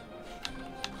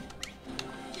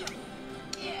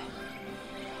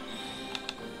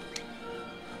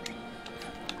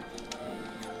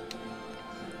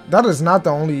 That is not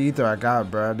the only ether I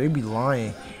got, bro. They be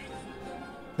lying.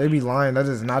 They be lying. That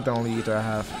is not the only ether I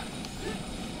have.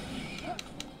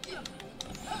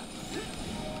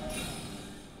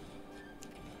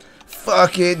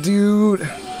 Fuck it, dude.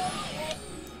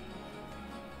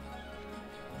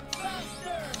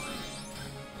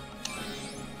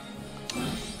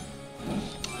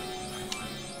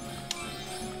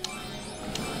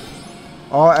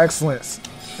 All excellence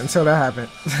until that happened.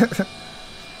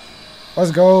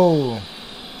 Let's go.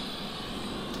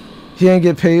 He didn't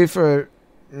get paid for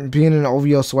being in an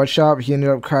OVO sweatshop. He ended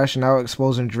up crashing out,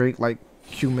 exposing Drake like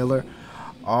Q Miller.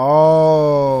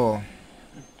 Oh.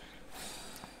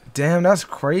 Damn, that's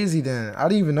crazy then. I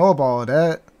didn't even know about all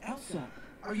that. Elsa,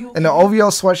 are you okay? And the OVO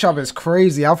sweatshop is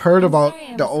crazy. I've heard about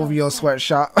the OVO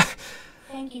sweatshop.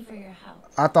 Thank you for your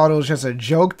help. I thought it was just a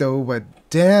joke though, but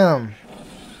damn.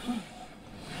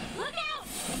 Look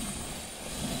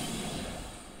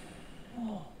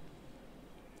out!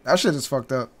 That shit is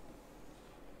fucked up.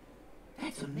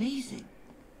 That's amazing.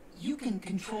 You can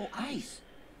control ice.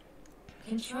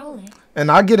 Control it. And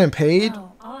not getting paid,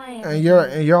 No, all I ever and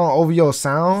do you're on OVO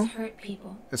sound. is hurt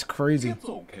people. It's crazy. It's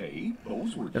okay.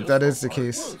 Those were If just that is the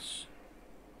heartless. case.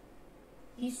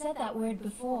 You said that word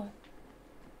before.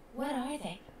 What are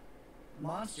they?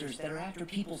 Monsters that are after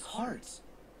people's hearts.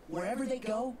 Wherever they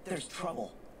go, there's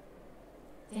trouble.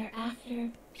 They're after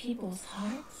people's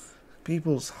hearts?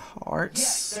 People's Yes,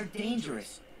 hearts. they're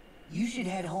dangerous. You should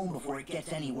head home before it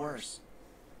gets any worse.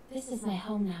 This is my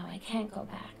home now. I can't go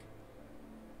back.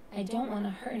 I don't want to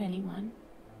hurt anyone.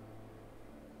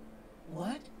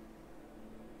 What?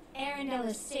 Arendelle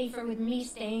is safer with me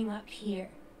staying up here.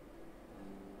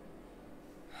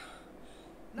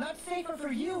 Not safer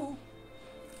for you.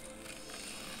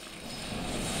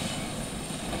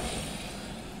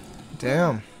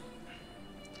 Damn.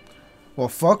 Well,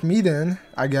 fuck me then,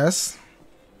 I guess.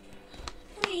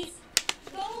 Please,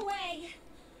 go away.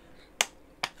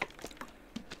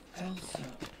 Elsa.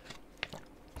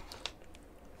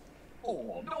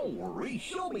 Oh, don't worry.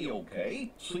 She'll be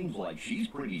okay. Seems like she's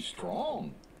pretty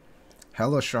strong.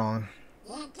 Hella strong.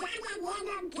 You gotta let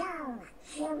her go.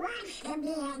 She wants to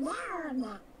be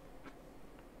alone.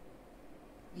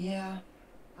 Yeah,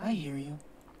 I hear you.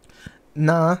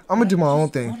 Nah, I'm gonna do my own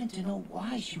I thing. wanted to know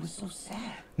why she was so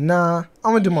sad. Nah,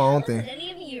 I'm gonna do my own How is it thing.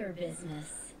 any of your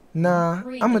business? Nah,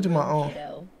 I'm gonna do my Read the own.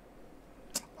 kiddo.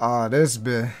 Ah, this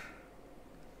bit.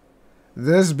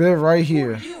 This bit right Who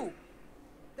here. are you?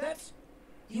 That's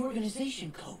the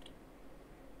organization code.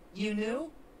 You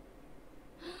knew?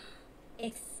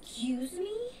 Excuse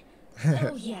me?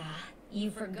 Oh yeah,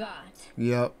 you forgot.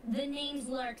 Yep. The name's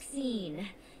Larxene.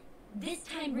 This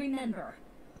time remember.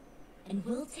 And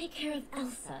we'll take care of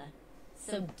Elsa,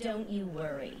 so don't you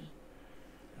worry.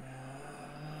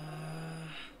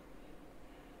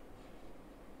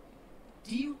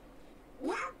 Do you?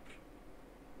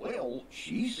 Well,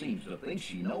 she seems to think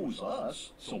she knows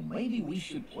us, so maybe we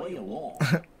should play along.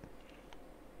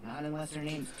 Not unless her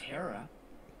name's Tara.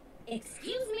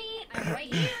 Excuse me, I'm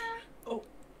right here.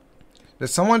 Did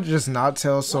someone just not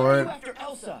tell Why are you Sword after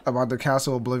Elsa? about the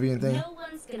Castle Oblivion thing? No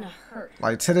one's gonna hurt.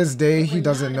 Like, to this day, he We're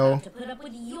doesn't not know. about to put up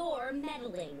with your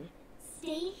meddling.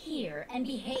 Stay here and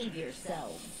behave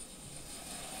yourselves.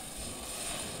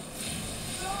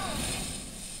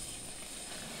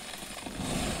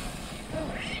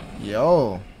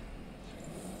 Yo.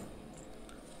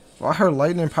 Why her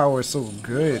lightning power is so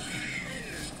good?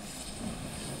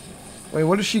 Wait,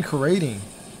 what is she creating?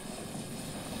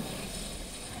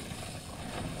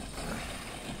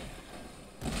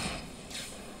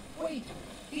 Wait,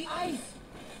 the ice!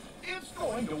 It's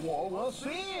going to wall us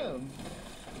in.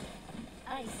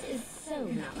 Ice is so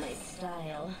not my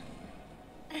style.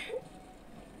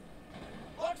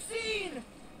 Larxene!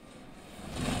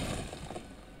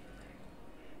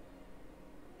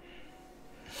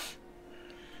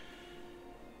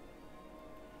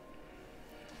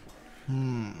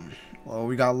 Well,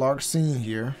 we got Larxene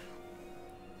here.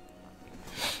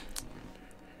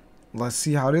 Let's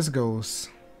see how this goes.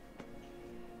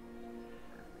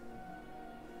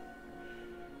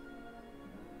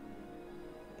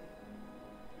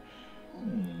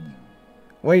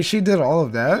 Wait, she did all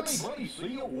of that? Anybody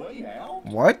see a way out?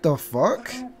 What the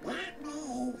fuck?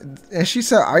 And she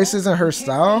said ice isn't her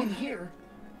style? In here.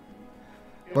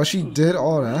 But she did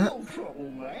all that? No trouble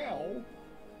now.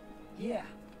 Yeah.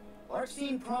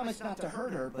 Larxene promised not to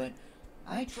hurt her, but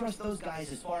I trust those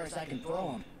guys as far as I can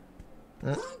throw them.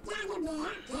 You gotta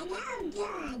be up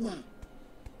to no good.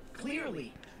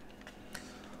 Clearly.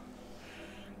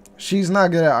 She's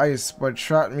not good at ice, but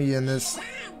trapped me in this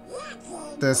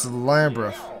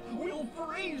labyrinth. We'll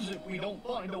freeze if we don't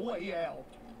find a way out.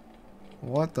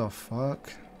 What the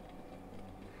fuck?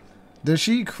 Did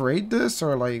she create this,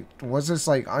 or like was this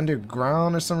like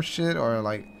underground or some shit, or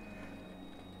like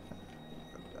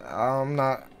I'm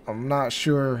not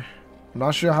sure. I'm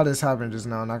not sure how this happened just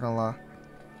now, not gonna lie.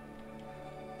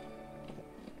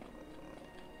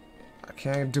 I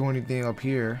can't do anything up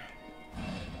here.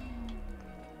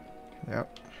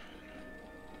 Yep.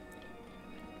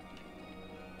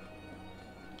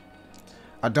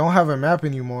 I don't have a map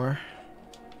anymore.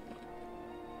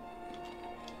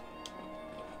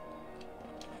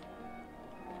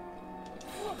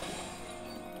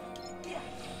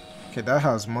 Okay, that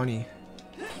has money.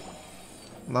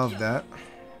 Love that.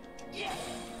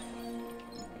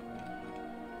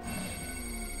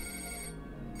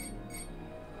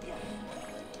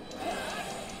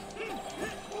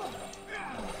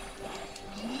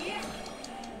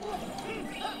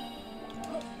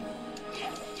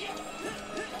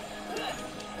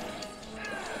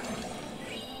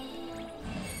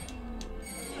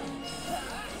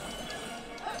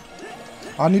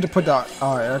 I need to put that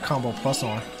air combo plus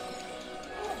on.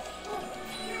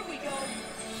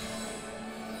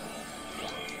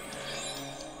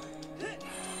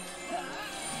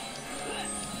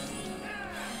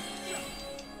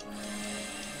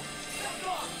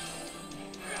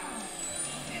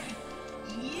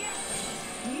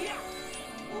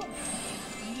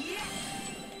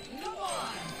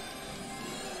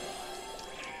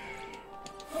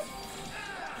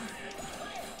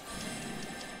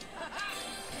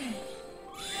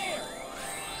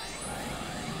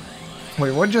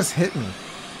 Wait, what just hit me?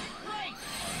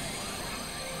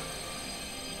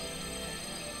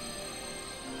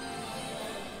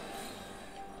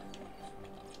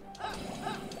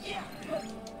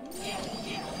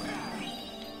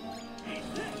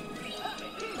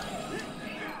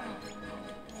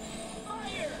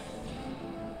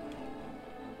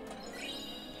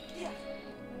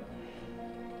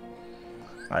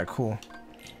 Alright, cool.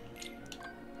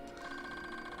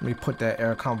 Let me put that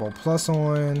air combo plus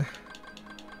on.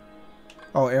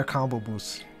 Oh, air combo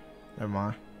boost. Never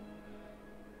mind.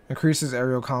 Increases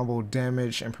aerial combo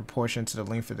damage in proportion to the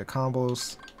length of the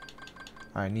combos.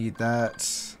 I need that.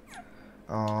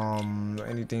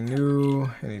 Anything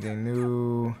new? Anything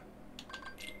new?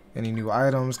 Any new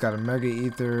items? Got a mega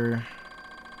ether.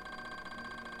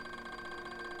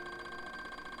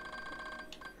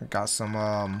 Got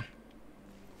some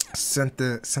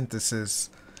synthesis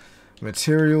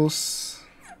materials.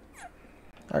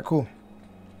 Alright, cool.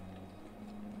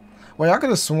 Wait, I could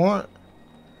have sworn.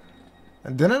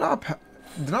 And didn't I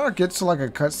get to like a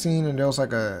cutscene and there was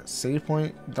like a save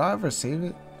point? Did I ever save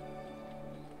it?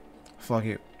 Fuck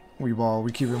it. We ball.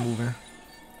 We keep it moving.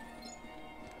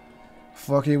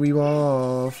 Fuck it, we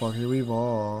ball. Fuck it, we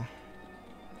ball.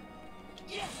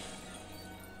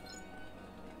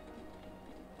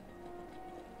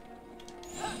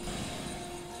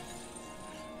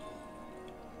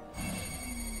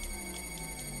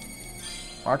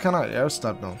 Why can't I air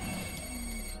step them?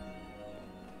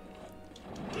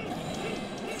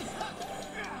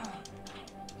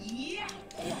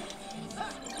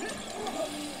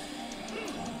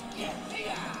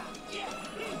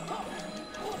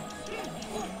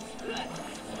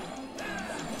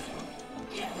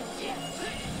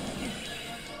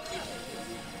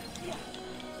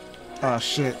 Ah,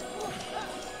 shit.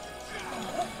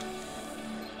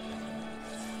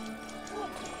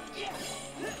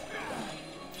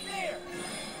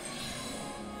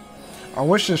 I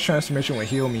wish this transformation would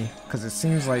heal me, because it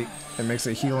seems like it makes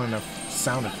a healing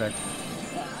sound effect.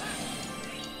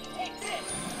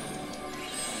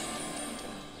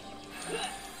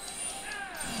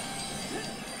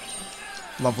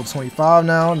 Level 25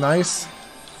 now, nice.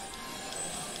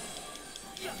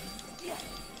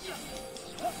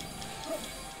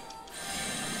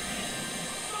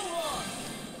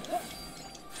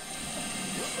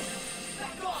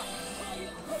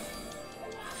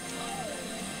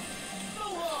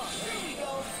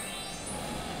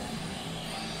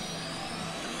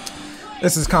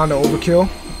 This is kind of overkill,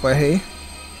 but hey.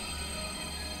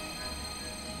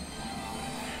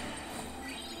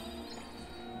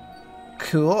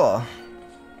 Cool.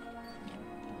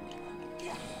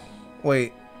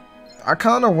 Wait, I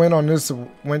kind of went this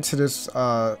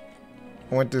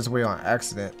way on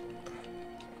accident.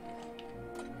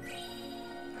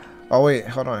 Oh wait,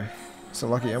 hold on. It's a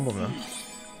lucky emblem now.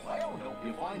 I'll help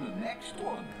you find the next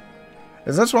one.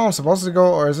 Is this where I'm supposed to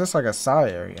go, or is this like a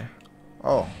side area?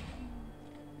 Oh.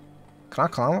 Can I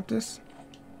climb up this?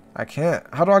 I can't.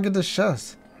 How do I get this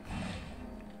chest?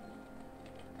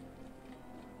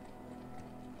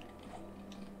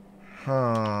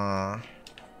 Huh.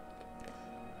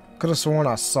 Could have sworn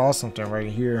I saw something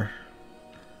right here.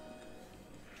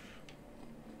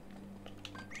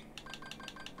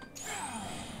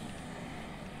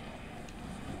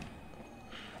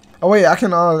 Oh wait, I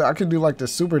can do like the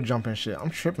super jump and shit. I'm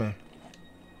tripping.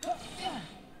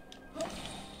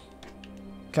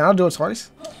 Can I do it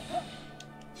twice?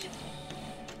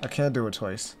 I can't do it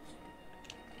twice.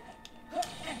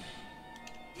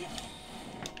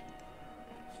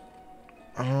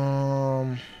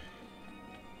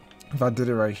 If I did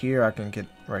it right here, I can get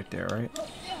right there, right?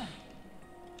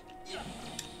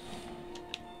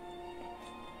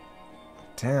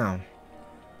 Damn.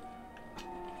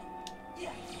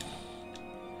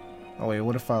 Oh wait,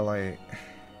 what if I like...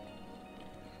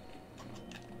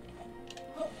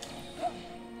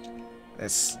 It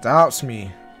stops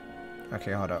me.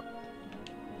 Okay, hold up.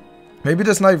 Maybe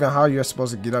that's not even how you're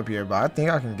supposed to get up here, but I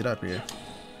think I can get up here.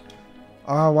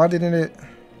 Why didn't it...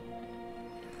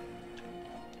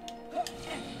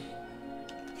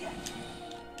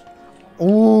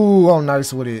 Ooh, I'm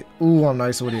nice with it. Ooh, I'm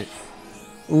nice with it.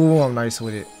 Ooh, I'm nice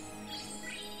with it.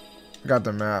 Got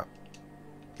the map.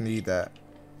 Need that.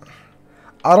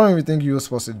 I don't even think you were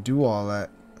supposed to do all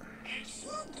that.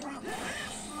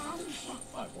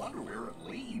 I wonder where it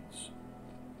leads.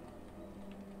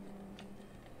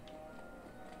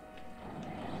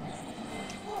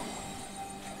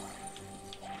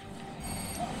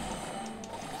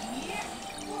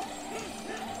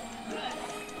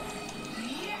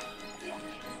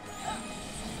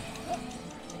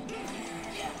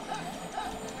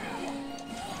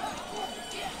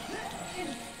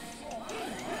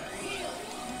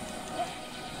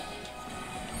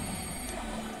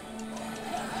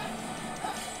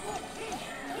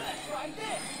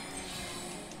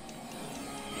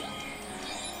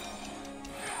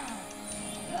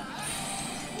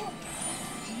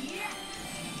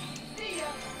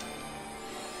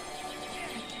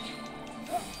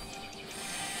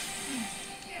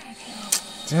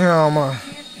 Damn,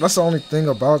 that's the only thing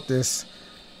about this.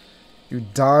 You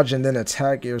dodge and then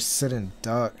attack your sit and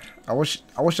duck. I wish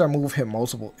that move hit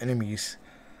multiple enemies.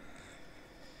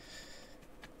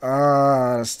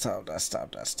 That's tough. That's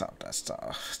tough. That's tough. That's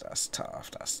tough. That's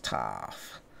tough. That's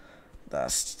tough.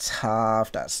 That's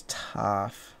tough. That's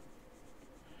tough.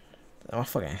 Damn, my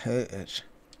fucking head itch.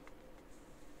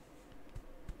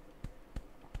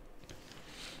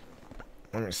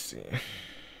 Let me see.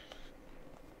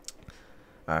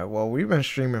 Alright, well, we've been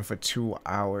streaming for 2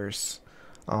 hours.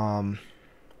 I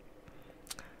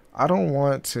don't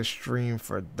want to stream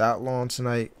for that long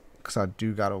tonight because I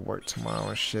do gotta work tomorrow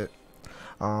and shit.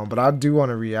 But I do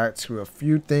want to react to a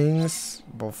few things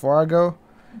before I go.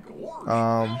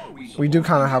 We do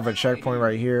kind of have a checkpoint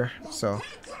right here, so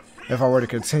if I were to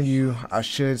continue, I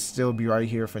should still be right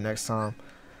here for next time.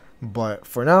 But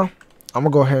for now, I'm gonna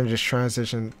go ahead and just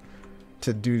transition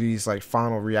to do these like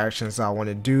final reactions I want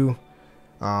to do.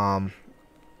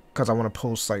 Because I want to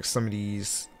post like some of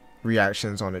these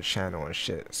reactions on the channel and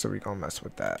shit, so we gonna mess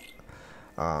with that.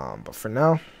 But for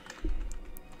now,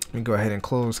 let me go ahead and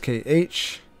close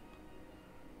KH,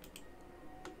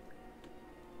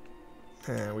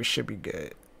 and we should be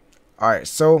good. Alright,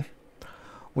 so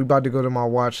we about to go to my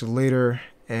watch later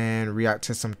and react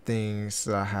to some things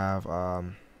that I have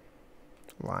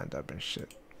lined up and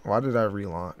shit. Why did I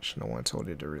relaunch? No one told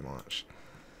it to relaunch.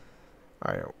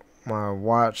 Alright, my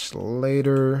watch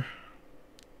later.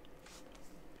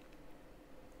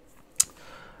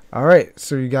 Alright,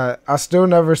 so you got, I still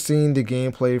never seen the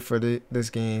gameplay for this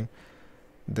game,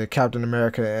 the Captain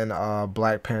America and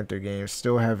Black Panther game.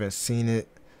 Still haven't seen it.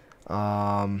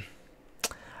 I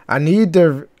did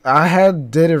a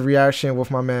reaction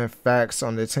with my man Fax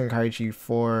on the Tenkaichi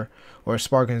 4 or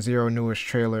Sparking Zero newest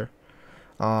trailer,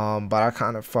 but I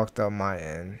kind of fucked up my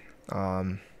end.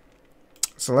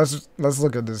 So let's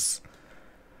look at this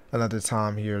another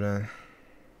time here then.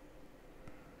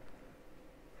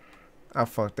 I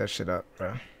fucked that shit up,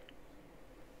 bro.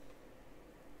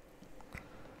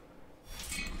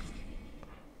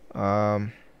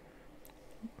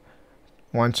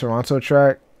 One Toronto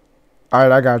track.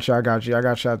 Alright, I got you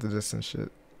after this and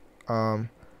shit. Let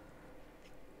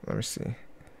me see.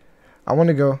 I want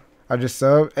to go. I just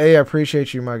sub. Hey, I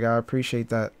appreciate you, my guy. I appreciate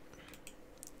that.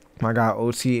 My guy,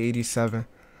 OT87.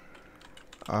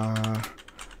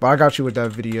 But I got you with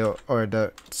that video or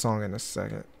that song in a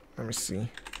second. Let me see.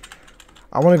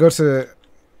 I want to go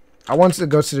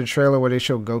to the trailer where they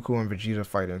show Goku and Vegeta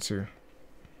fighting too.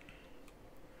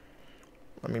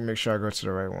 Let me make sure I go to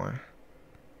the right one.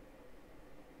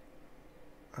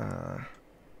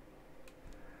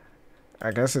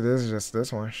 I guess it is just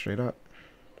this one, straight up.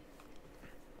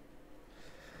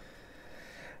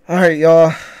 Alright,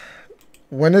 y'all.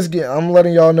 When this game, I'm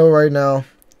letting y'all know right now.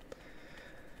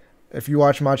 If you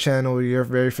watch my channel, you're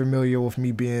very familiar with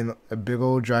me being a big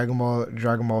old Dragon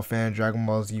Ball fan, Dragon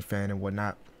Ball Z fan, and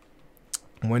whatnot.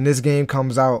 When this game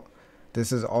comes out,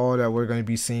 this is all that we're gonna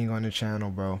be seeing on the channel,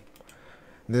 bro.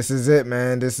 This is it,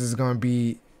 man. This is gonna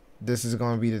be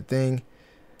the thing.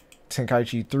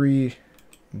 Tenkaichi 3,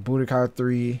 Budokai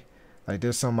 3. Like,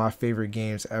 there's some of my favorite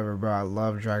games ever, bro. I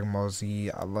love Dragon Ball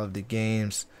Z. I love the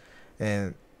games.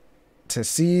 And to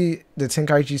see the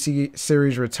Tenkaichi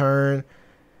series return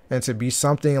and to be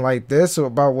something like this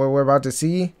about what we're about to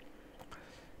see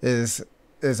is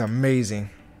amazing.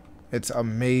 It's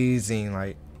amazing.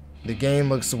 Like, the game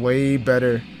looks way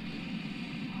better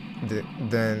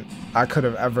than I could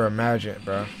have ever imagined,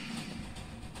 bro.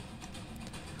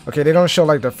 Okay, they're gonna show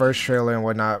like the first trailer and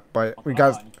whatnot, but we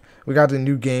got the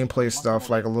new gameplay stuff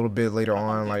like a little bit later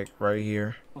on, like right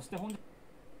here.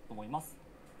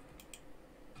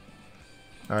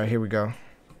 Alright, here we go.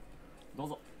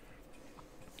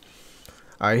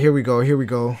 Alright, here we go, here we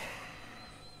go.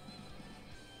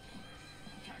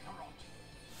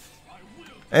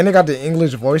 And they got the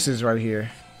English voices right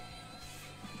here.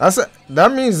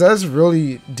 That means that's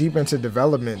really deep into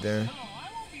development then.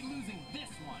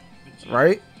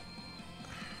 Right?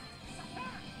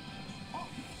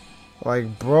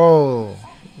 Like, bro,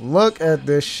 look at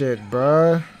this shit,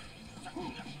 bruh.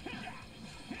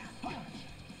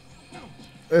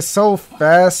 It's so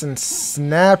fast and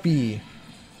snappy.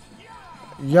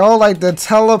 Yo, like the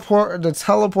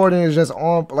teleporting is just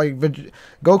on. Like,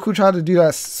 Goku tried to do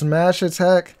that smash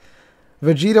attack.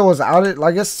 Vegeta was out it.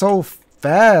 Like, it's so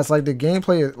fast. Like, the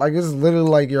gameplay, like, it's literally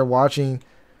like you're watching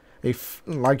the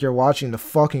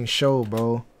fucking show,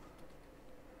 bro.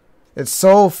 It's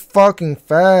so fucking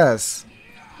fast.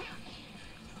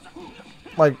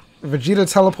 Like, Vegeta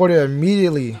teleported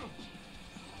immediately.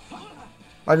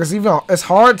 Like, it's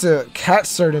hard to catch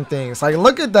certain things. Like,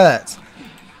 look at that.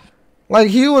 Like,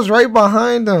 he was right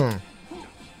behind him.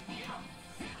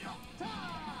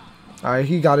 Alright,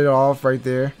 he got it off right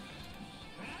there.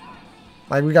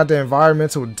 Like, we got the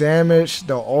environmental damage.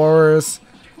 The auras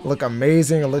look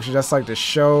amazing. It looks just like the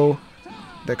show.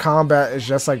 The combat is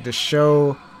just like the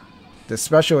show. The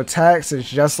special attacks is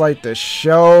just like the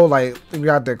show. Like, we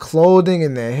got the clothing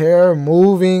and the hair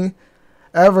moving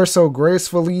ever so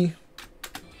gracefully.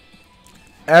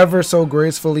 Ever so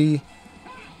gracefully.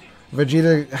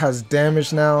 Vegeta has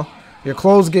damage now. Your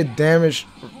clothes get damaged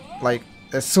like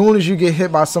as soon as you get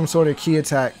hit by some sort of key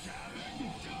attack.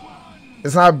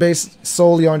 It's not based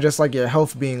solely on just like your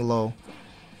health being low.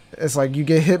 It's like you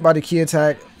get hit by the key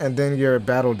attack and then your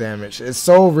battle damage. It's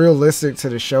so realistic to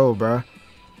the show, bruh.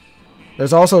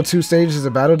 There's also 2 stages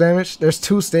of battle damage. There's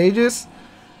 2 stages?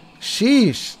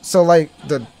 Sheesh. So like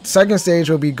the second stage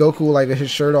will be Goku like with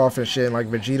his shirt off and shit, and like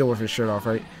Vegeta with his shirt off,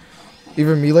 right?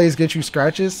 Even melees get you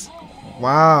scratches?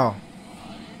 Wow.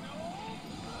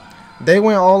 They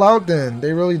went all out then.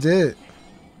 They really did.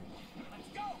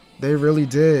 They really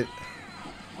did.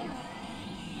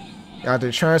 Got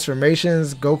the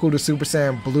transformations. Goku to Super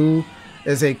Saiyan Blue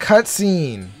is a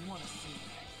cutscene.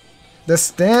 The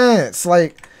stance,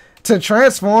 like, to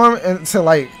transform and to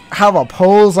like have a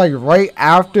pose like right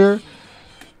after.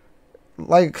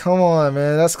 Like, come on,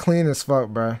 man. That's clean as fuck,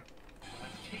 bruh.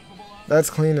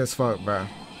 That's clean as fuck, bruh.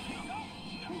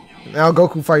 Now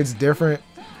Goku fights different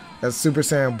as Super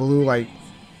Saiyan Blue. Like,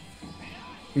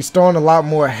 he's throwing a lot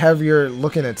more heavier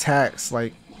looking attacks.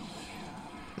 Like,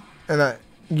 and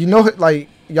you know, like,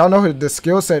 y'all know the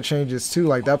skill set changes too.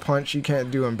 Like, that punch you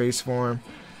can't do in base form,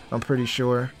 I'm pretty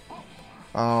sure.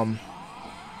 Got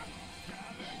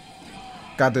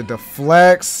the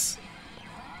deflects.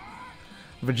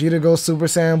 Vegeta goes Super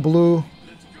Saiyan Blue.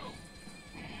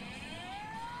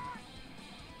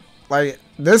 Like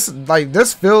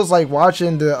this feels like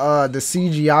watching the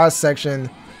CGI section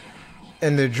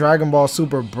in the Dragon Ball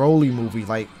Super Broly movie.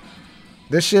 Like,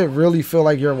 this shit really feel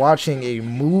like you're watching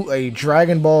a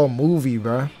Dragon Ball movie,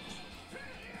 bruh.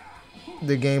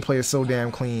 The gameplay is so damn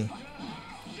clean.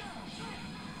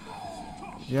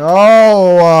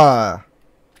 Yo.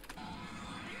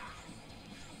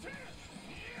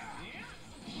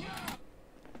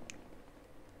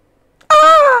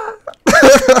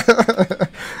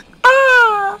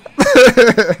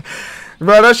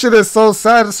 Bro, that shit is so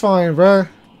satisfying, bro.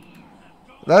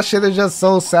 That shit is just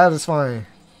so satisfying.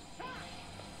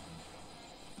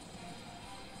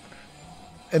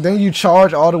 And then you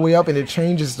charge all the way up and it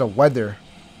changes the weather.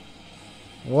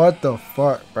 What the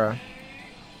fuck, bro?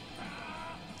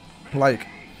 Like,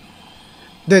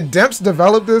 did Demps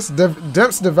develop this?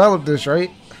 Demps developed this,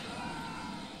 right?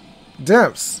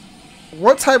 Demps,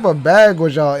 what type of bag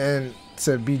was y'all in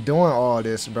to be doing all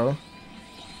this, bro?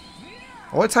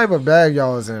 What type of bag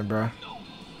y'all is in, bro?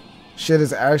 Shit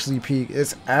is actually peak.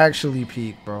 It's actually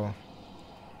peak, bro.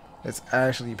 It's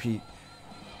actually peak.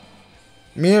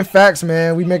 Me and Facts,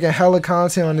 man, we making hella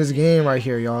content on this game right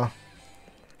here, y'all.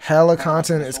 Hella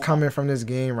content is coming from this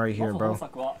game right here, bro.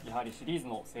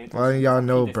 Letting y'all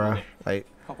know, bro. Like,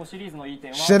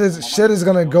 shit is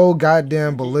gonna go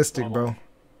goddamn ballistic, bro.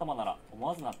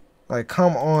 Like,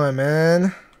 come on,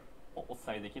 man.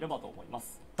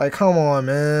 Like, come on,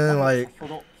 man.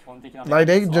 Like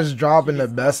they just dropping the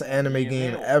best anime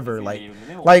game ever. Like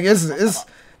it's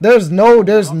there's no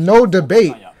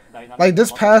debate. Like,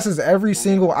 this passes every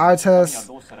single eye test.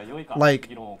 Like,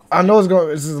 I know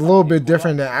it's a little bit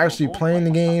different than actually playing the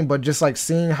game, but just like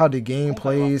seeing how the game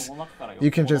plays,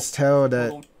 you can just tell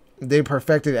that they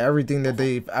perfected everything that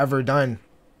they've ever done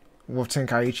with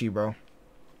Tenkaichi, bro.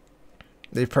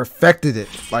 They perfected it.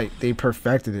 Like, they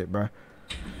perfected it, bro.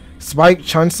 Spike,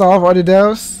 Chunsoft are the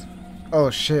devs? Oh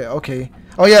shit, okay.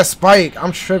 Oh yeah, Spike,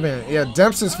 I'm tripping. Yeah,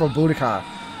 Demps is for Budokai.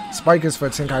 Spike is for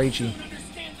Tenkaichi.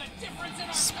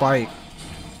 Spike.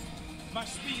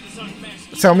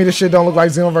 Tell me this shit don't look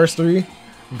like Xenoverse 3?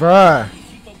 Bruh.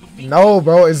 No,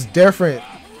 bro, it's different.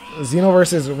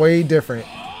 Xenoverse is way different.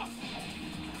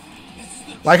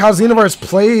 Like, how Xenoverse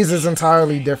plays is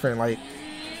entirely different. Like,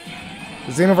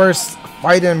 Xenoverse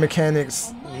fighting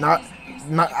mechanics, not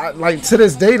like, to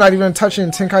this day, not even touching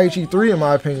Tenkaichi 3 in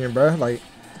my opinion, bro. Like,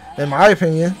 in my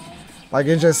opinion, like,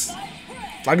 it just,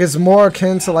 like, it's more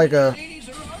akin to like a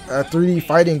 3D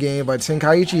fighting game, but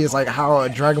Tenkaichi is like how a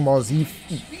Dragon Ball Z,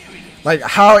 like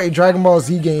how a Dragon Ball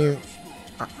Z game,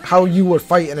 how you would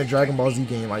fight in a Dragon Ball Z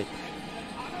game, like,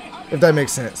 if that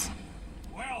makes sense.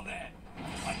 Well then,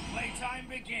 let playtime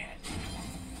begin.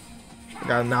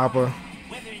 Got Nappa.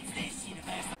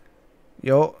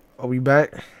 Yo, are we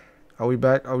back? Are we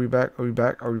back? Are we back? Are we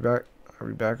back? Are we back? Are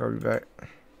we back? Are we back?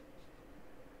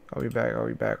 Are we back? Are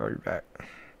we back? Are we back?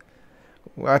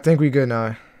 Well, I think we good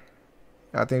now.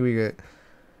 I think we good.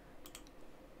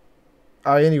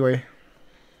 Alright, anyway.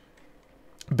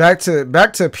 Back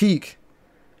to peak.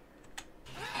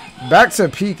 Back to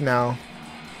peak now.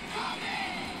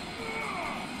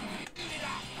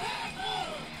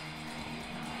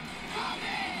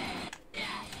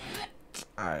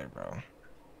 Alright, bro.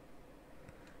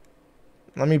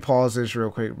 Let me pause this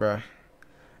real quick, bro.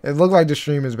 It looked like the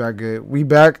stream is back good. We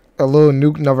back. A little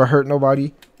nuke never hurt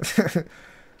nobody.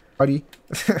 Buddy.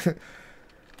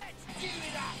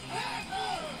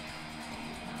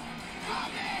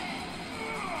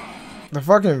 The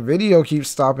fucking video keeps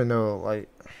stopping though. Like,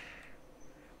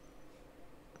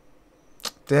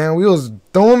 damn, we was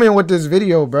thumbing with this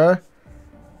video, bruh.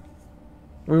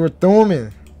 We were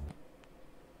thumbing.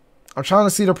 I'm trying to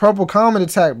see the purple comet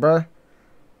attack, bruh.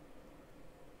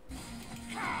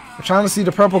 I'm trying to see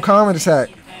the purple comet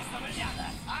attack.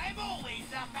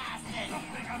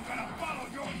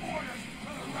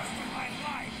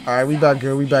 Alright, we back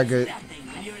good. We back good.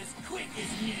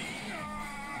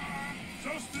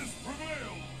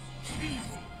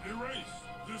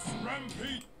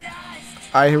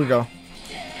 Alright, here we go.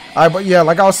 Alright, but yeah,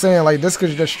 like I was saying, like, this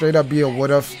could just straight up be a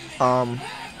what if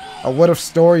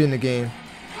story in the game.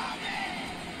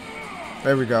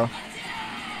 There we go.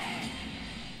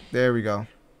 There we go.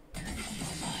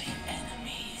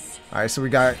 Alright, so we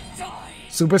got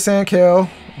Super Saiyan Kill,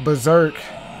 Berserk,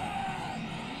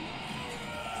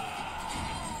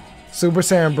 Super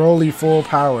Saiyan Broly full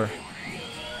power.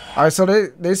 Alright, so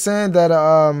they saying that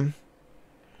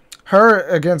her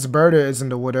against Berta isn't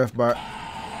the what if, but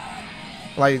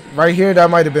like right here that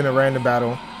might have been a random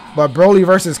battle. But Broly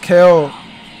versus Kale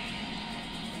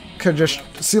could just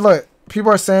see, look, people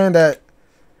are saying that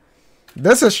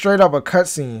this is straight up a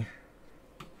cutscene.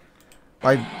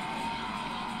 Like,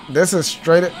 this is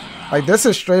straight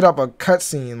up a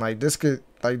cutscene. Like, this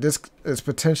is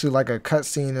potentially like a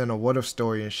cutscene in a what if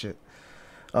story and shit.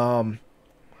 I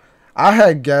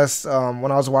had guessed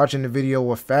when I was watching the video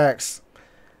with Facts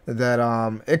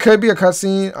that it could be a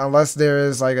cutscene unless there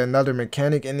is like another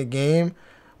mechanic in the game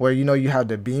where, you know, you have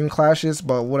the beam clashes.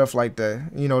 But what if, like,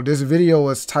 this video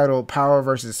was titled Power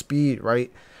versus Speed,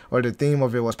 right? Or the theme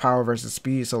of it was Power versus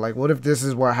Speed. So, like, what if this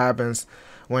is what happens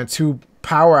when two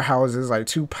powerhouses, like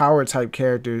two power type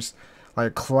characters,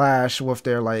 like clash with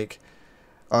their like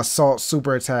assault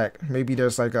super attack? Maybe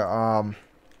there's like a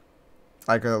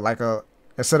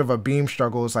instead of a beam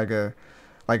struggle, it's like a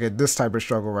this type of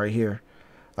struggle right here.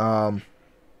 But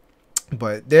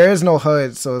there is no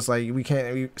HUD, so it's like we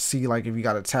can't see like if you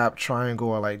gotta tap triangle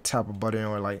or like tap a button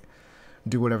or like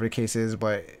do whatever the case is.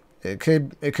 But it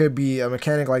could be a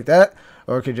mechanic like that,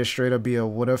 or it could just straight up be a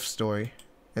what if story.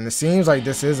 And it seems like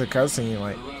this is a cutscene.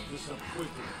 Like,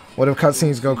 what if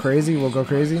cutscenes go crazy? We'll go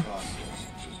crazy.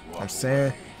 I'm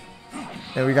saying.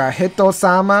 And we got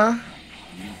Hito-sama.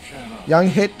 Young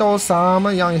Hito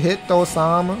Sama, Young Hito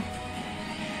Sama.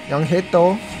 Young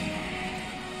Hito.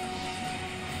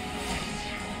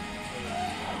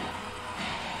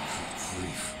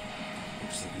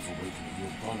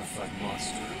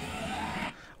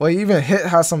 Well, even Hit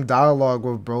has some dialogue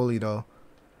with Broly though.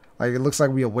 Like it looks like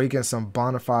we awakened some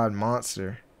bona fide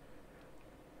monster.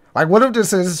 Like what if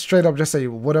this is straight up just say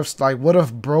what if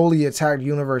Broly attacked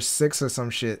Universe 6 or some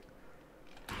shit?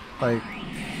 Like,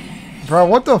 bro,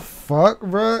 what the fuck,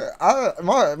 bro?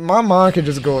 My mind could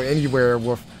just go anywhere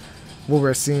with what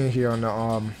we're seeing here on the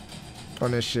on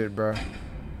this shit, bro.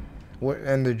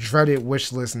 And the dreaded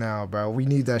wish list now, bro. We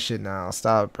need that shit now.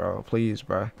 Stop, bro. Please,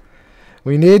 bro.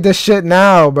 We need this shit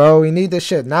now, bro. We need this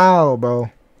shit now,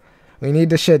 bro. We need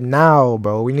this shit now,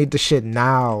 bro. We need this shit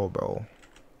now, bro.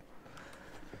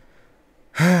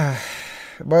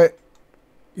 But,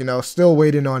 you know, still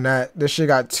waiting on that. This shit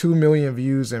got 2 million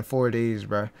views in 4 days,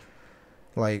 bro.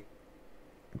 Like,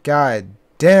 god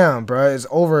damn, bro. It's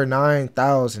over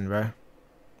 9,000, bro.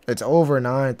 It's over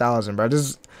 9,000, bro.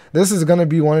 This is gonna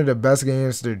be one of the best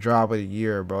games to drop of the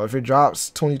year, bro. If it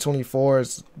drops 2024,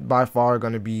 it's by far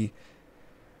gonna be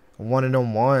one of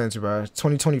them ones, bro.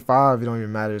 2025, it don't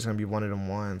even matter. It's gonna be one of them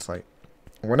ones. Like,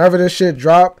 whenever this shit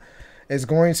drop, it's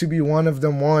going to be one of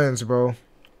them ones, bro.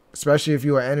 Especially if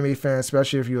you're an anime fan,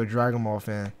 especially if you're a Dragon Ball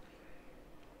fan.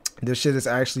 This shit is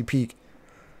actually peak.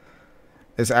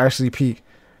 It's actually peak.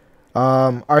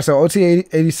 Alright, so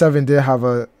OT87 did have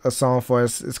a song for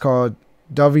us. It's called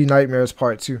Dovey Nightmares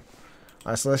Part 2.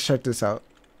 Alright, so let's check this out.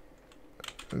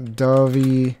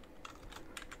 Dovey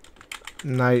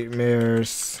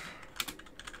Nightmares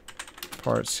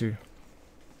Part 2.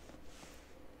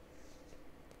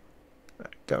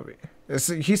 Dovey.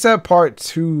 He said Part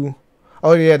 2.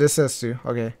 Oh yeah, this says 2.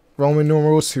 Okay. Roman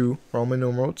numeral 2. Roman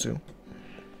numeral 2.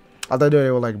 I thought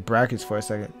they were like brackets for a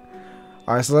second.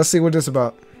 Alright, so let's see what this is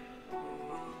about.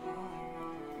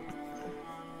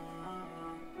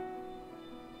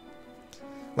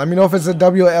 Let me know if it's a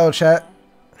WL, chat.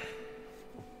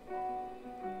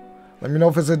 Let me know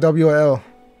if it's a WL.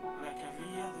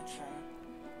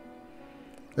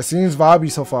 It seems vibey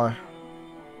so far.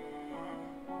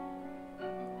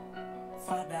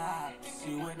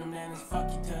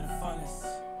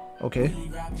 Okay.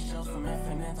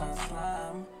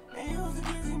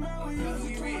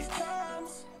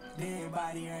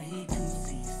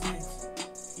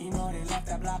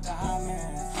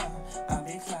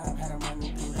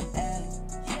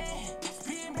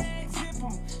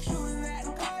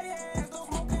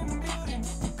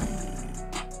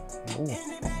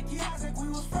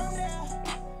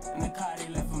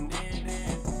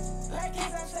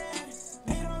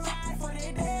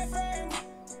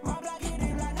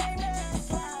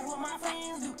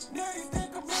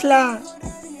 Slide.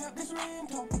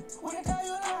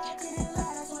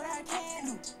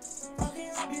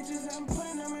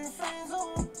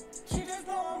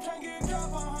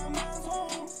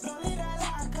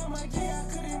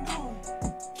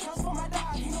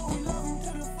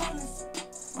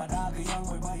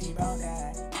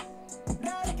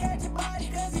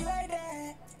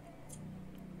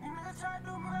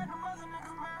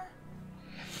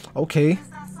 Okay.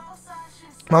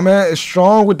 My man is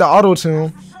strong with the auto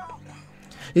tune.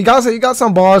 He got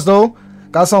some bars though.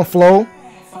 Got some flow.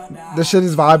 This shit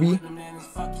is vibey.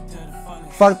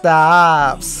 Fuck the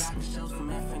ops.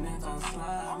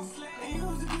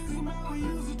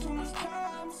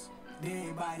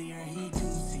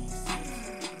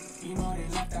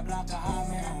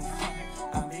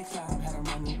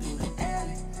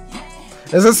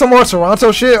 Is this some more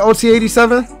Toronto shit?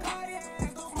 OT87?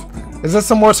 Is this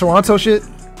some more Toronto shit?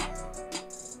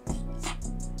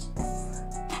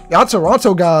 Y'all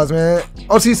Toronto guys, man.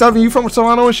 OT7, you from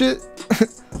Toronto and shit?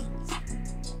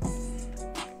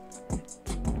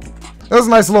 That was a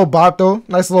nice little bop, though.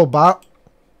 Nice little bop.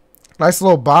 Nice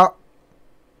little bop.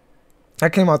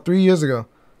 That came out 3 years ago.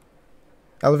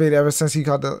 Elevated ever since he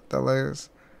caught the legs.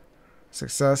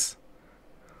 Success.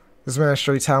 This man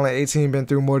straight talent. 18 been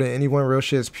through more than anyone. Real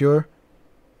shit is pure.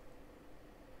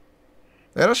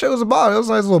 Yeah, that shit was a bop. It was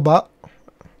a nice little bop.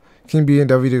 King B and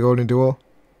W the Golden Duo.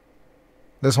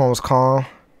 This one was calm.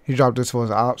 He dropped this for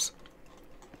his ops.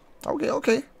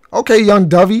 Okay. Okay, young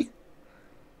Dovey.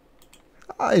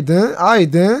 Alright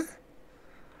then.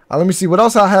 Let me see what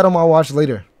else I had on my watch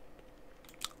later.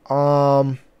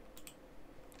 Let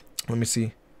me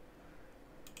see.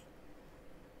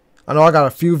 I know I got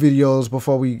a few videos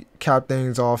before we cap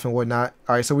things off and whatnot.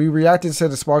 Alright, so we reacted to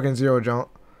the Sparking Zero jump.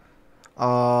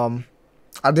 I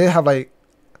did have like,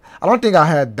 I don't think I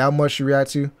had that much to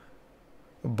react to.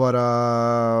 But,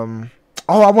 oh,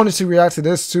 I wanted to react to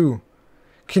this too.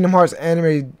 Kingdom Hearts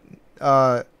anime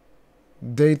day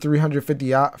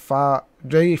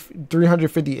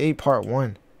 358 part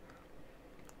 1.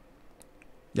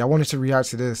 Yeah, I wanted to react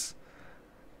to this.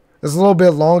 It's a little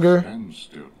bit longer, Stand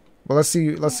still. but let's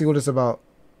see what it's about.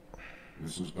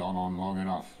 This has gone on long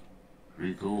enough.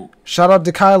 Riku, Shout out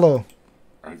to Kylo.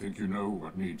 I think you know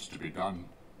what needs to be done.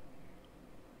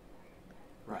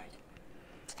 Right.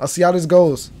 I'll see how this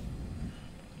goes.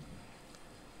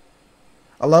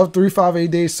 I love 358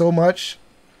 days so much.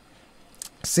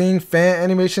 Seeing fan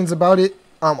animations about it,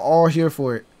 I'm all here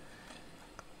for it.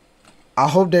 I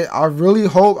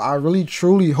really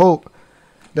truly hope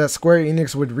that Square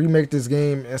Enix would remake this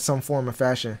game in some form or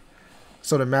fashion,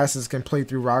 so the masses can play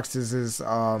through Roxas's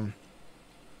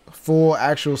full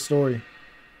actual story.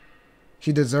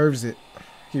 He deserves it.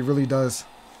 He really does.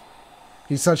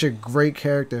 He's such a great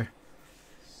character.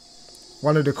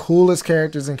 One of the coolest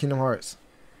characters in Kingdom Hearts.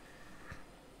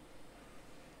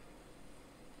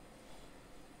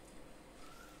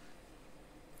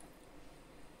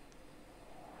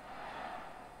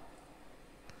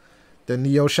 The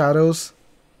Neo Shadows.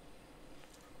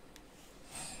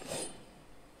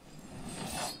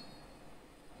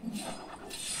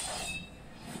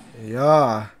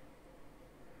 Yeah.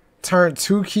 Turn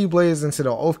 2 Keyblades into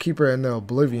the Oathkeeper and the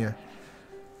Oblivion.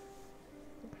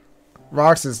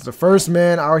 Roxas, the first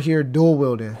man out here dual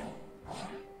wielding.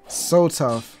 So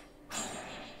tough.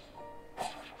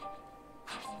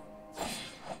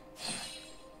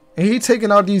 And he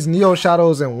taking out these Neo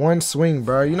Shadows in one swing,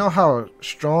 bro. You know how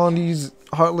strong these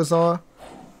Heartless are?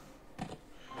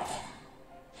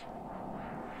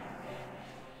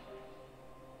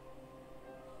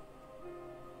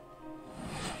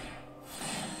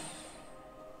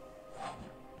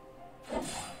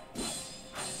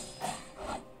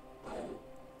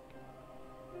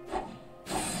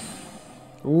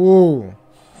 Ooh.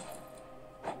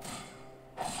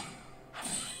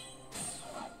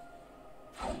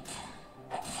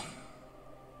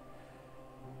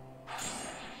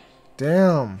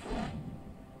 Damn.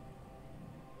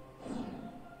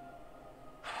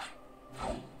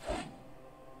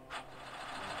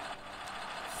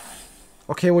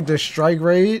 Okay, with the strike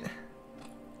rate.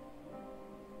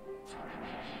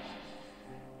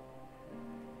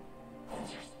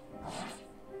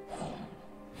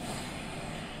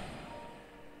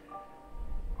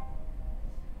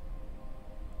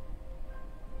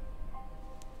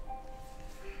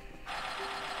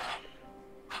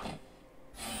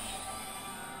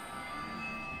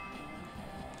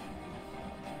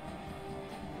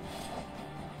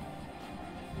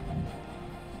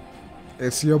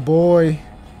 It's your boy,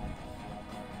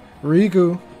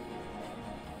 Riku.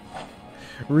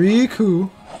 Riku.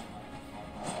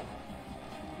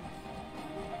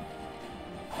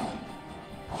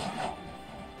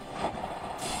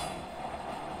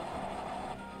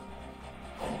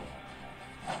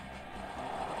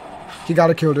 He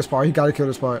gotta kill this part. He gotta kill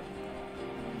this part.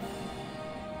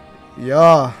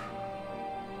 Yeah.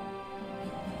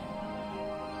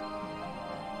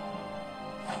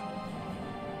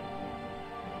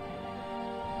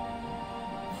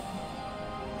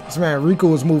 This man Riku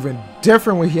was moving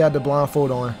different when he had the blindfold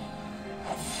on.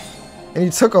 And he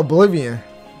took Oblivion.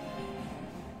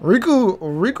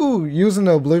 Riku using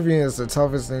the Oblivion is the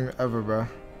toughest thing ever, bro.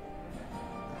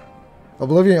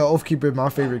 Oblivion and Oathkeeper my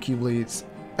favorite Keyblades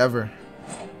ever.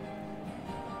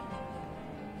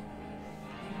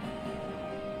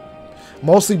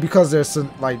 Mostly because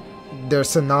they're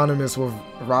synonymous with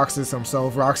Roxas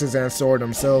himself, Roxas and Sora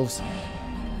themselves.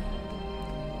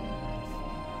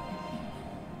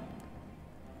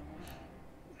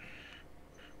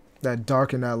 That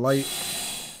dark and that light.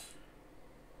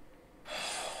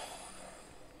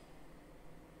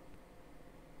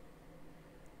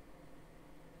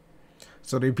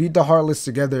 So they beat the Heartless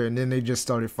together and then they just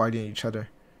started fighting each other.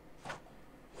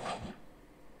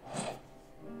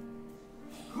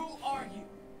 Who are you?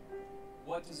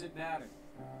 What does it matter?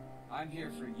 I'm here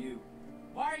for you.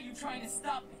 Why are you trying to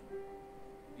stop me?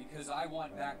 Because I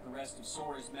want back the rest of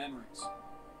Sora's memories.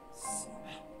 Sora.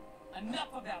 Enough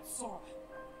about Sora.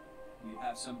 You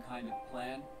have some kind of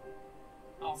plan?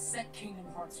 I'll set Kingdom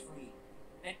Hearts free.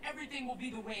 Then everything will be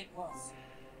the way it was.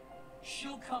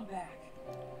 She'll come back.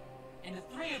 And the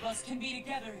three of us can be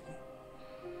together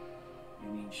again.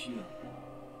 You mean Shield?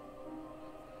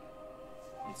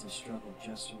 It's a struggle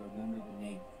just to remember the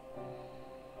name.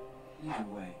 Either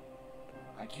way,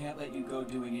 I can't let you go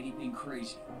doing anything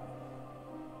crazy.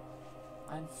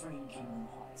 I'm freeing Kingdom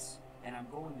Hearts, and I'm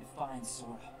going to find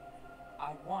Sora.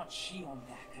 I want Shion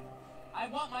back. I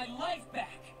want my life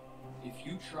back! If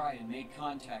you try and make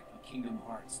contact with Kingdom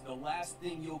Hearts, the last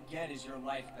thing you'll get is your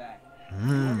life back.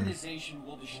 The organization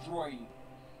will destroy you.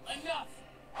 Enough!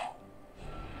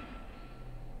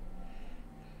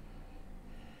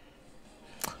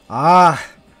 Ah,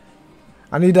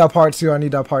 I need that part 2. I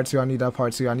need that part 2. I need that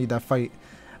part 2. I need that fight.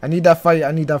 I need that fight.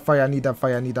 I need that fight. I need that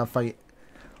fight. I need that fight.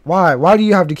 Why? Why do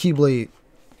you have the Keyblade?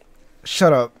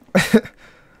 Shut up.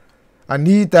 I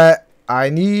need that. I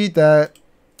need that.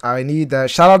 I need that.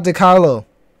 Shout out to Kylo.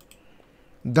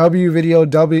 W video,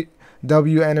 W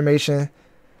animation.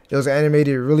 It was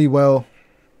animated really well.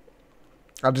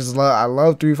 I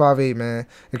love 358, man.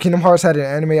 If Kingdom Hearts had an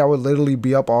anime, I would literally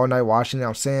be up all night watching it.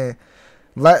 I'm saying,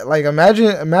 like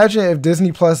imagine if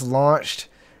Disney Plus launched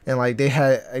and like they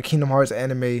had a Kingdom Hearts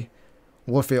anime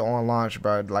with it on launch,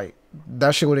 bro. Like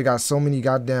that shit would have got so many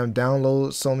goddamn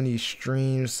downloads, so many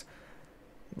streams.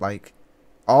 Like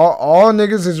all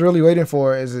niggas is really waiting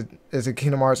for is a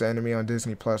Kingdom Hearts anime on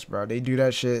Disney Plus, bro. They do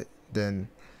that shit, then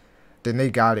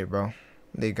they got it, bro.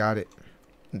 They got it.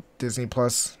 Disney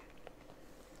Plus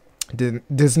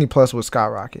would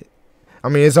skyrocket. I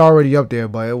mean, it's already up there,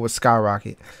 but it would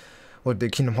skyrocket with the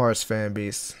Kingdom Hearts fan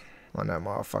base on that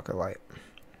motherfucker. Like,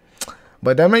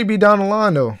 but that may be down the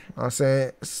line though. I'm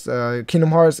saying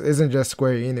Kingdom Hearts isn't just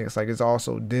Square Enix. Like, it's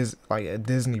also a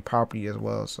Disney property as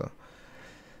well. So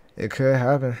it could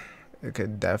happen. It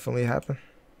could definitely happen.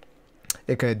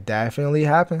 It could definitely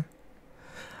happen.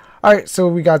 Alright, so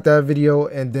we got that video,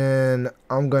 and then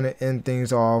I'm gonna end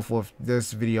things off with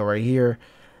this video right here.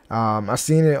 I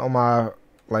seen it on my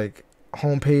like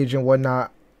homepage and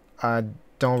whatnot. I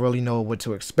don't really know what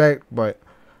to expect, but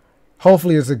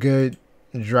hopefully it's a good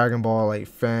Dragon Ball like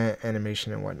fan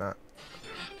animation and whatnot.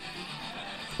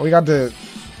 We got the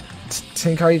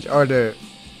Tenkaichi, or the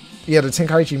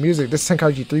Tenkaichi music. This is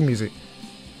Tenkaichi 3 music.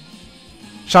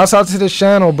 Shouts out to the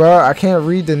channel, bro. I can't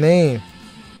read the name.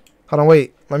 Hold on,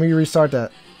 wait. Let me restart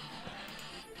that.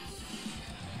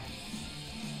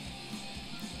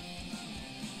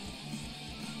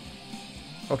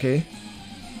 Okay.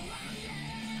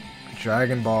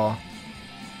 Dragon Ball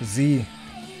Z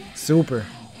Super.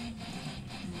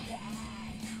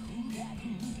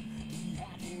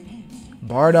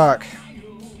 Bardock.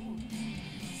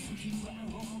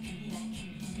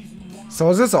 So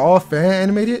is this all fan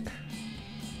animated?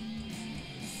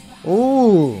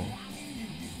 Ooh.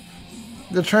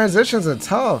 The transitions are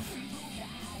tough.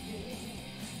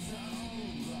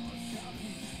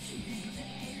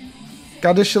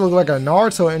 God, this shit look like a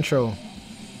Naruto intro.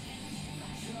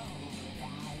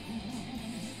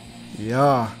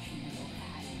 Yeah.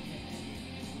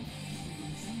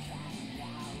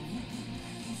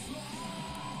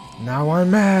 Now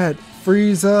I'm mad.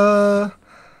 Frieza.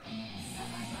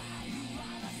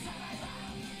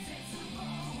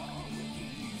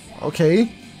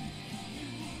 Okay.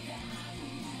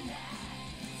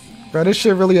 Bro, this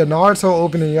shit really a Naruto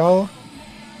opening, y'all.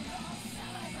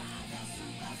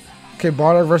 Okay,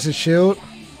 Bardock versus Shield.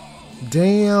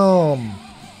 Damn.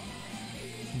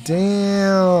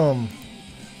 Damn.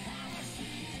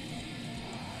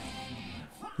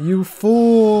 You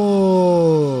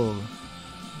fool.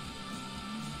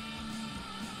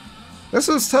 This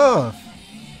is tough.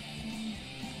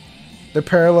 The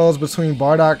parallels between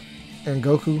Bardock and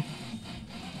Goku.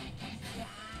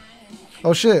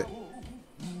 Oh shit.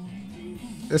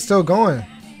 It's still going.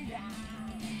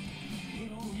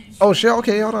 Oh shit,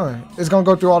 okay, hold on. It's gonna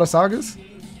go through all the sagas?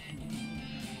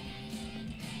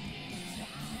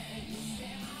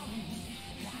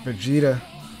 Vegeta.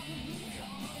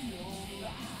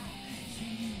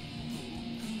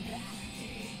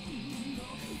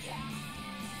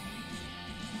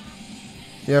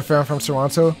 Yeah, fam from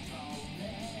Toronto.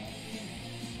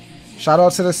 Shout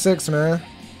out to the 6, man.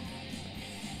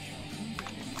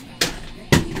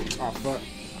 Oh fuck.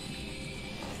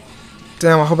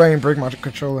 Damn, I hope I didn't break my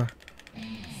controller.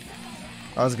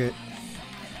 That was good.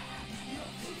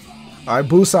 Alright,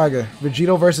 Boo Saga.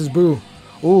 Vegito versus Boo.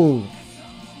 Ooh.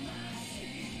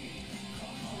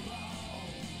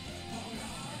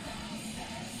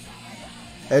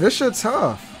 Hey, this shit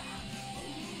tough.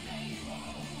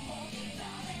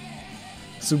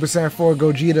 Super Saiyan 4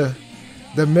 Gogeta.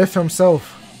 The myth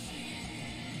himself.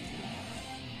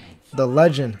 The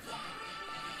legend.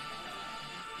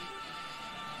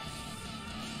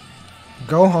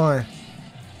 Gohan.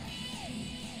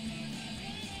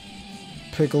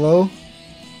 Piccolo.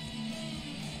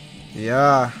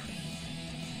 Yeah.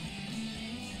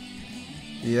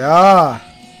 Yeah.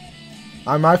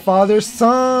 I'm my father's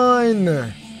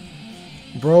son.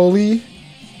 Broly.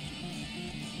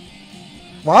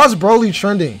 Why is Broly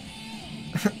trending?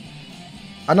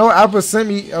 I know Appa sent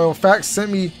me, Fax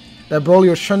sent me that Broly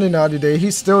was trending the other day.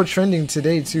 He's still trending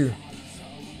today too,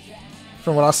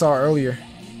 from what I saw earlier.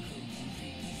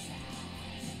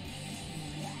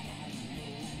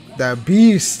 That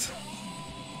beast.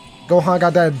 Gohan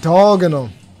got that dog in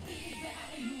him.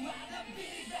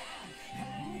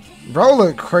 Bro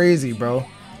look crazy, bro.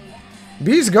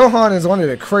 Beast Gohan is one of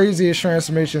the craziest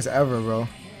transformations ever, bro.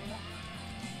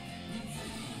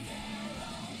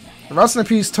 Rest in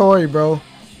peace, Tori, bro.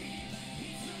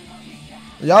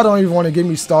 Y'all don't even want to get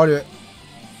me started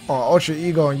on Ultra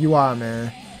Ego and UI,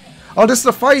 man. Oh, this is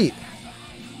the fight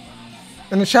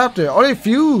in the chapter. Oh, they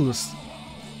fused.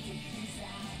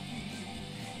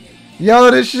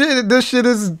 Yo, this shit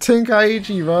is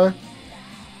Tenkaichi, bro.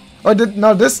 Oh,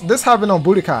 no, this happened on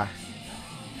Budokai.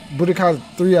 Budokai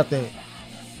 3, I think.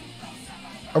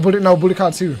 Or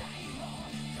Budokai 2.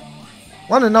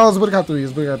 One of those Budokai 3.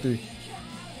 It's Budokai 3.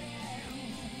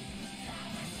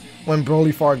 When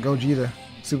Broly fought Gogeta,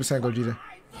 Super Saiyan Gogeta.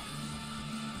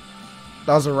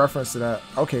 That was a reference to that.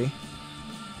 Okay.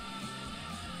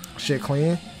 Shit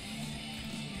clean.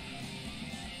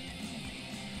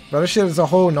 But this shit is a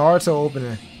whole Naruto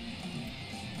opening.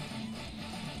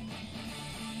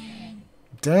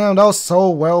 Damn, that was so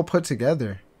well put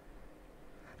together.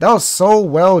 That was so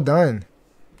well done.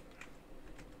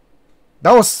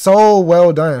 That was so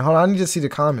well done. Hold on, I need to see the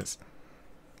comments.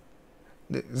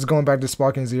 This is going back to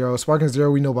Sparking Zero. Sparking Zero,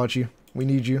 we know about you. We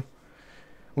need you.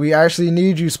 We actually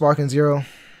need you, Sparking Zero.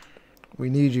 We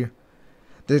need you.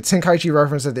 The Tenkaichi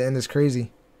reference at the end is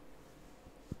crazy.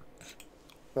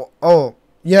 Oh,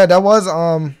 yeah, that was,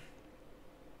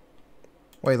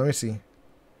 wait, let me see.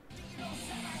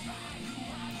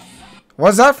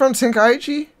 Was that from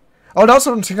Tenkaichi? Oh, that was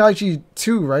from Tenkaichi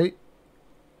 2, right?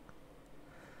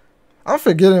 I'm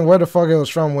forgetting where the fuck it was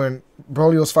from when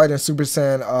Broly was fighting Super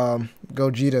Saiyan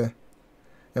Gogeta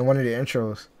in one of the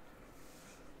intros.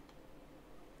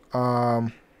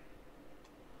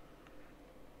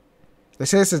 They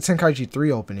say it's a Tenkaichi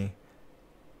 3 opening.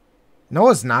 No,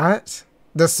 it's not.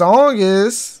 The song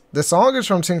is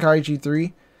from Tenkaichi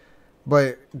 3,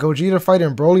 but Gogeta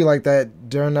fighting Broly like that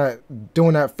during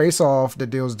doing that face off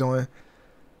that they was doing.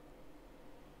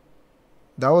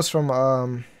 That was from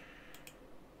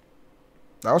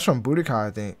Budokai,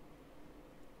 I think.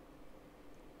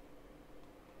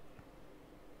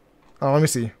 Oh, let me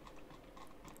see.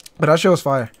 But that show was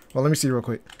fire. Well, let me see real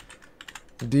quick.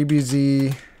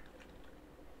 DBZ.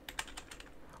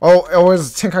 Oh, it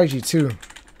was Tenkaichi 2.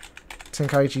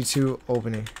 Tenkaichi 2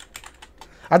 opening.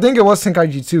 I think it was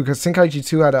Tenkaichi 2 because Tenkaichi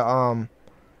 2 had a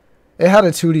it had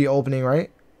a 2D opening,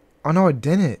 right? Oh no, it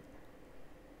didn't.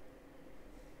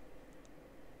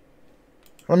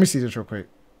 Let me see this real quick.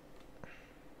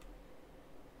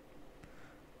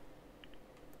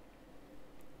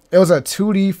 It was a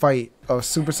 2D fight of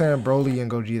Super Saiyan Broly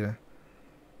and Gogeta.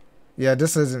 Yeah,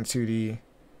 this isn't 2D.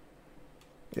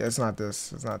 Yeah, it's not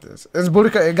this. It's not this. It's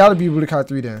Budokai. It gotta be Budokai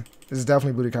 3 then. It's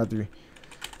definitely Budokai 3.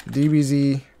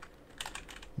 DBZ.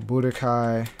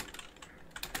 Budokai.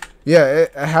 Yeah,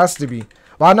 it has to be.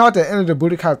 But I know at the end of the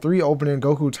Budokai 3 opening,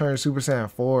 Goku turned Super Saiyan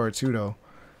 4 or 2 though.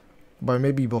 But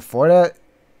maybe before that,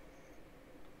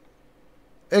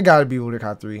 it gotta be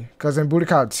Budokai 3. Because in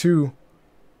Budokai 2,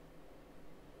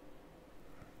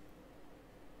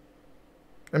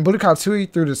 in Budokai 2, he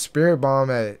threw the spirit bomb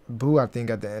at Boo, I think,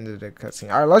 at the end of the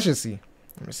cutscene. Alright, let's just see.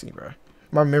 Let me see, bro.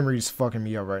 My memory's fucking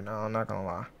me up right now. I'm not gonna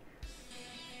lie.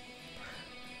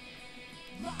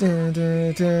 Dun,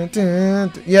 dun, dun, dun,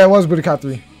 dun. Yeah, it was Budokai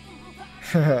 3.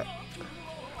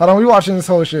 Hold on, we watching this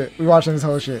whole shit.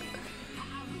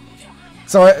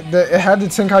 So it had the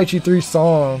Tenkaichi 3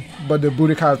 song, but the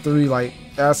Budokai 3, like,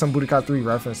 it has some Budokai 3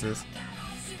 references.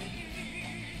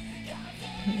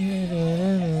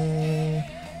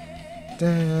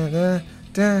 Dun,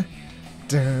 dun,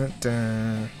 dun,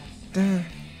 dun, dun.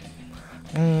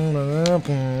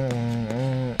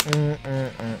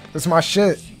 It's my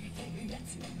shit.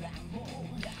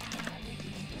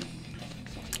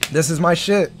 This is my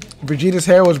shit. Vegeta's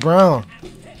hair was brown.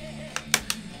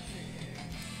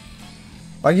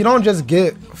 Like, you don't just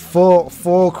get full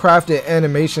crafted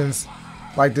animations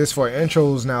like this for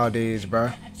intros nowadays,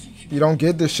 bruh. You don't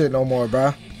get this shit no more,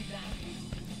 bruh.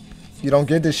 You don't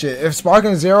get this shit. If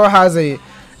Sparking Zero has a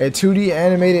 2D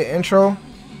animated intro,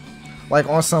 like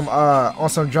on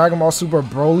some Dragon Ball Super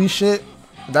Broly shit,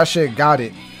 that shit got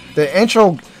it. The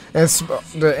intro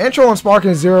on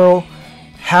Sparking Zero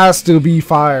has to be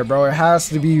fire, bro. It has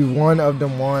to be one of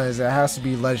them ones. It has to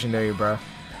be legendary, bro.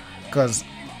 Cause,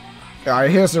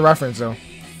 alright, here's the reference though.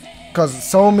 Cause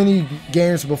so many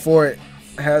games before it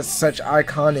has such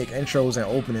iconic intros and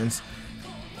openings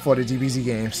for the DBZ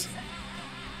games.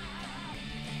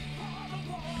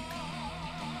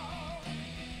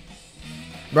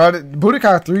 Bro,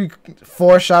 Budokai 3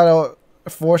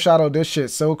 foreshadowed this shit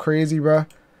so crazy, bro.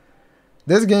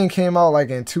 This game came out like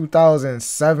in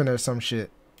 2007 or some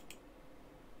shit.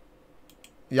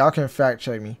 Y'all can fact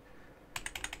check me.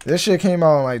 This shit came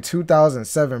out in like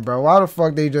 2007, bro. Why the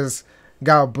fuck they just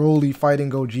got Broly fighting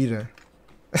Gogeta?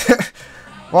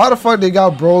 Why the fuck they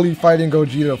got Broly fighting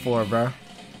Gogeta for, bro?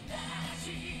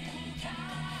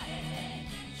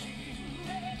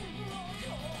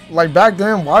 Like back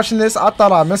then, watching this, I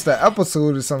thought I missed an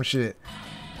episode or some shit.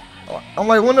 I'm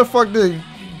like, when the fuck did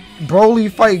Broly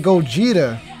fight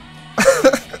Gogeta?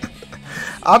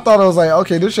 I thought it was like,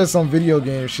 okay, this is just some video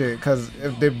game shit, cause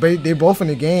if they both in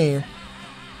the game,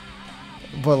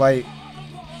 but like,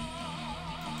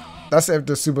 that's if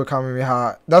the Super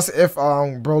Kamehameha. That's if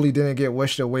Broly didn't get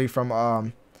wished away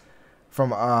from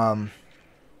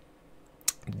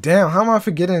damn, how am I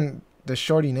forgetting the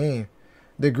shorty name,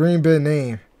 the green bit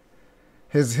name,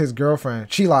 his girlfriend,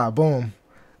 Chila. Boom.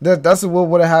 That's what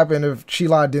would have happened if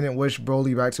Chila didn't wish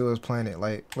Broly back to his planet.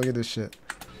 Like, look at this shit.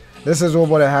 This is what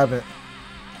would have happened.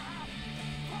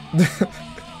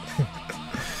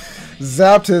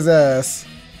 Zapped his ass.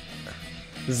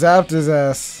 Zapped his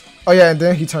ass. Oh yeah, and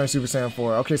then he turned Super Saiyan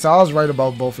 4. Okay, so I was right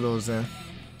about both of those then.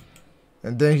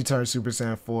 And then he turned Super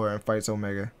Saiyan 4 and fights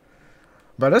Omega.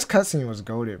 Bro, this cutscene was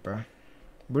goated, bro.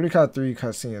 Budokai 3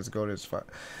 cutscene is goated as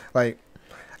fuck. Like,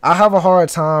 I have a hard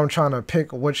time trying to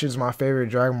pick which is my favorite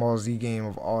Dragon Ball Z game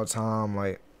of all time.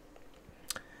 Like,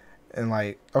 and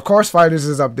like, of course Fighters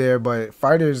is up there, but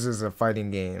Fighters is a fighting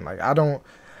game. Like,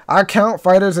 I count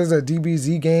Fighters as a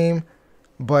DBZ game,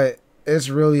 but it's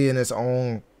really in its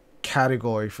own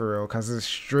category for real, because it's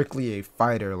strictly a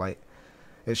fighter. Like,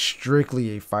 it's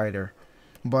strictly a fighter.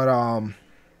 But I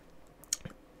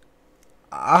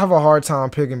have a hard time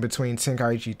picking between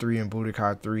Tenkaichi 3 and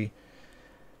Budokai 3.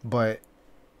 But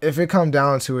if it come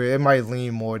down to it, it might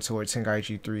lean more towards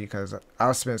Tenkaichi 3, because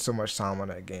I spent so much time on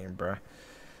that game, bruh.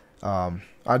 I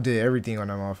did everything on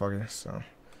that motherfucker, so.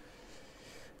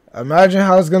 Imagine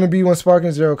how it's gonna be when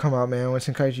Sparking Zero come out, man. When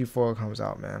Tenkaichi 4 comes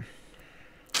out, man.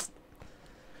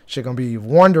 Shit gonna be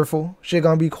wonderful. Shit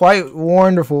gonna be quite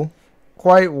wonderful.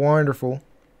 Quite wonderful.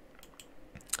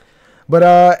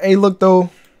 But, hey, look, though.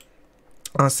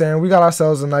 I'm saying we got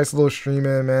ourselves a nice little stream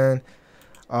in, man.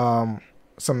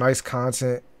 Some nice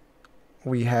content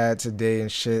we had today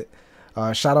and shit.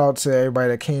 Shout out to everybody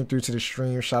that came through to the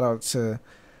stream. Shout out to,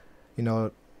 you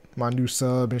know, my new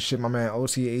sub and shit, my man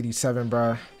OT87,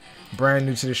 bruh. Brand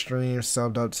new to the stream,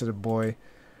 subbed up to the boy.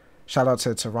 Shout out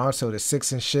to Toronto, the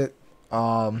 6 and shit.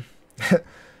 Shouts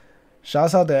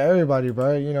out to everybody,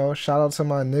 bruh. You know, shout out to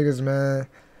my niggas, man.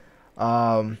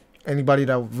 Anybody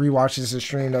that rewatches the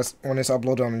stream that's when it's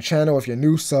uploaded on the channel, if you're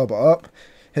new, sub up.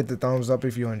 Hit the thumbs up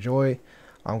if you enjoy.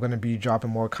 I'm gonna be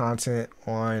dropping more content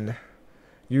on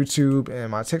YouTube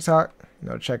and my TikTok. You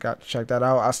know, check that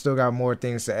out. I still got more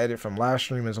things to edit from last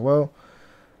stream as well.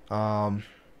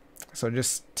 So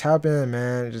just tap in,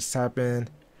 man. Just tap in.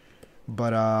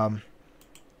 But I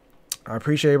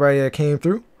appreciate everybody that came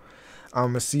through. I'm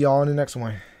gonna see y'all in the next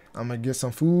one. I'm gonna get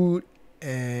some food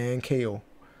and KO.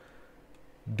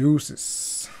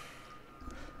 Deuces.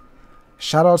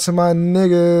 Shout out to my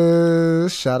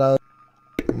niggas. Shout out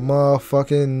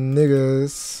motherfucking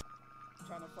niggas.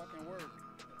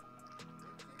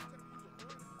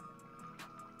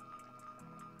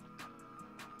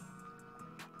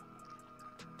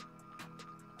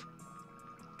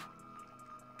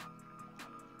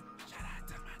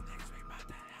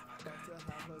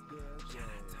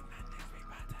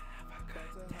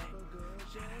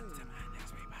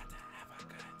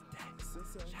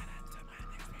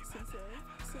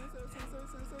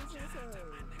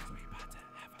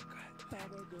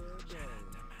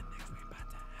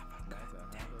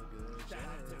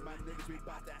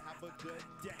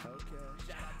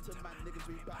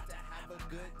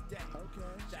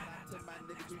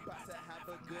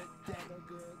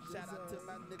 Shout out to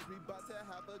my niggas, we bout to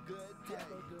have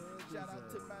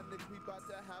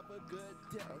a good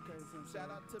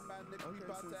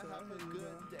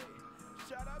day.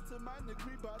 Shout out to my niggas,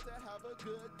 we bout to have a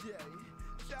good day.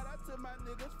 Shout out to my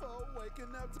niggas for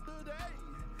waking up today.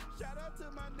 Shout out to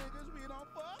my niggas, we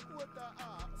don't fuck with the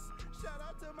ops. Shout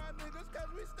out to my niggas, cause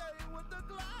we stay with the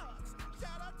Glocks.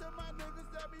 Shout out to my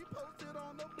niggas that be posted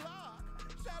on the block.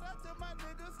 Shout out to my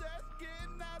niggas that's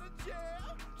getting out of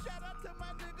jail. Shout out to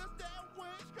my niggas that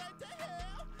went straight to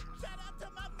hell. Shout out to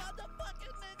my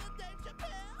motherfucking nigga Dave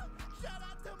Chappelle. Shout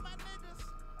out to my niggas.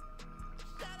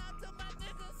 Shout out to my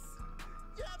niggas.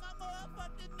 Yeah, my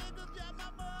motherfucking niggas. Yeah,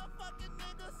 my motherfucking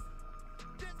niggas.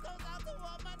 This goes out to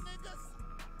all my niggas.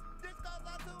 This goes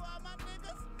out to all my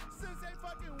niggas. Since they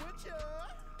fucking with ya.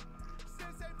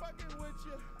 since they fucking with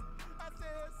you. I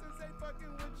said since they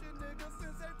fucking with you, nigga,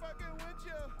 since they fucking with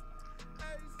you.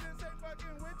 Hey, since they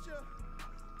fucking with you.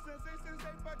 Since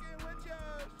they fucking with you.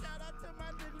 Shout out to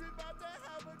my niggas, we about to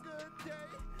have a good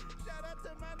day. Shout out to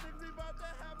my niggas, we about to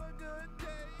have a good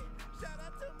day. Shout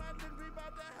out to my niggas, we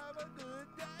about to have a good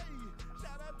day.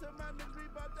 Shout out to my niggas, we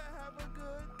about to have a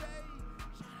good day.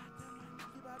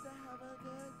 Shout out to my niggas, we about to have a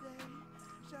good day.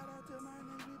 Shout out to my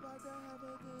niggas, we about to have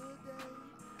a good day.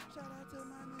 Shout out to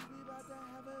my niggas, we about to have a good day. Shout out to my niggas, we about to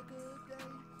have a good day.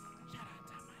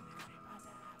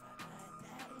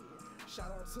 Shout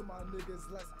out to my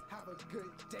niggas, let's have a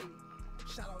good day.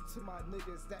 Shout out to my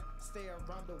niggas that stay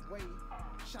around the way.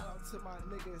 Shout out to my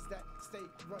niggas that stay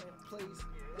running plays.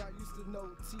 Y'all used to know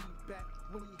T back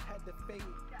when he had the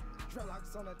fade.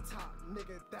 Dreadlocks on the top,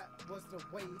 nigga, that was the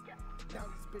way. Now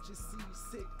these bitches see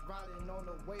sick riding on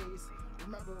the ways.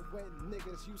 Remember when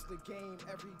niggas used to game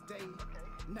every day?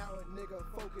 Now a nigga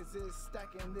focus is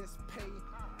stacking this pay,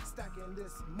 stacking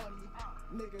this money.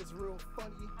 Niggas real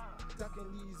funny,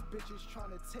 ducking these bitches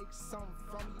trying to take something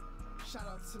from me. Shout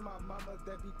out to my mama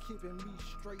that be keeping me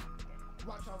straight.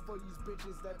 Watch out for these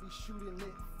bitches that be shooting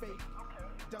it fake.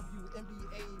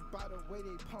 WNBA by the way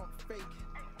they pump fake.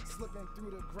 Slipping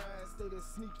through the grass, they the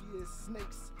sneakiest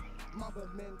snakes. Mamba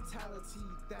mentality,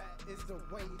 that is the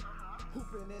way.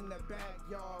 Hooping in the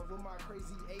backyard with my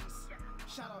crazy ace.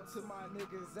 Shout out to my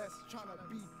niggas that's trying to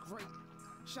be great.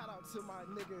 Shout out to my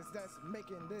niggas that's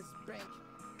making this bank.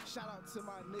 Shout out to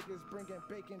my niggas bringing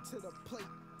bacon to the plate.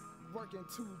 Working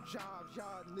 2 jobs,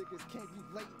 y'all niggas can't be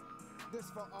late. This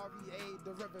for RVA,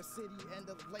 the River City, and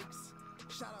the lakes.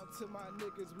 Shout out to my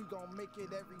niggas, we gon' make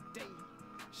it every day.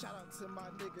 Shout out to my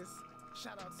niggas,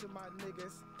 shout out to my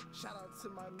niggas, shout out to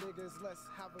my niggas, let's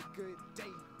have a good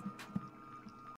day.